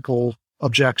ideological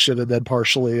objection and then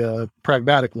partially a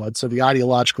pragmatic one. So the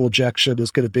ideological objection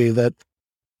is going to be that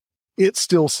it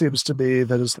still seems to me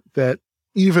that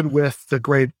even with the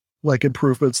great like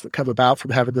improvements that come about from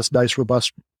having this nice,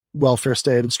 robust welfare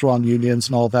state and strong unions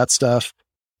and all that stuff,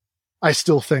 I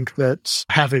still think that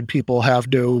having people have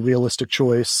no realistic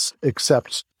choice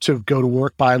except to go to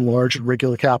work by and large in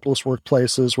regular capitalist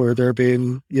workplaces where they're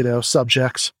being,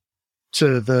 subject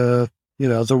to the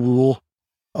rule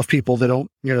of people they don't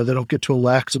get to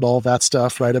elect and all that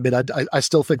stuff, right? I mean, I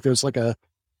still think there's like a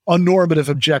normative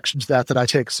objection to that I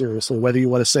take seriously, whether you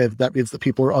want to say that means that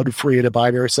people are unfree in a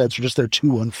binary sense or just they're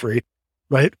too unfree,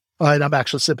 right? And I'm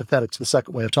actually sympathetic to the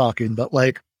second way of talking, but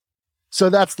like, so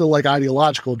that's the like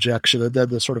ideological objection. And then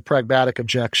the sort of pragmatic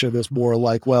objection is more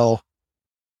like, well,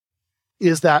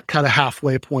 is that kind of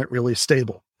halfway point really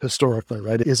stable historically,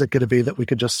 right? Is it going to be that we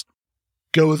could just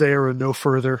go there and no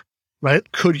further,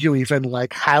 right? Could you even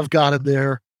like have gotten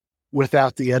there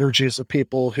without the energies of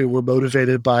people who were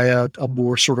motivated by a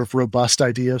more sort of robust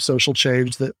idea of social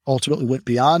change that ultimately went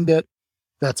beyond it?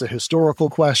 That's a historical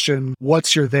question.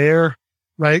 Once you're there,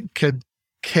 right?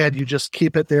 Can you just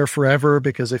keep it there forever?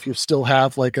 Because if you still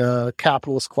have like a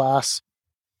capitalist class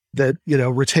that,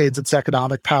 retains its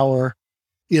economic power,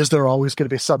 is there always going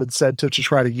to be some incentive to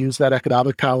try to use that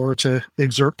economic power to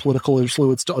exert political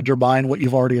influence to undermine what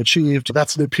you've already achieved?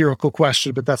 That's an empirical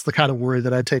question, but that's the kind of worry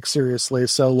that I take seriously.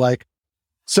 So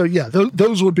So yeah,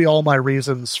 those would be all my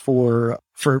reasons for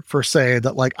saying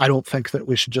that, like, I don't think that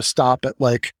we should just stop at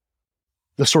like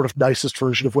the sort of nicest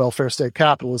version of welfare state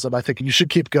capitalism. I think you should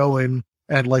keep going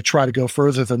and like try to go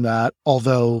further than that.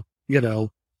 Although,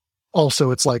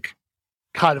 also it's like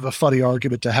kind of a funny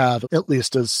argument to have, at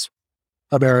least as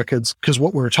Americans, because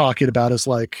what we're talking about is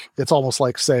like, it's almost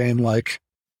like saying like,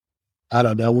 I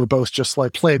don't know, we're both just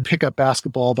like playing pickup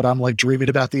basketball, but I'm like dreaming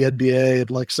about the NBA and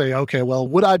like saying, okay, well,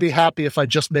 would I be happy if I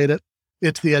just made it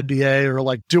into the NBA, or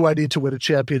like, do I need to win a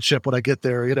championship when I get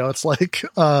there? It's like,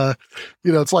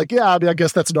 it's like, yeah, I mean, I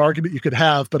guess that's an argument you could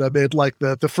have, but I mean, like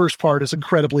the first part is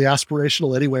incredibly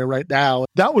aspirational anyway right now.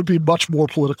 That would be much more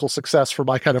political success for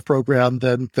my kind of program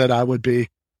than I would be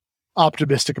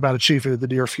optimistic about achieving in the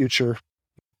near future.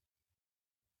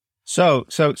 So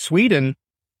Sweden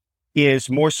is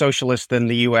more socialist than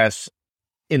the U.S.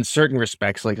 in certain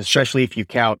respects, like especially if you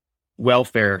count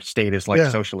welfare state as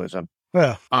like socialism.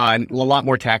 Yeah. And a lot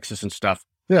more taxes and stuff.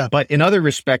 Yeah. But in other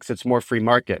respects, it's more free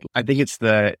market. I think it's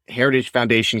the Heritage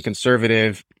Foundation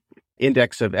Conservative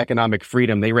Index of Economic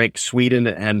Freedom. They rank Sweden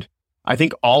and I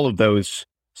think all of those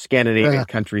Scandinavian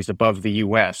countries above the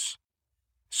U.S.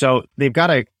 So they've got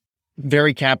a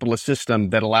very capitalist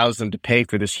system that allows them to pay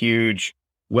for this huge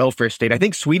welfare state. I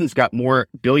think Sweden's got more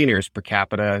billionaires per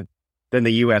capita than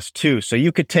the U.S. too. So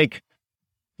you could take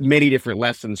many different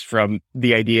lessons from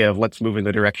the idea of let's move in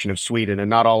the direction of Sweden, and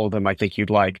not all of them I think you'd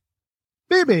like.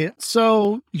 Maybe.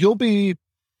 So you'll be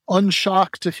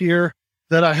unshocked to hear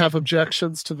that I have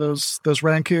objections to those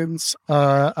rankings.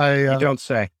 You don't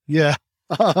say. Yeah.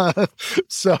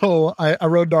 So I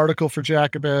wrote an article for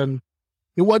Jacobin.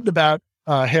 It wasn't about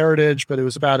heritage, but it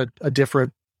was about a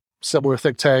different similar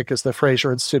think tank as the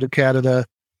Fraser Institute of Canada,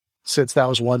 since that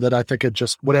was one that I think it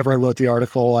just, whenever I wrote the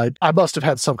article, I must have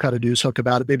had some kind of news hook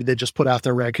about it. Maybe they just put out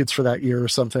their rankings for that year or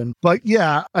something. But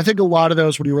yeah, I think a lot of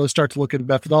those, when you really start to look at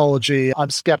methodology,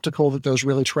 I'm skeptical that those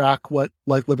really track what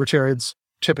like libertarians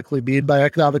typically mean by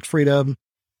economic freedom.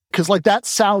 Because like that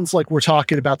sounds like we're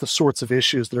talking about the sorts of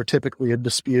issues that are typically in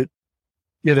dispute,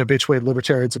 between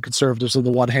libertarians and conservatives on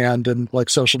the one hand and like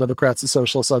social democrats and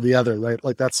socialists on the other, right?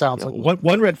 Like that sounds like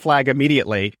one red flag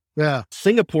immediately. Yeah.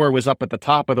 Singapore was up at the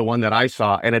top of the one that I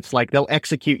saw, and it's like they'll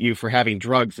execute you for having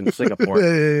drugs in Singapore.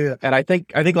 Yeah. And I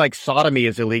think like sodomy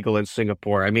is illegal in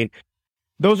Singapore. I mean,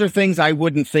 those are things I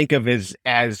wouldn't think of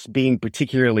as being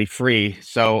particularly free.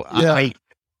 So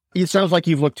it sounds like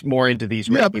you've looked more into these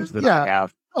rankings than I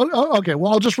have. Okay,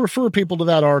 well, I'll just refer people to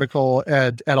that article,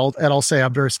 and I'll say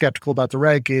I'm very skeptical about the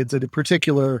rankings, and in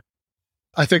particular,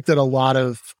 I think that a lot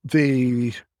of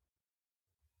the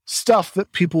stuff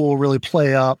that people will really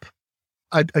play up,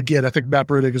 I think Matt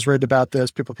Bruning has written about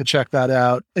this. People can check that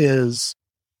out. Is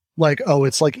like, oh,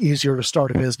 it's like easier to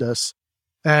start a business,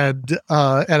 and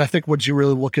I think once you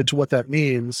really look into what that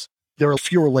means, there are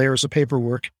fewer layers of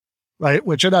paperwork, right?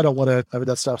 Which, and I don't want to. I mean,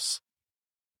 that stuff's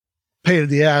pain in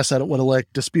the ass. I don't want to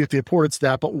like dispute the importance of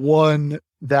that, but one,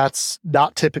 that's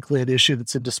not typically an issue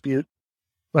that's in dispute,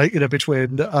 right?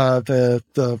 Between the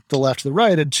left and the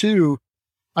right. And two,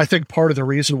 I think part of the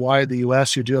reason why in the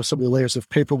US you do have so many layers of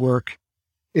paperwork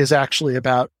is actually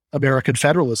about American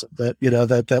federalism, that,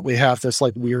 that we have this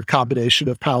like weird combination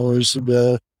of powers in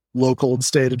the local and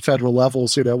state and federal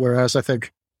levels, whereas I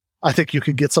think you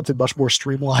can get something much more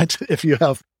streamlined if you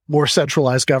have more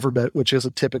centralized government, which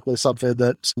isn't typically something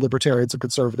that libertarians and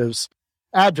conservatives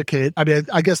advocate. I mean,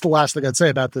 I guess the last thing I'd say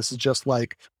about this is just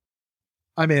like,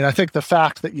 I mean, I think the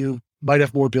fact that you might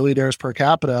have more billionaires per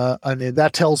capita, I mean,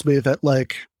 that tells me that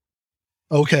like,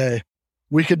 okay,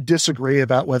 we could disagree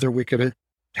about whether we could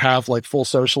have like full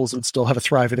socialism and still have a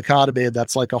thriving economy. And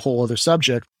that's like a whole other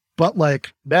subject. But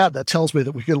like, man, that tells me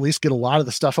that we could at least get a lot of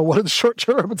the stuff I want in the short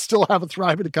term and still have a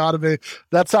thriving economy.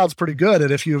 That sounds pretty good. And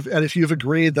if you've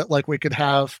agreed that like we could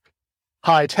have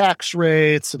high tax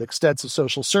rates and extensive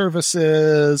social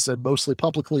services and mostly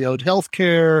publicly owned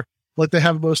healthcare, like they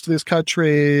have in most of these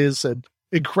countries, and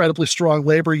incredibly strong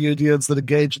labor unions that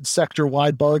engage in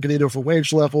sector-wide bargaining over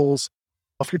wage levels.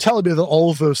 If you're telling me that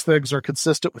all of those things are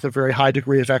consistent with a very high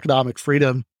degree of economic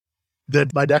freedom, then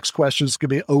my next question is going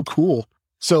to be, oh, cool.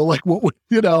 So like, what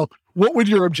would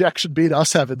your objection be to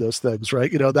us having those things,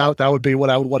 right? That would be what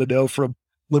I would want to know from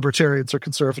libertarians or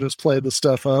conservatives playing this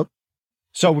stuff up.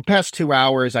 So we're past 2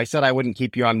 hours. I said I wouldn't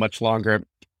keep you on much longer.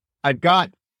 I've got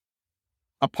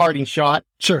a parting shot.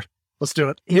 Sure. Let's do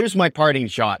it. Here's my parting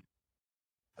shot.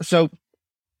 So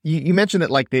you mentioned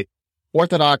that like the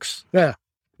Orthodox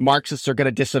Marxists are going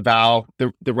to disavow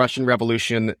the Russian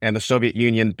Revolution and the Soviet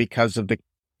Union because of it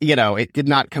did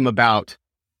not come about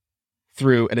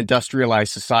through an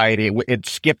industrialized society. It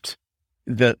skipped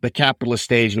the capitalist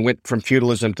stage and went from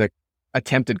feudalism to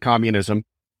attempted communism.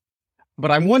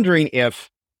 But I'm wondering if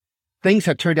things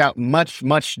had turned out much,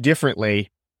 much differently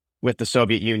with the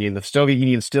Soviet Union. The Soviet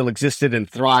Union still existed and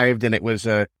thrived, and it was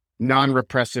a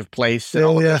non-repressive place. And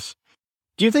all of this.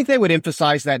 Do you think they would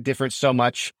emphasize that difference so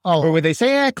much? Or would they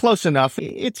say, close enough,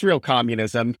 it's real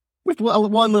communism, with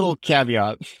one little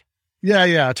caveat?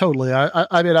 Yeah, totally.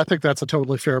 I mean, I think that's a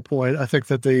totally fair point. I think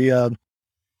that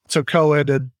so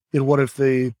Cohen, in one of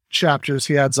the chapters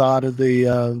he adds on in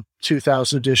the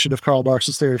 2000 edition of Karl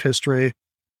Marx's Theory of History,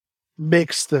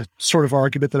 makes the sort of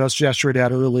argument that I was gesturing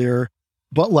at earlier,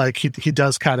 but like he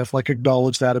does kind of like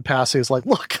acknowledge that in passing. He's like,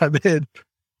 look, I mean,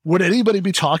 would anybody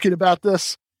be talking about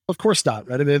this? Of course not,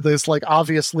 right? I mean, there's like,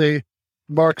 obviously,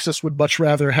 Marxists would much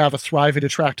rather have a thriving,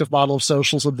 attractive model of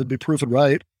socialism than be proven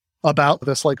right about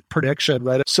this like prediction,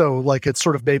 right? So like it's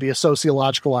sort of maybe a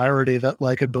sociological irony that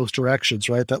like in both directions,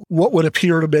 right? That what would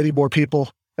appear to many more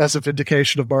people as a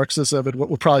vindication of Marxism and what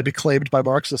would probably be claimed by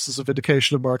Marxists as a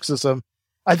vindication of Marxism,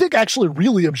 I think actually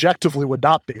really objectively would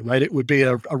not be, right? It would be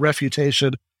a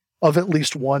refutation of at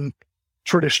least one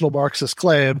traditional Marxist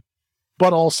claim.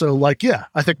 But also, like, yeah,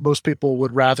 I think most people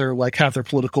would rather like have their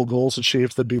political goals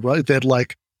achieved than be right.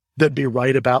 Than be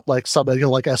right about like some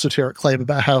like esoteric claim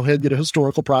about how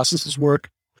historical processes work.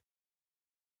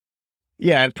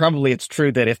 Yeah, and probably it's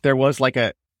true that if there was like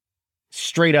a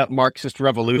straight up Marxist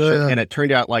revolution and it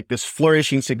turned out like this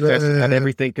flourishing success and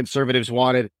everything conservatives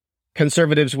wanted,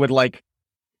 conservatives would like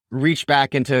reach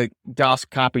back into Das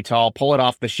Kapital, pull it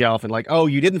off the shelf, and like, oh,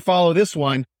 you didn't follow this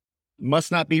one.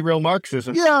 Must not be real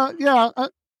Marxism. Yeah.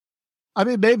 I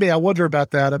mean, maybe I wonder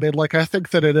about that. I mean, like, I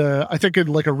think in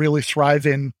like a really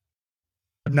thriving,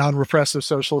 non-repressive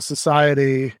socialist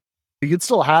society, you'd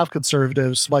still have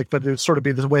conservatives, like, but it'd sort of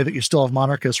be the way that you still have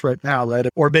monarchists right now, right?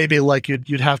 Or maybe like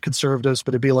you'd have conservatives,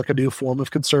 but it'd be like a new form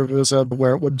of conservatism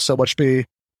where it wouldn't so much be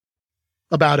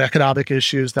about economic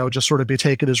issues that would just sort of be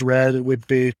taken as read. It would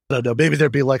be, I don't know, maybe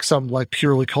there'd be like some like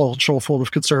purely cultural form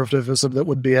of conservatism that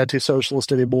wouldn't be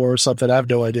anti-socialist anymore or something. I have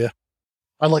no idea.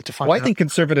 I'd like to find out.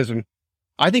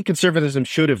 I think conservatism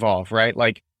should evolve, right?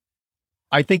 Like,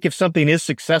 I think if something is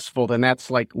successful, then that's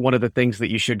like one of the things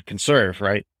that you should conserve,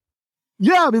 right?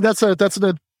 Yeah, I mean, that's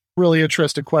a really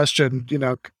interesting question,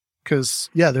 because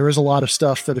there is a lot of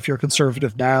stuff that if you're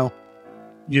conservative now,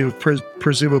 you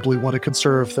presumably want to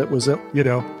conserve that was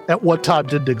at one time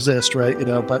didn't exist, right?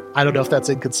 But I don't know if that's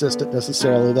inconsistent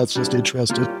necessarily. That's just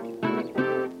interesting.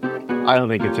 I don't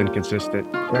think it's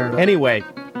inconsistent. Anyway,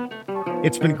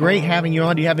 it's been great having you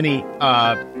on. Do you have any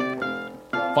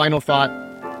final thought?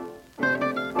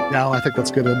 No, I think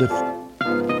that's good enough.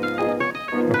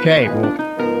 Okay,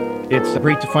 well, it's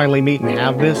great to finally meet and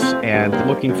have this, and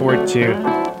looking forward to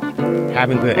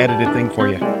having the edited thing for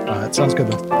you. It sounds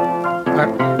good. All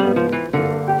right.